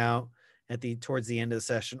closing out towards the end of the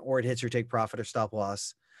session, or it hits your take profit or stop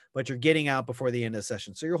loss, but you're getting out before the end of the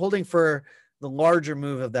session. So you're holding for the larger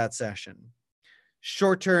move of that session.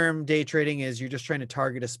 Short-term day trading is you're just trying to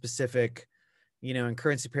target a specific, you know, in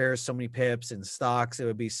currency pairs, so many pips. In stocks, it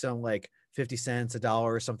would be some like 50 cents, $1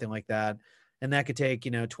 or something like that. And that could take,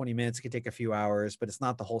 20 minutes. It could take a few hours, but it's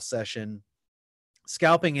not the whole session.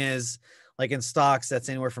 Scalping is like in stocks, that's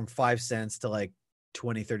anywhere from 5 cents to like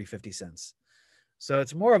 20, 30, 50 cents. So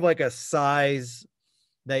it's more of like a size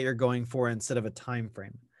that you're going for instead of a time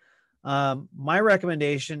frame. My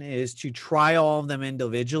recommendation is to try all of them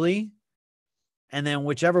individually. And then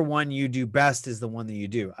whichever one you do best is the one that you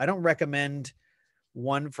do. I don't recommend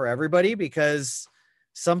one for everybody because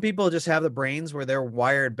some people just have the brains where they're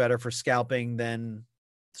wired better for scalping than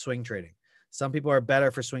swing trading. Some people are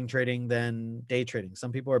better for swing trading than day trading.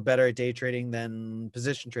 Some people are better at day trading than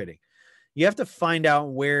position trading. You have to find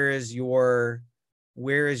out where is your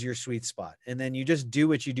sweet spot. And then you just do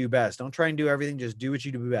what you do best. Don't try and do everything. Just do what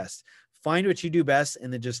you do best. Find what you do best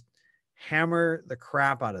and then just hammer the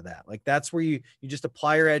crap out of that. Like that's where you just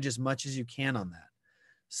apply your edge as much as you can on that.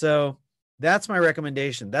 So that's my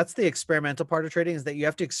recommendation. That's the experimental part of trading, is that you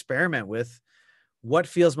have to experiment with what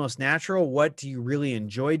feels most natural. What do you really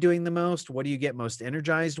enjoy doing the most? What do you get most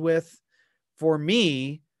energized with? For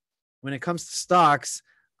me, when it comes to stocks,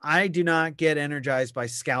 I do not get energized by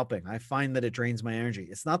scalping. I find that it drains my energy.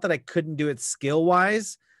 It's not that I couldn't do it skill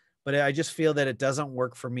wise, but I just feel that it doesn't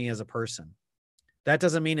work for me as a person. That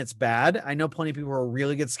doesn't mean it's bad. I know plenty of people who are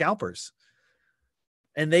really good scalpers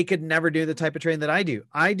and they could never do the type of trading that I do.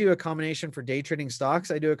 I do a combination for day trading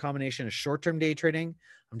stocks. I do a combination of short-term day trading.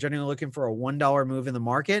 I'm generally looking for a $1 move in the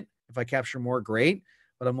market. If I capture more, great.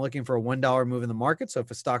 But I'm looking for a $1 move in the market. So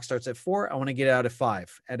if a stock starts at 4, I want to get out at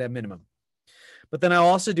 5 at a minimum. But then I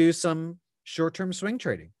also do some short-term swing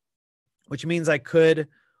trading, which means I could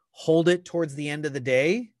hold it towards the end of the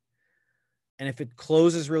day. And if it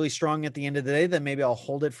closes really strong at the end of the day, then maybe I'll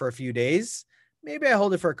hold it for a few days. Maybe I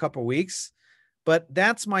hold it for a couple of weeks. But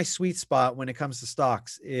that's my sweet spot when it comes to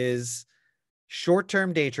stocks is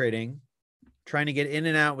short-term day trading, trying to get in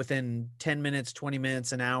and out within 10 minutes, 20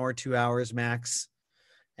 minutes, an hour, 2 hours max.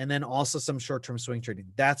 And then also some short-term swing trading.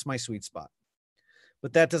 That's my sweet spot.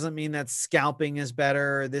 But that doesn't mean that scalping is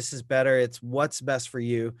better. This is better. It's what's best for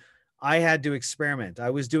you. I had to experiment. I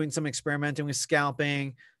was doing some experimenting with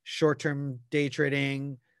scalping, short-term day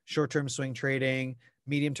trading, short-term swing trading,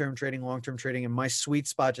 medium-term trading, long-term trading. And my sweet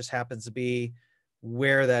spot just happens to be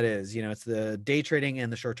where that is. You know, it's the day trading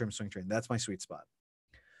and the short-term swing trading. That's my sweet spot.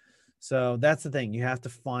 So that's the thing. You have to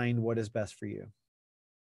find what is best for you.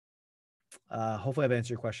 Hopefully I've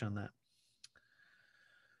answered your question on that.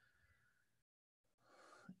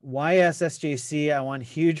 YSSJC, I want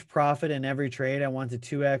huge profit in every trade. I want to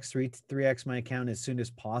 2x, 3x my account as soon as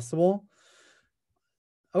possible.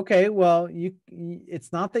 Okay, well,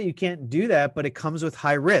 it's not that you can't do that, but it comes with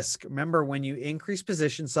high risk. Remember, when you increase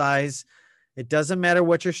position size, it doesn't matter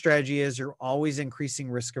what your strategy is, you're always increasing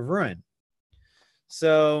risk of ruin.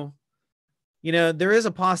 So, you know, there is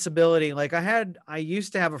a possibility. Like I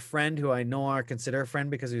used to have a friend who I no longer consider a friend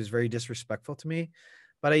because he was very disrespectful to me.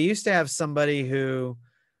 But I used to have somebody who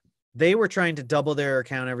they were trying to double their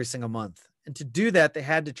account every single month. And to do that, they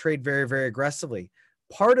had to trade very, very aggressively.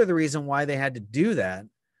 Part of the reason why they had to do that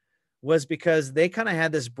was because they kind of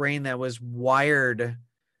had this brain that was wired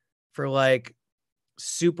for like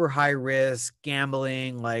super high risk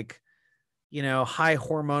gambling, like, you know, high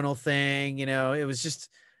hormonal thing, you know, it was just,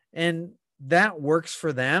 and that works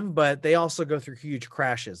for them, but they also go through huge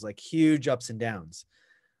crashes, like huge ups and downs.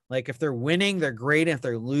 Like if they're winning, they're great. If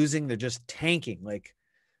they're losing, they're just tanking. Like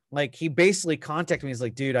he basically contacted me. He's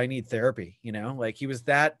like, dude, I need therapy. You know, like he was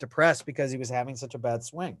that depressed because he was having such a bad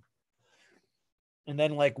swing. And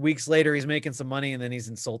then like weeks later, he's making some money and then he's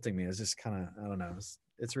insulting me. It's just kind of, I don't know.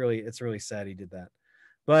 It's really sad he did that.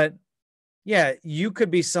 But yeah, you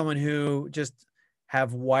could be someone who just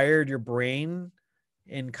have wired your brain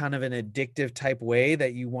in kind of an addictive type way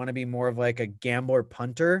that you want to be more of like a gambler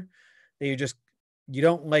punter, that you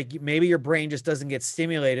don't like, maybe your brain just doesn't get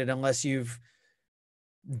stimulated unless you've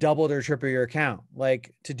doubled or tripled your account.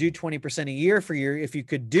 Like to do 20% a year for you, if you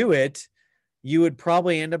could do it, you would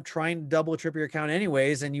probably end up trying to double or triple your account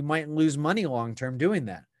anyways, and you might lose money long-term doing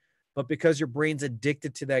that. But because your brain's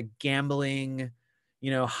addicted to that gambling,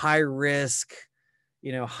 you know, high risk,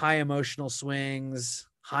 you know, high emotional swings,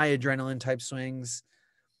 high adrenaline type swings,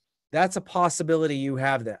 that's a possibility you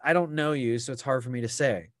have that. I don't know you, so it's hard for me to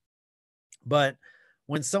say. But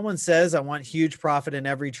when someone says, I want huge profit in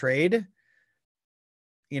every trade,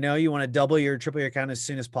 you know, you want to double your triple your account as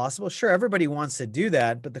soon as possible. Sure, everybody wants to do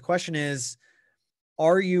that. But the question is,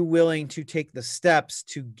 are you willing to take the steps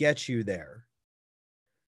to get you there?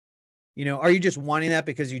 You know, are you just wanting that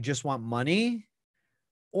because you just want money?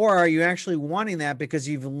 Or are you actually wanting that because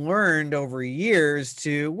you've learned over years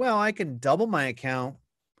to, well, I can double my account,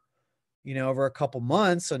 you know, over a couple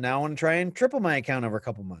months. So now I want to try and triple my account over a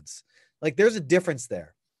couple months. Like there's a difference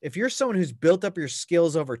there. If you're someone who's built up your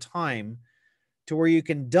skills over time to where you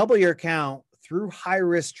can double your account through high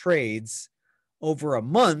risk trades over a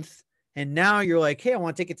month, and now you're like, hey, I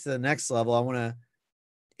want to take it to the next level. I want to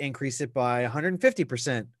increase it by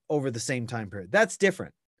 150% over the same time period. That's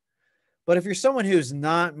different. But if you're someone who's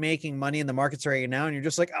not making money in the markets right now, and you're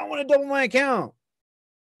just like, I want to double my account,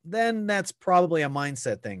 then that's probably a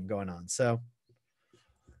mindset thing going on. So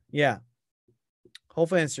yeah,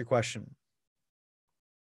 hopefully I answered your question.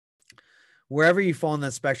 Wherever you fall in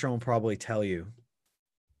that spectrum will probably tell you.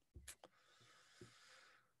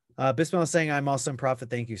 Bismillah is saying, I'm also in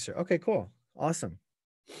profit. Thank you, sir. Okay, cool. Awesome.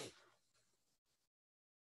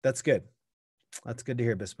 That's good. That's good to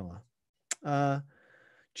hear, Bismillah.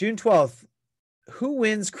 June 12th. Who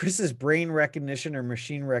wins Chris's brain recognition or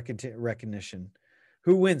machine recognition?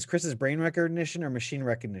 Who wins Chris's brain recognition or machine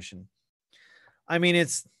recognition? I mean,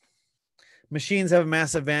 it's machines have a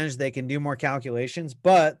massive advantage. They can do more calculations,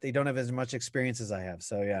 but they don't have as much experience as I have.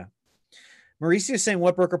 So yeah, Mauricio is saying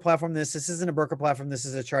what broker platform this? This isn't a broker platform. This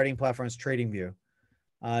is a charting platform. It's TradingView.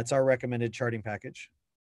 It's our recommended charting package.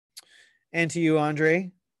 And to you,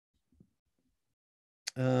 Andre.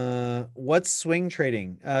 What's swing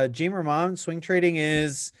trading? Jim Ramon, swing trading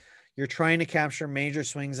is you're trying to capture major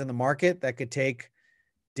swings in the market that could take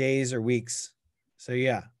days or weeks. So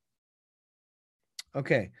yeah.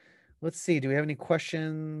 Okay. Let's see. Do we have any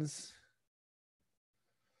questions?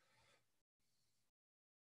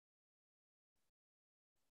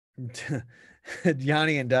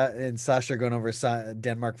 Yanni and Sasha are going over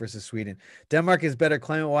Denmark versus Sweden. Denmark is better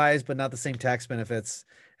climate-wise, but not the same tax benefits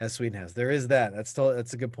as Sweden has. There is that.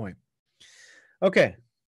 That's a good point. Okay.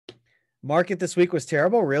 Market this week was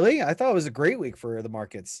terrible. Really? I thought it was a great week for the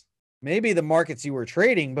markets. Maybe the markets you were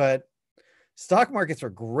trading, but stock markets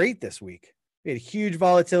were great this week. We had huge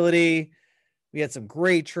volatility. We had some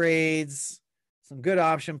great trades, some good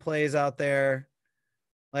option plays out there.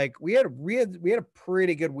 Like we had a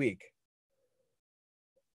pretty good week.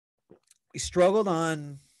 We struggled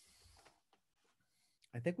on,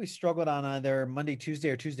 I think we struggled on either Monday, Tuesday,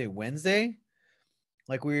 or Tuesday, Wednesday.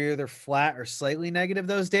 Like we were either flat or slightly negative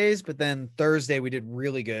those days, but then Thursday we did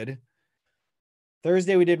really good.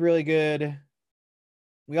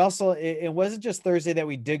 We also, it wasn't just Thursday that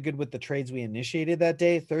we did good with the trades we initiated that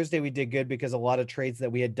day. Thursday we did good because a lot of trades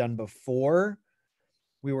that we had done before,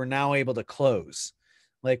 we were now able to close.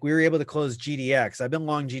 Like we were able to close GDX. I've been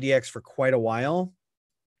long GDX for quite a while.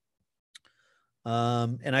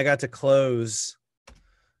 And I got to close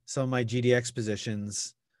some of my GDX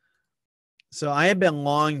positions. So I had been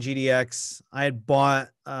long GDX. I had bought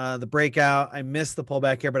the breakout. I missed the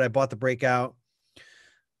pullback here, but I bought the breakout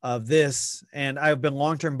of this, and I've been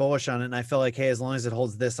long-term bullish on it. And I felt like, hey, as long as it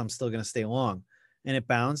holds this, I'm still going to stay long. And it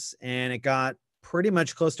bounced, and it got pretty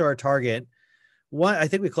much close to our target. I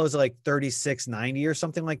think we closed at like 36.90 or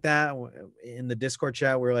something like that. In the Discord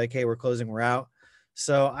chat, we were like, hey, we're closing, we're out.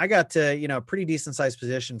 So I got to, pretty decent sized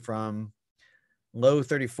position from low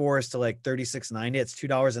 34s to like 36.90. It's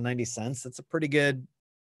 $2.90. That's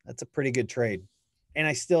a pretty good trade. And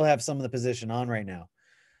I still have some of the position on right now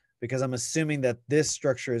because I'm assuming that this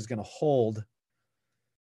structure is going to hold.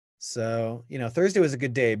 So, Thursday was a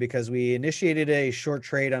good day because we initiated a short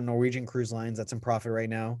trade on Norwegian Cruise Lines. That's in profit right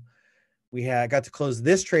now. We got to close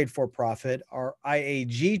this trade for profit. Our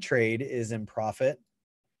IAG trade is in profit.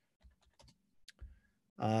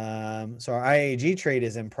 So our IAG trade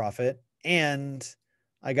is in profit, and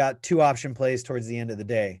I got 2 option plays towards the end of the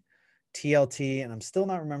day, TLT, and I'm still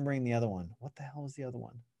not remembering the other one. What the hell was the other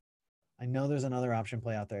one? I know there's another option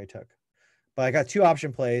play out there I took, but I got 2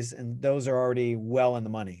 option plays, and those are already well in the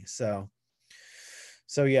money. So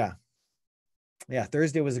yeah,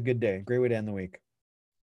 Thursday was a good day. Great way to end the week.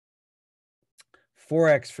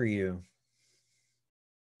 Forex for you.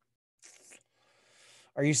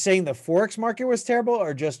 Are you saying the Forex market was terrible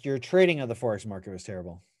or just your trading of the Forex market was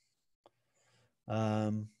terrible?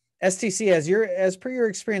 STC, as per your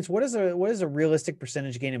experience, what is a realistic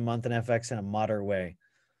percentage gain in month in FX in a moderate way?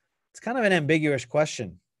 It's kind of an ambiguous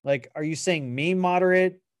question. Like, are you saying me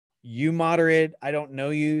moderate, you moderate? I don't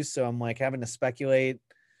know you, so I'm like having to speculate.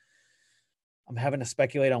 I'm having to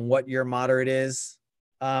speculate on what your moderate is.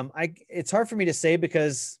 It's hard for me to say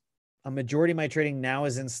because a majority of my trading now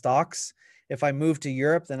is in stocks. If I move to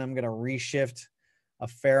Europe, then I'm going to reshift a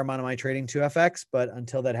fair amount of my trading to FX. But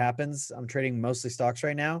until that happens, I'm trading mostly stocks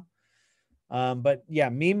right now. But yeah,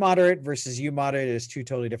 me moderate versus you moderate is 2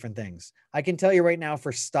 totally different things. I can tell you right now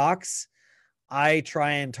for stocks, I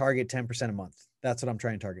try and target 10% a month. That's what I'm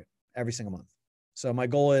trying to target every single month. So my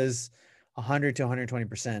goal is 100 to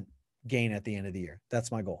 120% gain at the end of the year.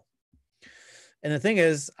 That's my goal. And the thing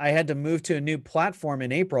is, I had to move to a new platform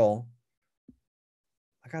in April.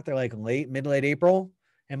 I got there like mid-late April.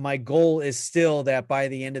 And my goal is still that by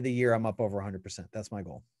the end of the year, I'm up over 100%. That's my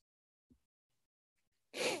goal.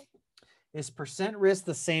 Is percent risk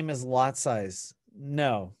the same as lot size?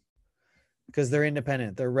 No, because they're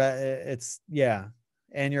independent.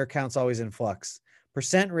 And your account's always in flux.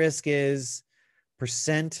 Percent risk is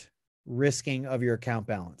percent risking of your account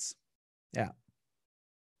balance. Yeah.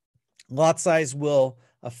 Lot size will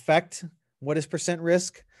affect what is percent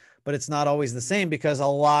risk, but it's not always the same because a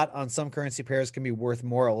lot on some currency pairs can be worth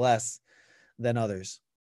more or less than others.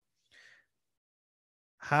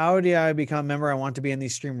 How do I become a member? I want to be in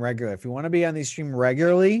these stream regularly. If you want to be on these stream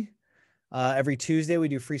regularly, every Tuesday we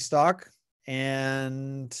do free stock,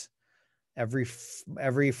 and every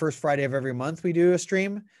first Friday of every month we do a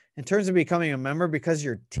stream. In terms of becoming a member, because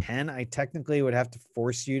you're 10, I technically would have to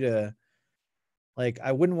force you to, like,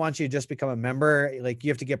 I wouldn't want you to just become a member. Like,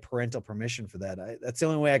 you have to get parental permission for that. That's the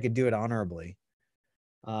only way I could do it honorably.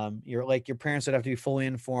 You're like, your parents would have to be fully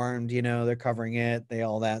informed, you know, they're covering it, they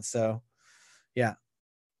all that. So yeah.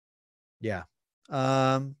 Yeah.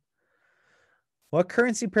 Um, what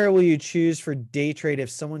currency pair will you choose for day trade if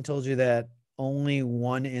someone told you that only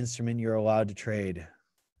one instrument you're allowed to trade?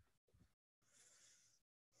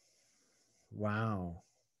 Wow.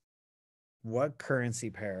 What currency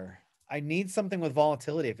pair? I need something with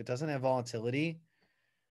volatility. If it doesn't have volatility,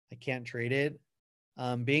 I can't trade it.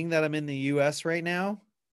 Being that I'm in the US right now,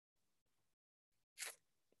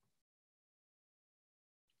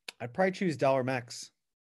 I'd probably choose dollar mex.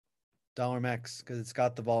 Dollar mex because it's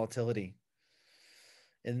got the volatility.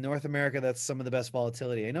 In North America, that's some of the best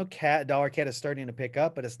volatility. I know dollar cat is starting to pick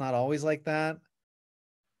up, but it's not always like that.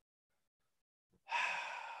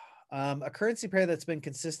 A currency pair that's been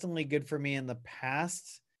consistently good for me in the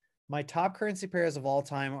past. My top currency pairs of all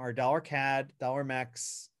time are dollar CAD, dollar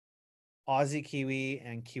MEX, Aussie Kiwi,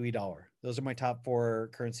 and Kiwi dollar. Those are my top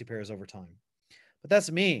 4 currency pairs over time. But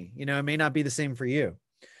that's me. You know, it may not be the same for you.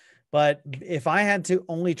 But if I had to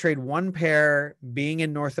only trade one pair being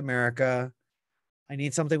in North America, I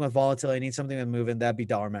need something with volatility. I need something with movement. That'd be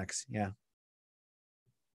dollar MEX. Yeah.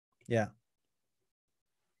 Yeah.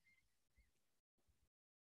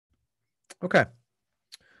 Okay.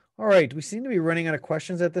 All right. We seem to be running out of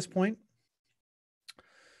questions at this point.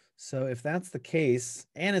 So if that's the case,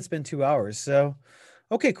 and it's been 2 hours, so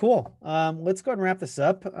okay, cool. Let's go ahead and wrap this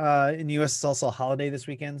up. In the US, it's also a holiday this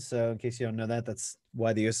weekend, so in case you don't know that, that's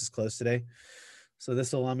why the US is closed today. So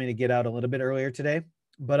this will allow me to get out a little bit earlier today.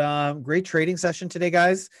 But great trading session today,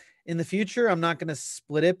 guys. In the future, I'm not going to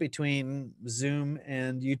split it between Zoom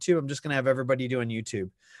and YouTube. I'm just going to have everybody do on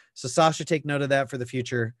YouTube. So Sasha, take note of that for the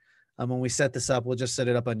future. When we set this up, we'll just set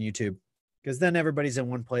it up on YouTube because then everybody's in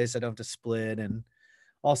one place. I don't have to split. And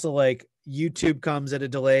also, like, YouTube comes at a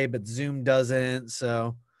delay, but Zoom doesn't.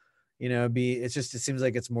 So, you know, it seems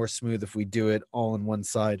like it's more smooth if we do it all on one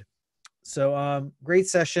side. So great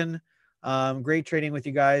session. Great trading with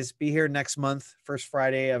you guys. Be here next month, first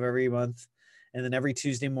Friday of every month. And then every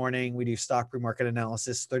Tuesday morning, we do stock pre-market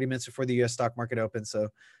analysis 30 minutes before the US stock market opens. So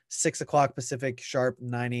 6 o'clock Pacific, sharp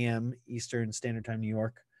 9 a.m. Eastern Standard Time, New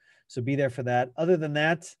York. So be there for that. Other than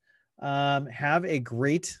that, have a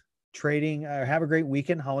great have a great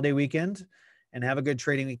weekend, holiday weekend, and have a good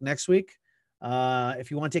trading week next week. If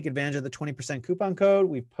you want to take advantage of the 20% coupon code,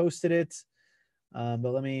 we've posted it. But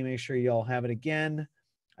let me make sure you all have it again.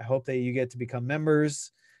 I hope that you get to become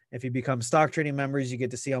members. If you become stock trading members, you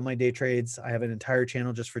get to see all my day trades. I have an entire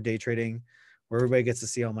channel just for day trading where everybody gets to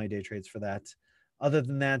see all my day trades for that. Other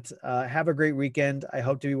than that, have a great weekend. I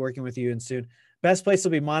hope to be working with you soon. Best place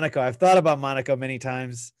will be Monaco. I've thought about Monaco many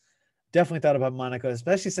times. Definitely thought about Monaco,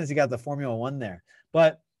 especially since you got the Formula One there.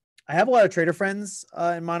 But I have a lot of trader friends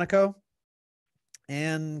in Monaco.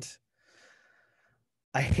 And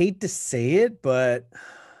I hate to say it, but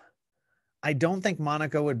I don't think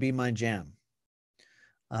Monaco would be my jam.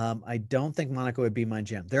 I don't think Monaco would be my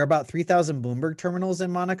jam. There are about 3,000 Bloomberg terminals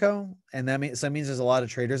in Monaco, and that means there's a lot of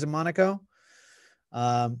traders in Monaco.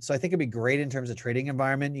 So I think it'd be great in terms of trading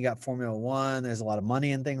environment. You got Formula One, there's a lot of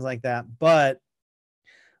money and things like that. But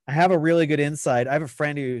I have a really good insight. I have a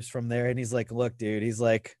friend who's from there, and he's like, look, dude, he's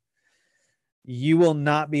like, you will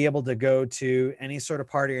not be able to go to any sort of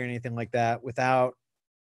party or anything like that without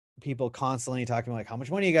people constantly talking like how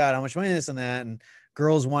much money you got, how much money this and that, and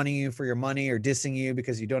girls wanting you for your money or dissing you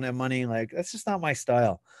because you don't have money. Like, that's just not my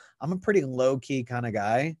style. I'm a pretty low key kind of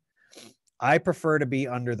guy. I prefer to be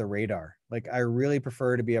under the radar. Like, I really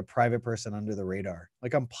prefer to be a private person under the radar.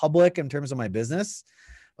 Like, I'm public in terms of my business,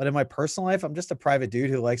 but in my personal life, I'm just a private dude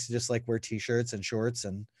who likes to just like wear t-shirts and shorts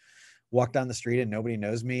and walk down the street and nobody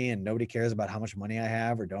knows me and nobody cares about how much money I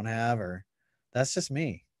have or don't have, or that's just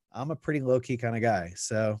me. I'm a pretty low key kind of guy.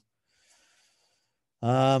 So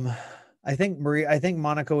I think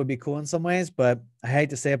Monaco would be cool in some ways, but I hate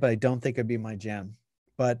to say it, but I don't think it'd be my jam.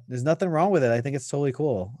 But there's nothing wrong with it. I think it's totally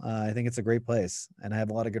cool. I think it's a great place, and I have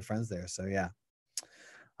a lot of good friends there. So yeah.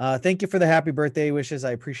 Thank you for the happy birthday wishes.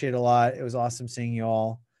 I appreciate it a lot. It was awesome seeing you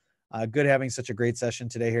all. Good having such a great session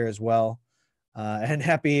today here as well. And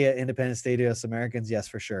happy Independence Day to us Americans. Yes,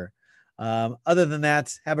 for sure. Other than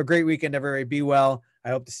that, have a great weekend, everybody. Be well. I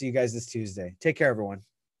hope to see you guys this Tuesday. Take care, everyone.